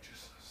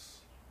 Righteousness.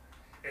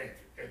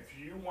 If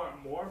you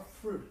want more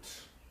fruit,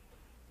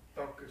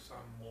 focus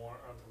on more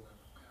of the love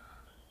of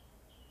God.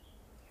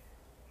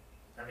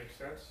 That makes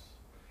sense?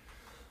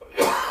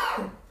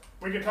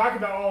 We can talk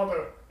about all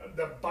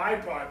the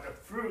byproduct, the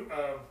fruit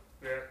of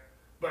the,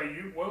 but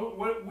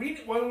we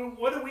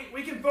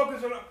can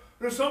focus on.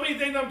 There's so many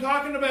things I'm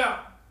talking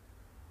about,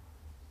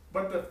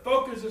 but the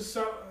focus is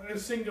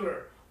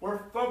singular.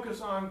 We're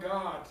focused on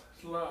God's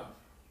love.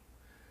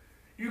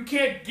 You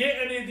can't get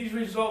any of these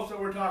results that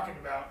we're talking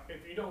about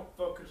if you don't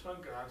focus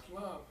on God's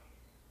love.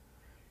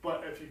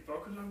 But if you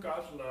focus on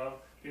God's love,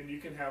 then you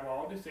can have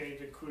all these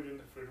things, including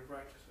the fruit of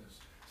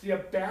righteousness. See,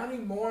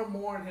 abounding more and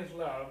more in His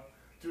love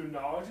through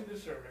knowledge and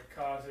discernment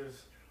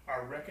causes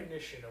our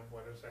recognition of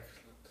what is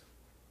excellent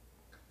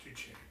to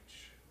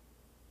change.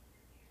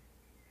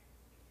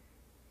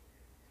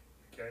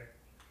 Okay?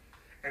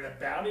 And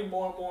abounding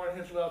more and more in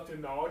His love through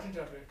knowledge and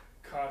judgment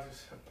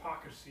causes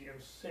hypocrisy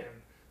and sin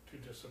to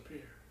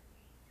disappear.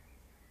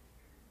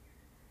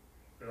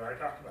 We already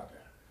talked about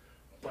that.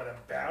 But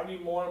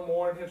abounding more and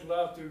more in His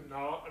love through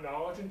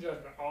knowledge and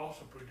judgment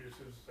also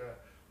produces the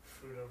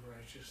fruit of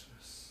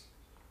righteousness.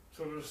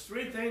 So there's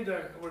three things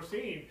that we're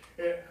seeing.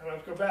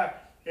 Let's go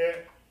back.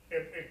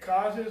 It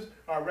causes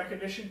our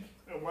recognition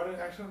of what is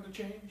excellent to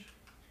change.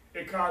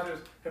 It causes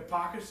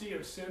hypocrisy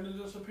and sin to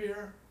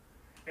disappear.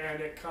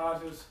 And it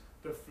causes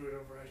the fruit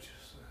of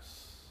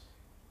righteousness.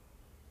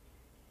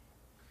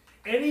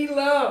 Any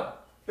love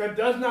that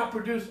does not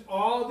produce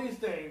all these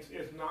things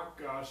is not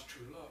God's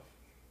true love.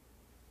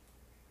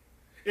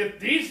 If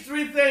these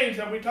three things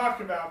that we talked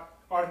about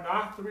are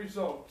not the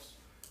results,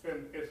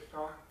 then it's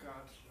not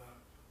God's love.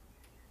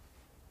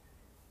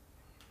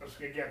 Let's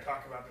again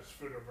talk about this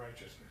fruit of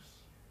righteousness.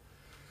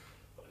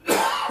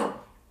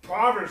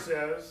 Proverbs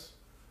says,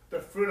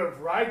 the fruit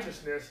of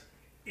righteousness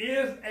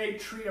is a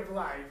tree of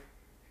life,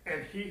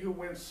 and he who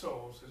wins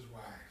souls is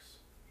wise.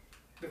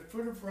 The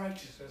fruit of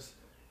righteousness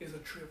is a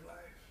tree of life.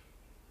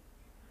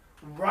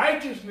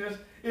 Righteousness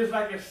is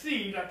like a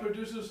seed that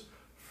produces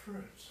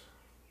fruit.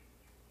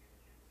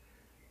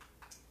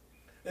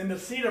 And the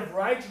seed of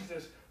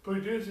righteousness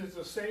produces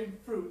the same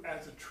fruit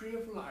as the tree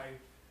of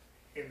life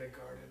in the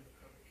Garden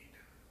of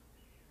Eden.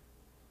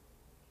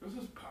 This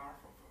is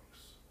powerful,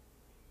 folks.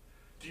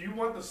 Do you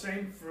want the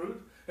same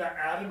fruit that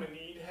Adam and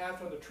Eve had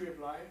from the tree of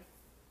life?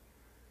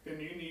 Then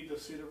you need the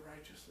seed of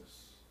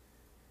righteousness.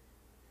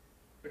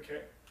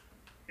 Okay?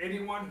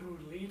 Anyone who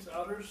leads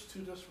others to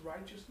this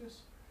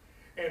righteousness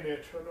and the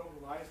eternal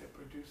life it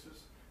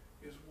produces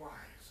is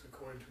wise,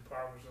 according to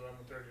Proverbs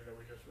 11:30 that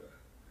we just read.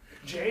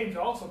 James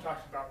also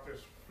talks about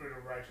this fruit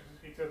of righteousness.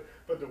 He says,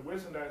 but the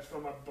wisdom that is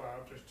from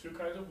above, there's two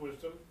kinds of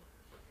wisdom.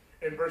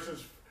 In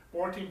verses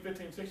 14,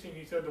 15, 16,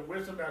 he said the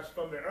wisdom that's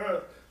from the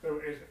earth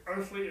is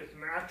earthly, it's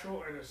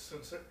natural, and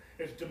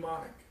it's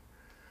demonic.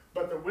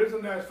 But the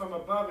wisdom that is from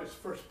above is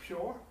first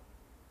pure.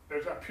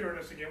 There's that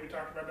pureness again. We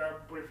talked about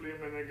that briefly a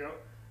minute ago.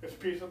 It's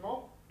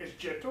peaceable. It's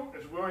gentle.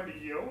 It's willing to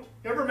yield.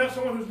 You ever met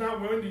someone who's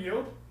not willing to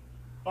yield?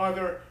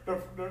 The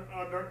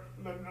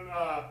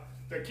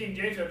King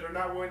James says they're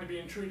not willing to be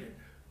entreated.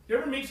 You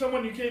ever meet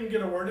someone you can't even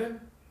get a word in?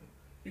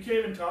 You can't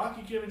even talk.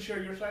 You can't even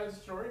share your side of the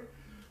story.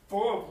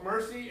 Full of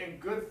mercy and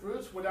good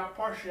fruits, without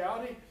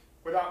partiality,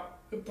 without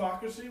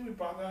hypocrisy. We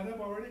brought that up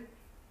already.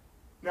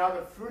 Now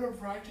the fruit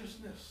of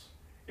righteousness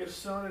is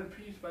sown in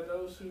peace by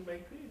those who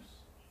make peace.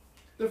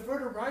 The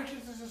fruit of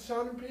righteousness is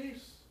sown in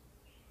peace.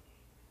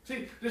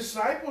 See,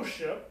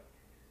 discipleship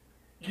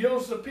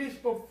yields the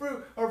peaceful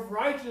fruit of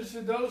righteousness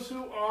to those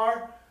who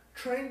are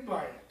trained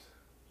by it.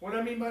 What do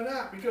I mean by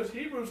that? Because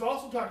Hebrews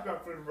also talked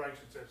about fruit of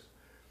righteousness.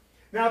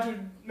 Now, to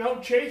know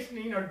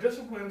chastening or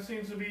discipline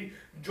seems to be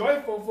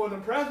joyful for the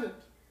present.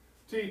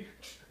 See,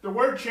 the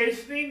word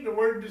chastening, the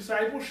word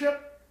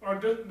discipleship, or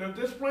the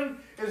discipline,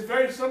 is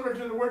very similar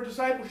to the word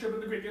discipleship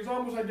in the Greek. It's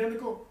almost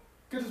identical,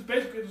 because it's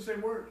basically the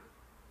same word.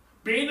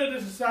 Being a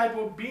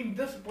disciple, being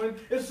disciplined,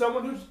 is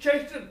someone who's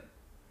chastened.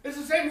 It's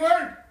the same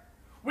word.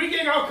 We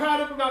get all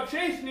caught up about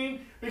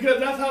chastening because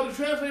that's how the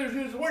translators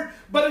use the word,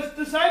 but it's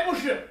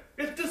discipleship.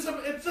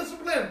 It's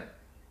discipline.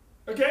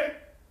 Okay?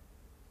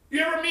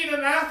 You ever meet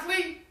an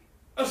athlete,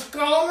 a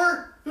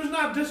scholar who's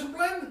not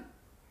disciplined?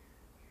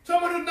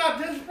 Someone who's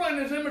not disciplined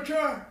is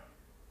immature.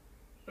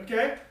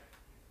 Okay?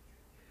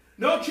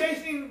 No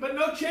chastening, but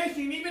no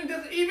chastening.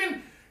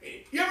 Even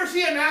you ever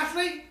see an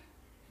athlete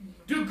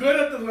do good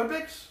at the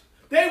Olympics?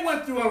 They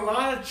went through a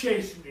lot of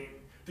chastening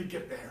to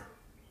get there.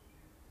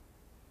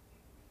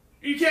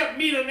 You can't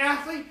meet an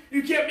athlete.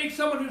 You can't meet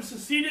someone who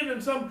succeeded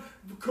in some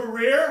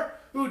career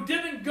who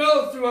didn't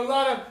go through a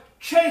lot of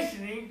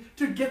chastening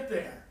to get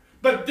there.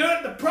 But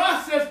the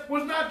process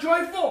was not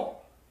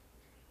joyful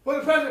for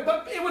the president,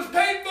 but it was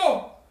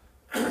painful.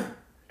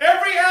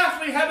 Every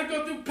athlete had to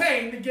go through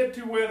pain to get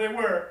to where they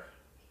were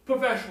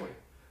professionally.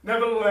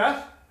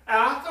 Nevertheless,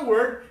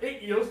 afterward,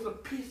 it yields the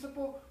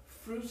peaceable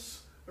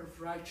fruits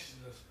of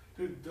righteousness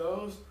to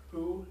those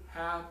who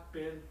have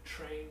been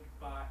trained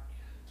by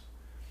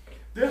it.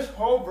 This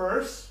whole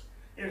verse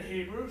in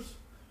Hebrews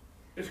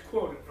is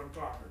quoted from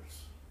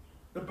Proverbs.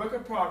 The book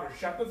of Proverbs,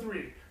 chapter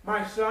 3.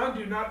 My son,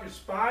 do not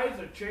despise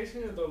the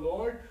chastening of the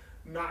Lord,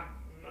 not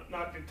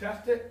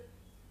detest it,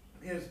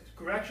 his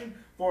correction.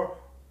 For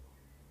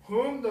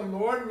whom the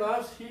Lord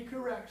loves, he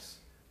corrects,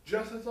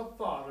 just as a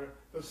father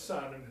the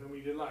son in whom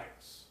he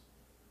delights.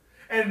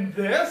 And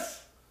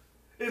this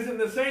is in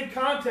the same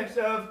context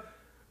of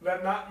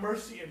let not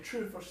mercy and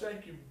truth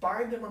forsake you.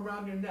 Bind them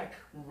around your neck.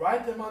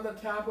 Write them on the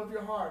tab of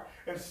your heart.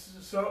 And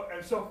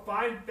so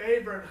find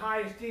favor and high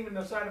esteem in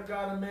the sight of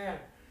God and man.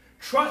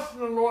 Trust in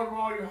the Lord with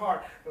all your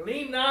heart.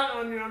 Lean not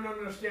on your own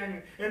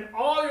understanding. In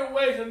all your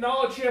ways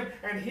acknowledge him,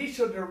 and he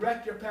shall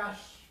direct your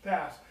paths.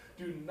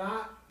 Do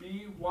not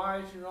be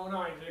wise in your own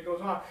eyes. And it goes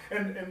on.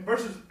 And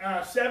verses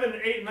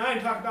 7, 8, and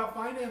 9 talk about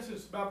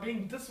finances, about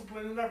being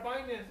disciplined in our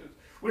finances.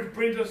 Which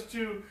brings us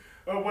to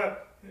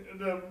what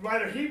the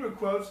writer Hebrew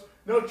quotes,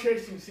 no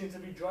chastening seems to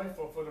be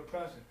joyful for the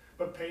present,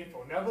 but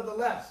painful.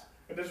 Nevertheless,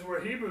 and this is where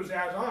Hebrews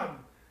adds on,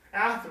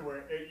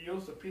 afterward it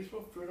yields the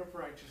peaceful fruit of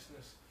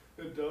righteousness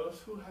to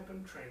those who have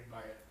been trained by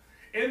it.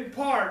 In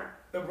part,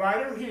 the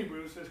writer of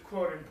Hebrews is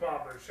quoting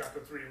Proverbs chapter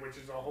 3, which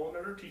is a whole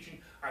other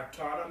teaching. I've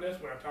taught on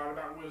this when I taught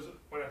about wisdom,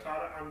 when I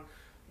taught on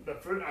the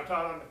fruit, I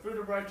taught on the fruit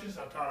of righteousness,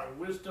 I taught on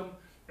wisdom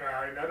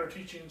in other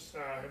teachings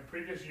in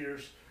previous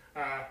years,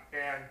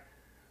 and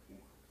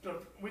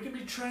we can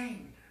be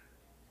trained.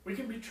 We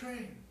can be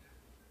trained.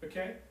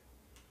 Okay?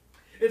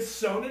 It's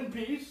sown in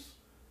peace,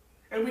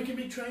 and we can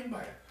be trained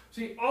by it.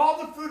 See,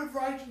 all the fruit of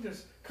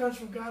righteousness comes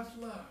from God's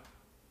love.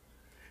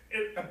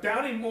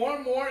 Abounding more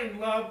and more in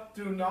love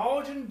through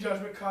knowledge and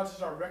judgment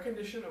causes our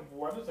recognition of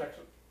what is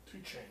excellent to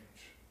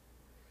change.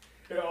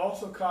 It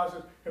also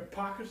causes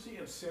hypocrisy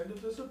and sin to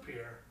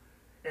disappear,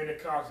 and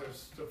it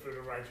causes the fruit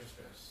of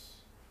righteousness.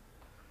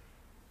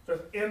 So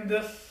in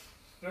this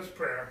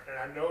prayer,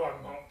 and I know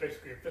I'm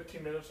basically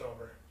 15 minutes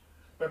over,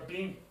 but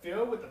being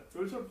filled with the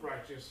fruits of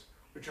righteousness,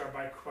 which are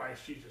by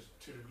Christ Jesus,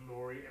 to the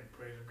glory and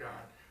praise of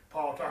God.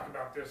 Paul talked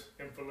about this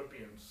in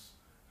Philippians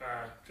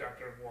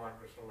chapter 1,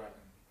 verse 11.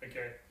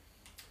 Okay?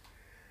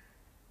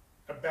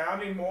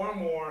 Abounding more and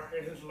more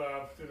in his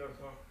love through the...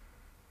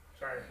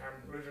 sorry,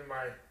 I'm losing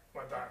my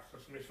thoughts.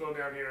 Let me slow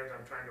down here as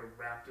I'm trying to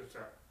wrap this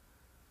up.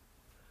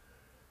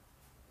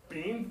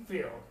 Being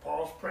filled,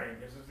 Paul's praying,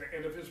 this is the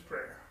end of his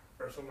prayer,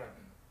 verse 11.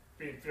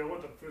 Being filled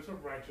with the fruits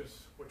of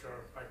righteousness, which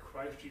are by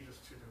Christ Jesus,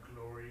 to the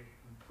glory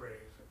and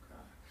praise of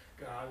God.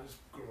 God is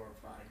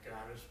glorified.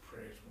 God is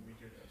praised when we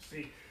do this.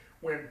 See,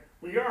 when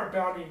we are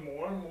abounding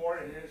more and more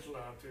in his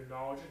love through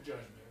knowledge and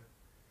judgment,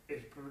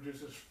 it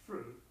produces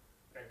fruit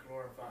that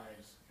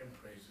glorifies and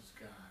praises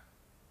God.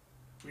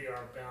 We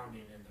are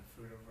abounding in the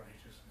fruit of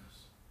righteousness.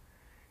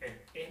 And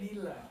any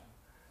love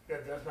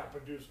that does not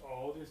produce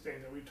all these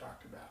things that we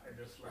talked about in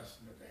this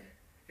lesson today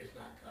is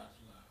not God's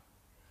love.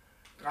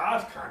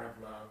 God's kind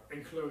of love,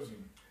 in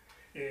closing,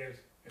 is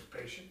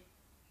patient,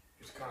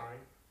 is kind,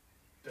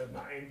 does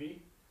not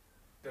envy,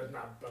 does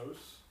not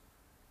boast,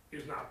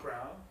 is not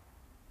proud,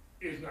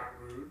 is not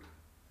rude,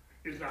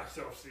 is not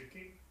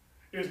self-seeking,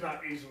 is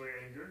not easily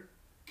angered,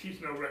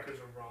 keeps no records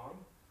of wrong,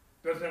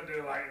 does not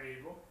delight in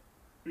evil,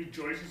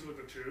 rejoices with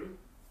the truth,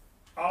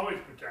 always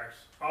protects,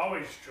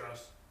 always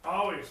trusts,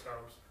 always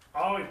hopes,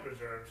 always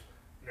preserves,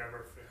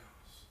 never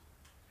fails.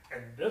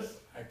 And this,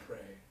 I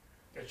pray,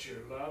 that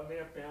your love may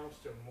abound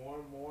still more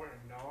and more in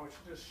knowledge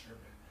and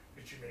discernment,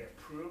 that you may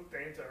approve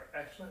things that are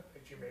excellent,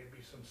 that you may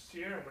be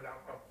sincere and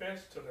without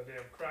offense till the day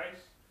of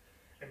Christ,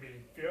 and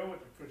being filled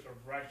with the fruits of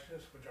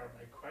righteousness which are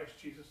by Christ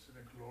Jesus to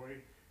the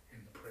glory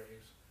and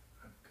praise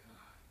of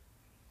God.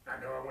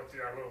 I know I went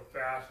through that a little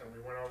fast and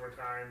we went over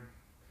time.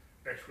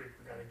 Next week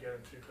we're going to get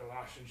into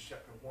Colossians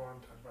chapter 1,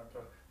 talk about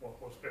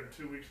we'll spend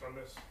 2 weeks on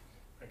this,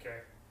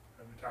 okay,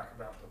 and we talk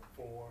about the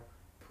 4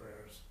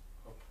 prayers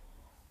of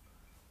Paul.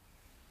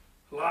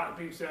 A lot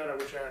being said, I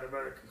wish I had a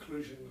better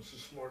conclusion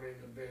this morning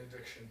and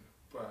benediction,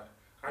 but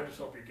I just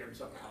hope you're getting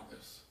something out of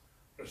this.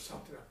 There's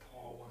something that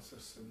Paul wants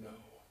us to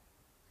know.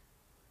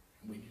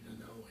 We need to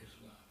know his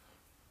love.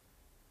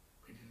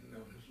 We need to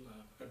know his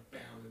love,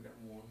 abounding it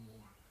more and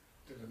more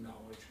to the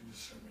knowledge and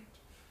discernment.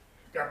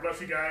 God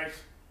bless you guys.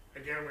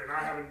 Again, we're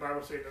not having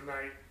Bible study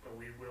tonight, but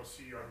we will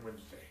see you on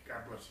Wednesday.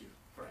 God bless you.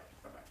 All right.